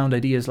 really profound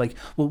ideas like,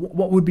 well,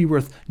 what would be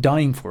worth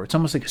dying for? It's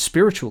almost like a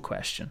spiritual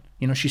question.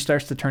 She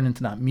starts to turn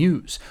into that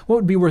muse. What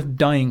would be worth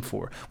dying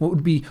for? What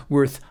would be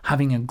worth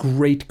having a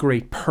great,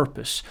 great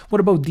purpose? What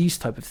about these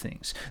type of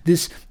things?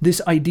 This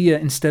idea,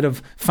 instead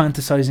of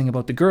fantasizing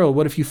about the girl,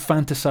 what if you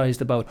fantasized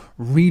about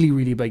really,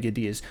 really big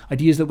ideas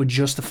that would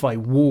justify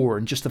war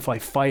and justify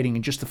fighting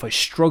and justify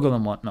struggle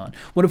and whatnot?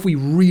 What if we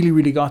really,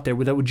 really got there,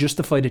 where that would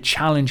justify the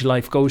challenge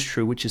life goes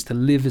through, which is to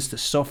live is to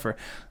suffer,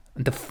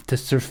 to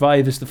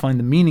survive is to find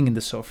the meaning in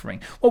the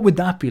suffering? What would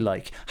that be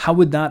like? How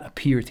would that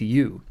appear to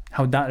you?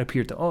 How would that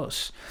appear to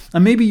us?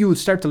 And maybe you would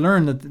start to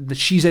learn that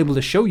she's able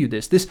to show you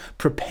this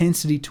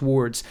propensity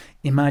towards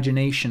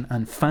imagination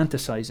and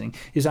fantasizing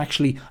is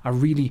actually a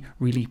really,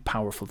 really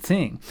powerful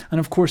thing. And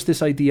of course,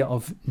 this idea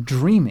of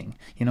dreaming,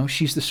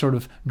 she's the sort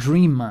of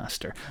dream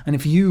master. And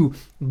if you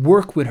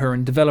work with her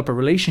and develop a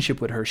relationship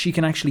with her, she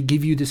can actually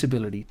give you this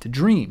ability to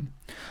dream.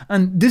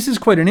 And this is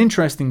quite an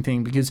interesting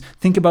thing, because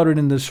think about it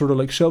in the sort of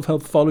like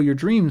self-help, follow your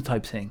dreams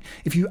type thing.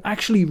 If you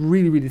actually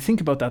really, really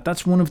think about that,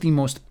 that's one of the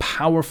most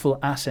powerful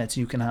assets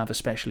you can have,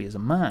 especially as a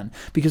man,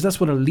 because that's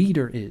what a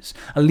leader is.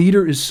 A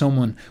leader is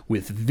someone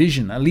with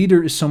vision. A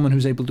leader is someone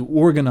who's able to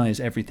organize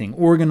everything,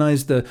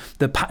 organize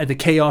the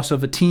chaos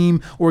of a team,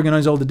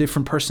 organize all the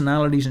different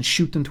personalities and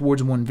shoot them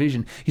towards one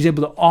vision. He's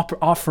able to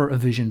offer a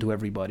vision to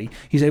everybody.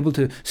 He's able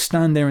to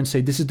stand there and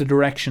say, this is the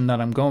direction that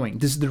I'm going.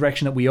 This is the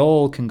direction that we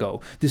all can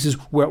go. This is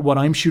what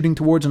I'm shooting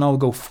towards, and I'll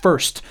go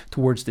first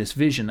towards this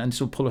vision, and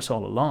this will pull us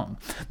all along.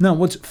 Now,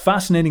 what's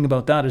fascinating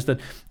about that is that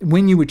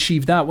when you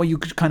achieve that, what you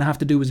kind of have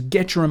to do is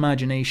get your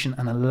imagination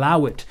and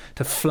allow it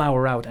to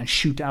flower out and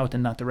shoot out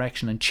in that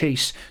direction and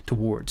chase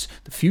towards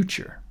the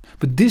future.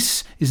 But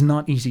this is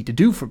not easy to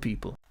do for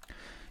people.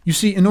 You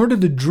see, in order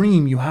to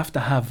dream, you have to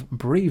have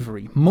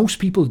bravery. Most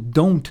people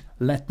don't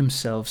let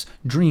themselves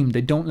dream.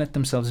 They don't let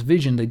themselves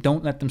vision. They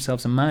don't let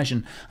themselves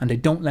imagine. And they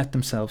don't let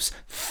themselves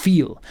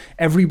feel.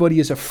 Everybody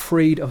is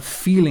afraid of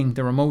feeling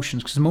their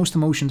emotions, because most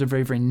emotions are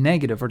very, very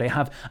negative, or they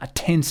have a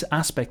tense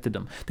aspect to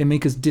them. They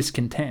make us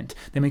discontent.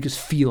 They make us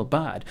feel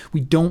bad.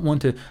 We don't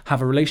want to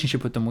have a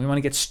relationship with them. We want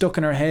to get stuck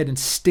in our head and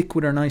stick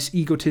with our nice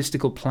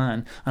egotistical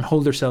plan and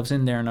hold ourselves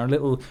in there and our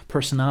little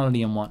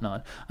personality and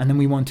whatnot. And then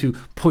we want to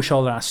push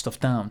all that stuff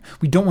down.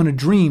 We don't want to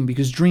dream,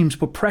 because dreams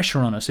put pressure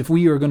on us. If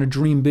we are going to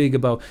dream big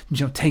about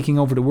taking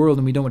over the world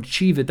and we don't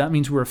achieve it, that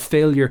means we're a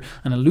failure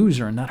and a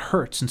loser, and that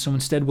hurts. And so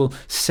instead we'll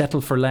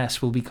settle for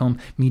less. We'll become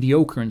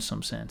mediocre in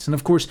some sense. And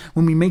of course,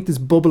 when we make this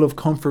bubble of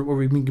comfort where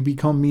we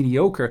become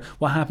mediocre,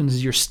 what happens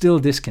is you're still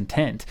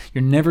discontent.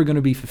 You're never going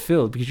to be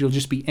fulfilled, because you'll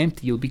just be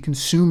empty. You'll be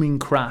consuming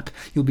crap.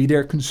 You'll be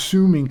there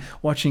consuming,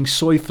 watching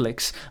soy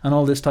flicks and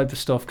all this type of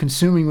stuff,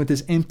 consuming with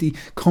this empty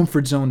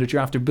comfort zone that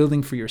you're after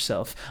building for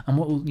yourself. And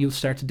what you'll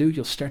start to do,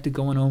 you'll start to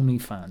go on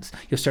OnlyFans.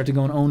 You'll start to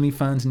go on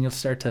OnlyFans and you'll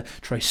start to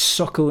try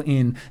suckle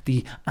in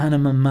the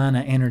ANIMA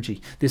mana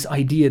energy, this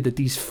idea that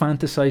these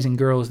fantasizing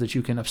girls that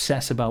you can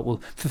obsess about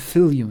will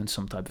fulfill you in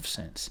some type of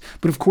sense.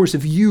 But of course,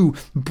 if you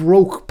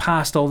broke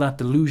past all that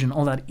delusion,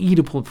 all that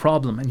Oedipal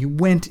problem, and you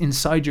went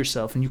inside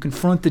yourself and you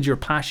confronted your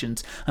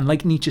passions, and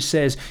like Nietzsche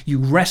says, you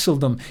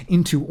wrestled them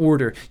into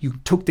order, you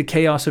took the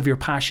chaos of your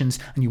passions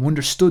and you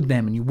understood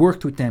them and you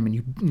worked with them and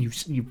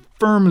you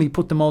firmly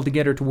put them all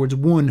together towards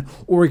one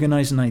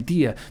organizing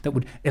idea that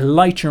would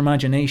light your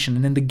imagination,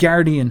 and then the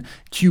guardian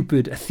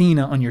Cupid,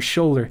 Athena, on on your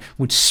shoulder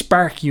would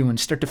spark you and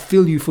start to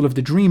fill you full of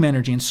the dream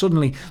energy, and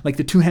suddenly, like,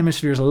 the two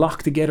hemispheres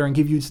lock together and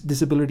give you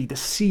this ability to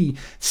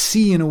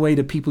see in a way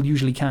that people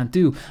usually can't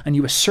do, and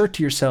you assert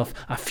to yourself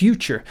a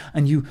future,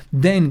 and you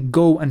then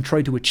go and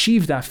try to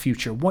achieve that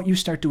future. What you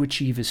start to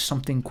achieve is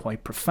something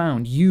quite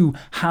profound. You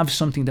have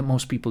something that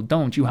most people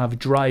don't. You have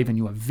drive and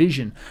you have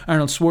vision.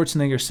 Arnold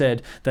Schwarzenegger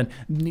said that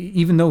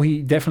even though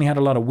he definitely had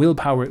a lot of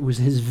willpower, it was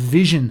his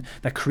vision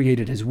that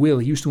created his will.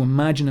 He used to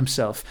imagine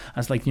himself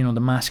as, like, the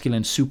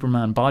masculine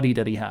Superman body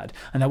that he had,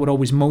 and that would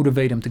always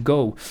motivate him to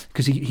go,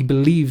 because he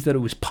believed that it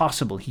was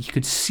possible. He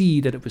could see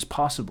that it was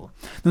possible.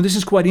 Now, this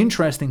is quite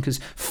interesting, because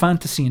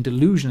fantasy and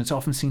delusion, it's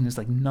often seen as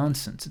like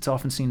nonsense. It's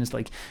often seen as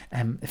like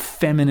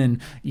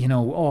feminine,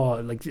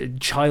 like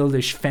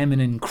childish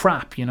feminine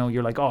crap.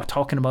 You're like,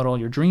 talking about all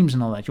your dreams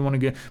and all that. You want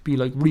to be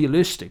like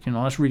realistic.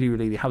 That's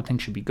really how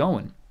things should be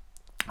going.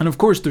 And of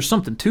course, there's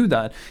something to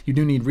that. You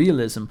do need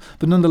realism.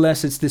 But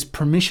nonetheless, it's this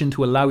permission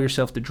to allow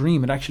yourself to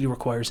dream. It actually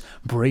requires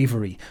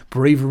bravery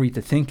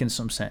to think in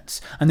some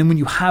sense. And then when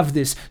you have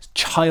this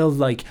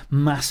childlike,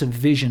 massive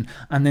vision,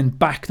 and then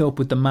backed up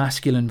with the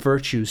masculine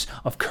virtues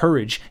of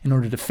courage in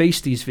order to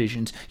face these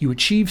visions, you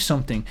achieve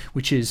something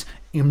which is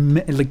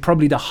like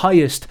probably the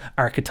highest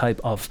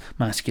archetype of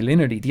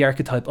masculinity, the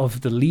archetype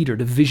of the leader,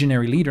 the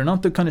visionary leader,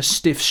 not the kind of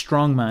stiff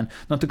strong man,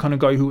 not the kind of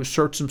guy who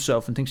asserts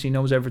himself and thinks he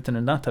knows everything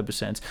in that type of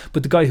sense,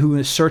 but the guy who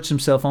asserts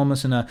himself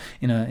almost in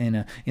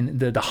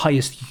the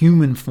highest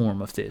human form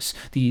of this,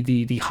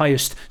 the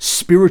highest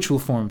spiritual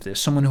form of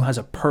this, someone who has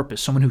a purpose,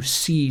 someone who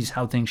sees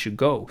how things should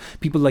go.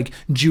 People like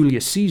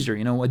Julius Caesar,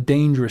 a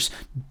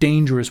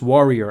dangerous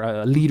warrior,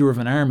 a leader of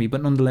an army,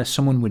 but nonetheless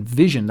someone with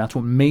vision. That's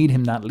what made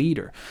him that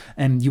leader.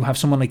 And you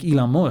have someone like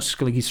Elon Musk,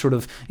 like he's sort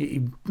of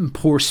a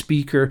poor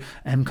speaker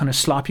and kind of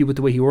sloppy with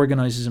the way he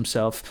organizes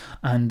himself,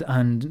 and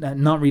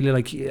not really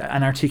like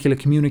an articulate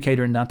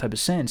communicator in that type of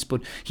sense,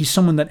 but he's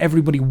someone that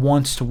everybody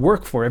wants to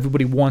work for.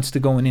 Everybody wants to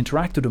go and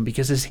interact with him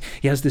because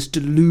he has this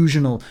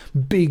delusional,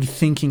 big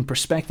thinking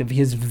perspective. He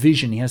has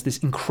vision. He has this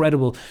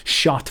incredible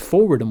shot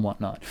forward and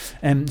whatnot.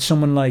 And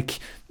someone like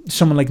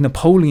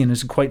Napoleon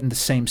is quite in the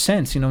same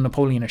sense.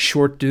 Napoleon, a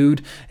short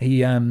dude.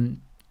 He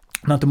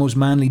not the most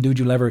manly dude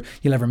you'll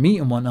ever meet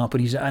and whatnot, but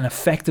he's an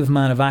effective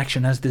man of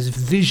action, has this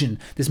vision,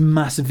 this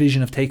massive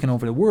vision of taking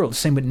over the world.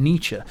 Same with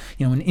Nietzsche,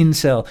 an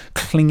incel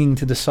clinging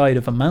to the side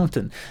of a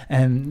mountain,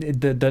 and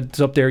that's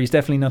up there. He's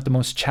definitely not the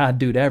most Chad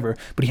dude ever,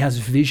 but he has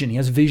vision. He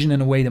has vision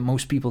in a way that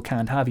most people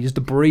can't have. He has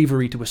the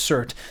bravery to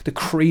assert the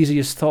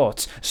craziest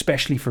thoughts,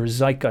 especially for his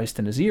zeitgeist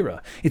in his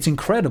era. It's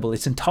incredible.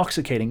 It's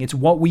intoxicating. It's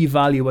what we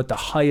value at the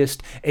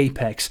highest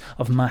apex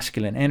of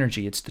masculine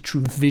energy. It's the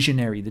true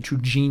visionary, the true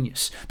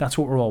genius. That's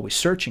what we're always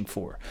searching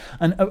for.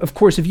 And of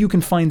course, if you can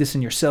find this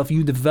in yourself,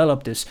 you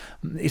develop this.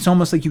 It's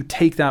almost like you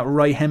take that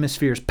right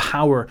hemisphere's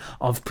power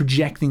of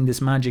projecting this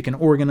magic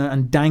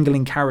and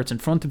dangling carrots in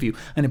front of you,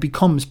 and it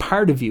becomes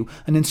part of you,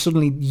 and then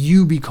suddenly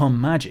you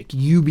become magic.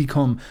 You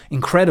become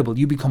incredible.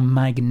 You become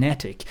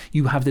magnetic.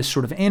 You have this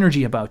sort of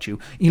energy about you.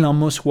 Elon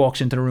Musk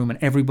walks into the room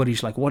and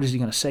everybody's like, what is he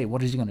going to say?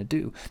 What is he going to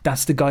do?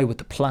 That's the guy with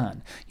the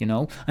plan,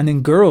 And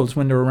then girls,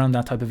 when they're around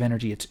that type of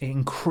energy, it's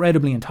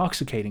incredibly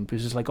intoxicating,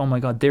 because it's like, oh my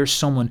God, there's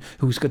someone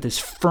who's got this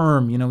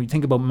firm, you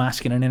think about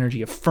masculine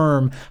energy, a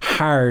firm,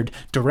 hard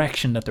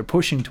direction that they're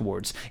pushing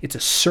towards. It's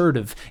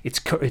assertive,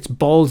 it's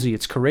ballsy,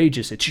 it's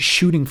courageous, it's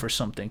shooting for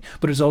something,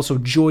 but it's also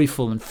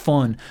joyful and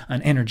fun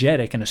and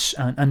energetic,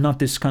 and not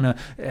this kind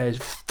of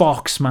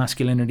fox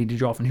masculinity that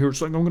you often hear. It's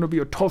like, I'm going to be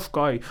a tough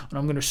guy and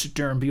I'm going to sit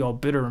there and be all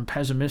bitter and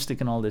pessimistic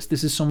and all this.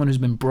 This is someone who's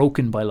been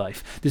broken by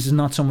life. This is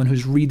not someone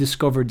who's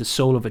rediscovered the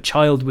soul of a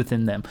child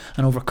within them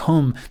and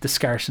overcome the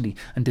scarcity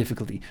and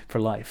difficulty for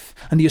life.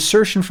 And the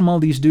assertion from all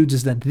these dudes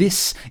is that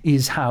this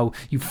is how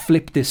you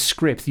flip this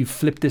script. You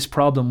flip this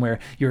problem where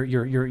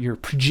you're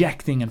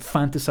projecting and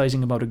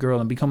fantasizing about a girl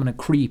and becoming a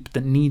creep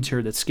that needs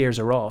her, that scares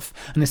her off.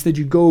 And instead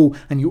you go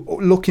and you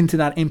look into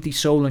that empty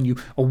soul and you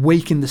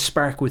awaken the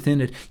spark within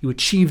it. You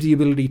achieve the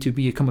ability to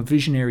become a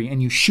visionary,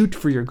 and you shoot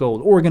for your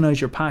goal, organize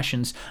your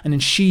passions, and then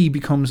she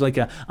becomes like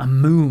a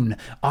moon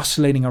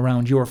oscillating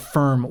around your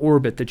firm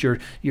orbit that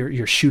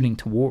you're shooting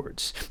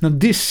towards. Now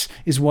this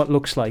is what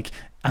looks like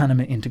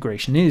ANIMA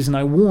integration is. And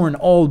I warn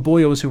all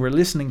boyos who are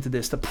listening to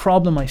this, the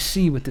problem I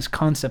see with this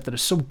concept that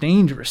is so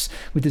dangerous,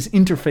 with this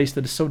interface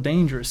that is so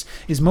dangerous,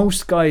 is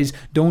most guys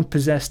don't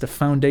possess the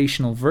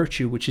foundational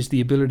virtue, which is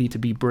the ability to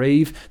be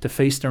brave, to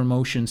face their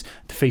emotions,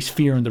 to face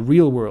fear in the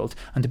real world,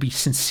 and to be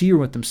sincere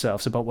with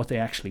themselves about what they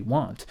actually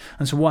want.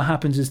 And so what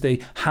happens is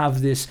they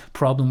have this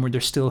problem where they're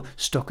still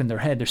stuck in their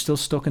head. They're still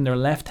stuck in their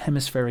left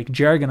hemispheric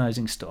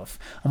jargonizing stuff.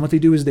 And what they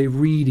do is they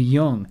read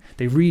Jung.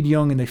 They read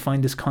Jung and they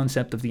find this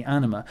concept of the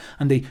ANIMA.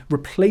 And they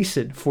replace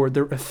it for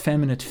their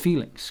effeminate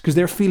feelings, because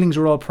their feelings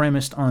are all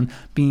premised on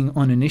being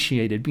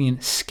uninitiated, being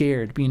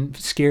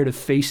scared of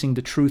facing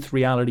the truth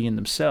reality in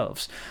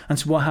themselves. And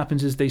so what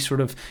happens is they sort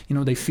of,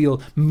 they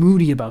feel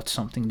moody about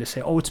something. They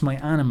say, oh, it's my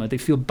anima. They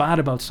feel bad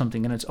about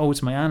something, and it's, oh,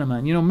 it's my anima.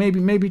 And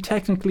maybe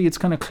technically it's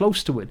kind of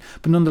close to it,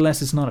 but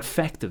nonetheless it's not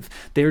effective.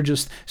 They're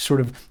just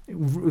sort of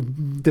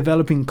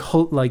developing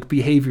cult-like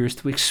behaviors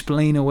to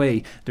explain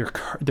away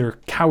their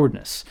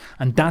cowardness.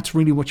 And that's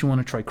really what you want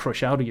to try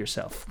crush out of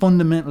yourself.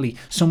 Fundamentally,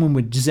 someone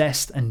with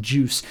zest and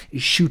juice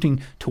is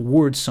shooting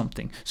towards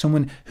something.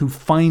 Someone who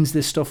finds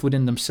this stuff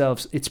within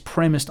themselves, it's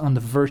premised on the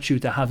virtue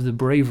to have the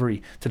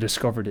bravery to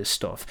discover this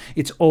stuff.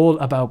 It's all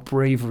about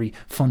bravery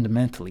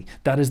fundamentally.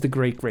 That is the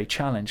great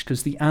challenge,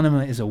 because the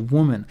anima is a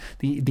woman.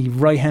 The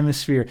right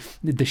hemisphere,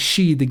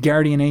 the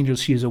guardian angel,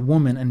 she is a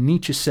woman. And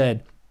Nietzsche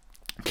said,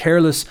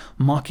 careless,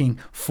 mocking,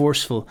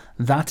 forceful,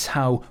 that's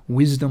how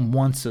wisdom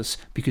wants us,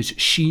 because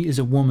she is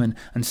a woman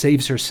and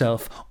saves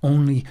herself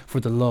only for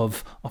the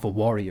love of a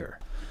warrior.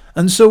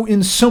 And so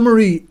in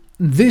summary,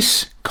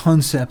 this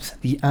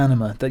concept, the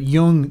anima, that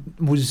Jung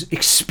was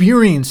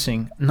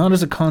experiencing, not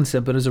as a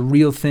concept, but as a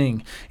real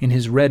thing in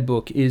his Red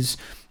Book, is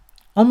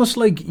almost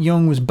like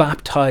Jung was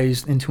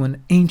baptized into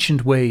an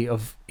ancient way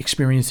of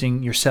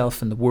experiencing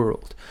yourself and the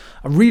world.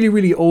 A really,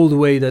 really old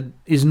way that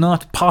is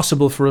not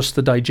possible for us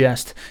to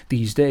digest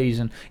these days.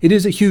 And it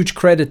is a huge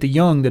credit to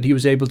Jung that he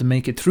was able to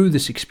make it through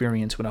this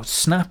experience without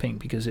snapping,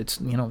 because it's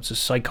a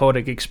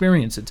psychotic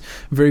experience. It's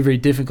very, very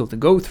difficult to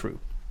go through.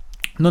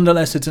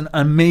 Nonetheless, it's an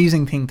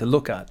amazing thing to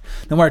look at.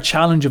 Now, our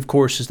challenge, of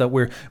course, is that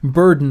we're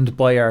burdened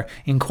by our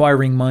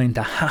inquiring mind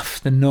to have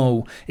to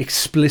know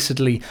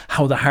explicitly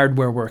how the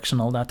hardware works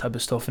and all that type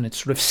of stuff, and it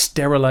sort of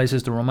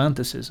sterilizes the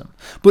romanticism.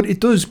 But it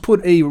does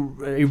put a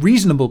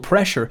reasonable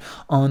pressure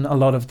on a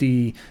lot of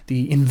the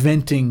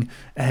inventing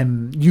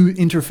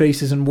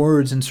interfaces and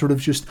words, and sort of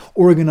just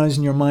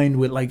organizing your mind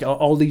with like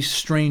all these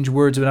strange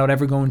words without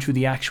ever going through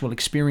the actual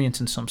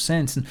experience in some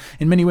sense. And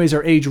in many ways,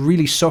 our age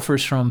really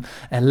suffers from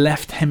a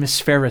left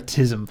hemispherism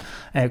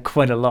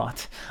quite a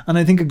lot. And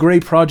I think a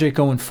great project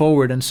going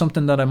forward, and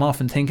something that I'm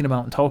often thinking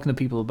about and talking to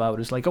people about,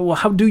 is like, oh, well,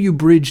 how do you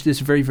bridge this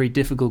very, very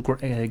difficult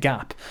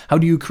gap? How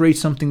do you create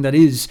something that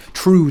is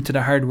true to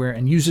the hardware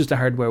and uses the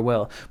hardware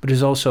well, but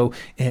is also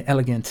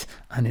elegant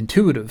and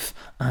intuitive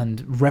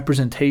and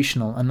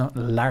representational and not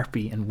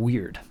larpy and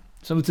weird?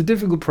 So it's a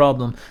difficult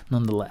problem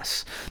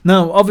nonetheless.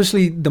 Now,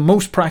 obviously, the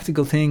most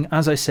practical thing,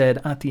 as I said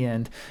at the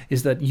end,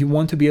 is that you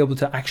want to be able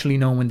to actually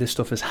know when this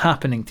stuff is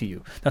happening to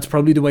you. That's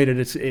probably the way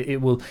that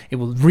it will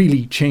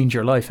really change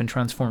your life and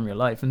transform your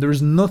life. And there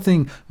is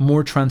nothing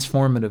more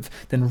transformative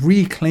than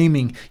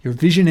reclaiming your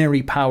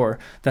visionary power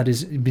that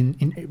has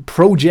been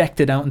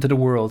projected out into the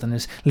world and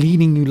is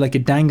leading you like a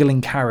dangling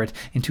carrot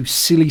into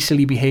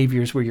silly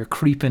behaviors where you're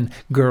creeping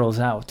girls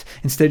out.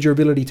 Instead, your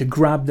ability to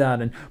grab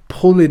that and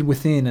pull it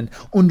within and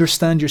understand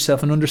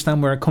yourself and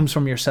understand where it comes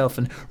from yourself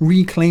and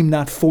reclaim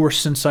that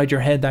force inside your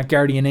head, that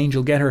guardian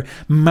angel, get her,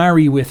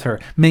 marry with her,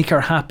 make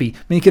her happy,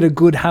 make it a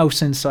good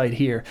house inside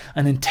here,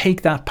 and then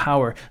take that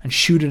power and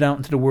shoot it out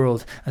into the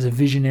world as a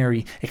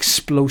visionary,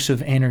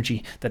 explosive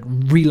energy that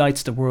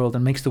relights the world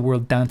and makes the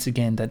world dance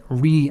again, that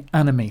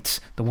reanimates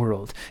the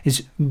world,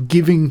 is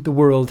giving the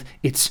world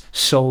its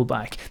soul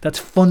back. That's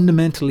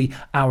fundamentally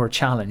our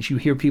challenge. You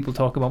hear people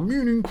talk about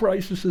meaning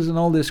crises and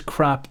all this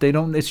crap.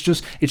 It's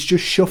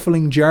just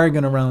shuffling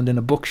jargon around in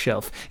a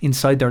bookshelf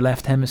inside their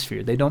left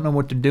hemisphere. They don't know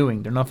what they're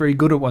doing. They're not very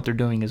good at what they're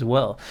doing as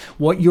well.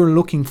 What you're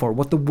looking for,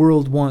 what the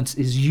world wants,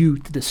 is you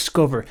to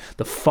discover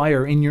the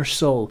fire in your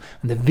soul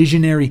and the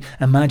visionary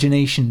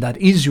imagination that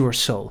is your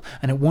soul.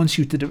 And it wants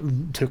you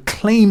to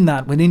claim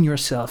that within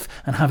yourself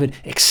and have it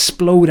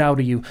explode out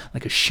of you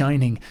like a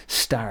shining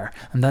star.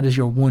 And that is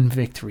your one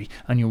victory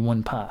and your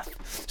one path.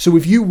 So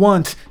if you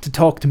want to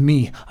talk to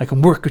me, I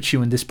can work with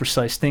you in this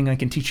precise thing. I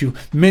can teach you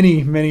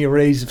many, many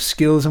arrays of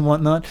skills and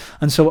whatnot.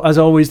 And so, as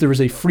always, there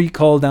is a free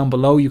call down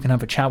below. You can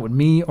have a chat with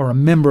me or a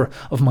member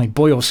of my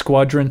Boyo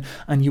squadron,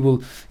 and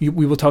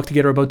we will talk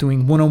together about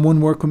doing one-on-one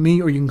work with me,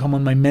 or you can come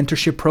on my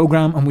mentorship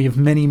program, and we have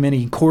many,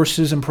 many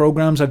courses and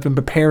programs I've been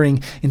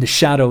preparing in the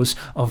shadows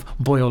of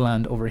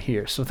Boyoland over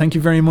here. So thank you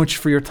very much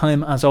for your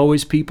time, as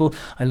always, people.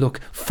 I look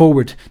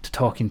forward to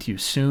talking to you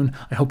soon.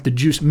 I hope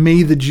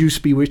may the juice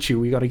be with you.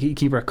 We got to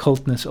keep our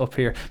cultness up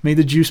here. May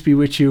the juice be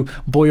with you.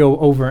 Boyo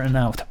over and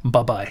out.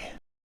 Bye-bye.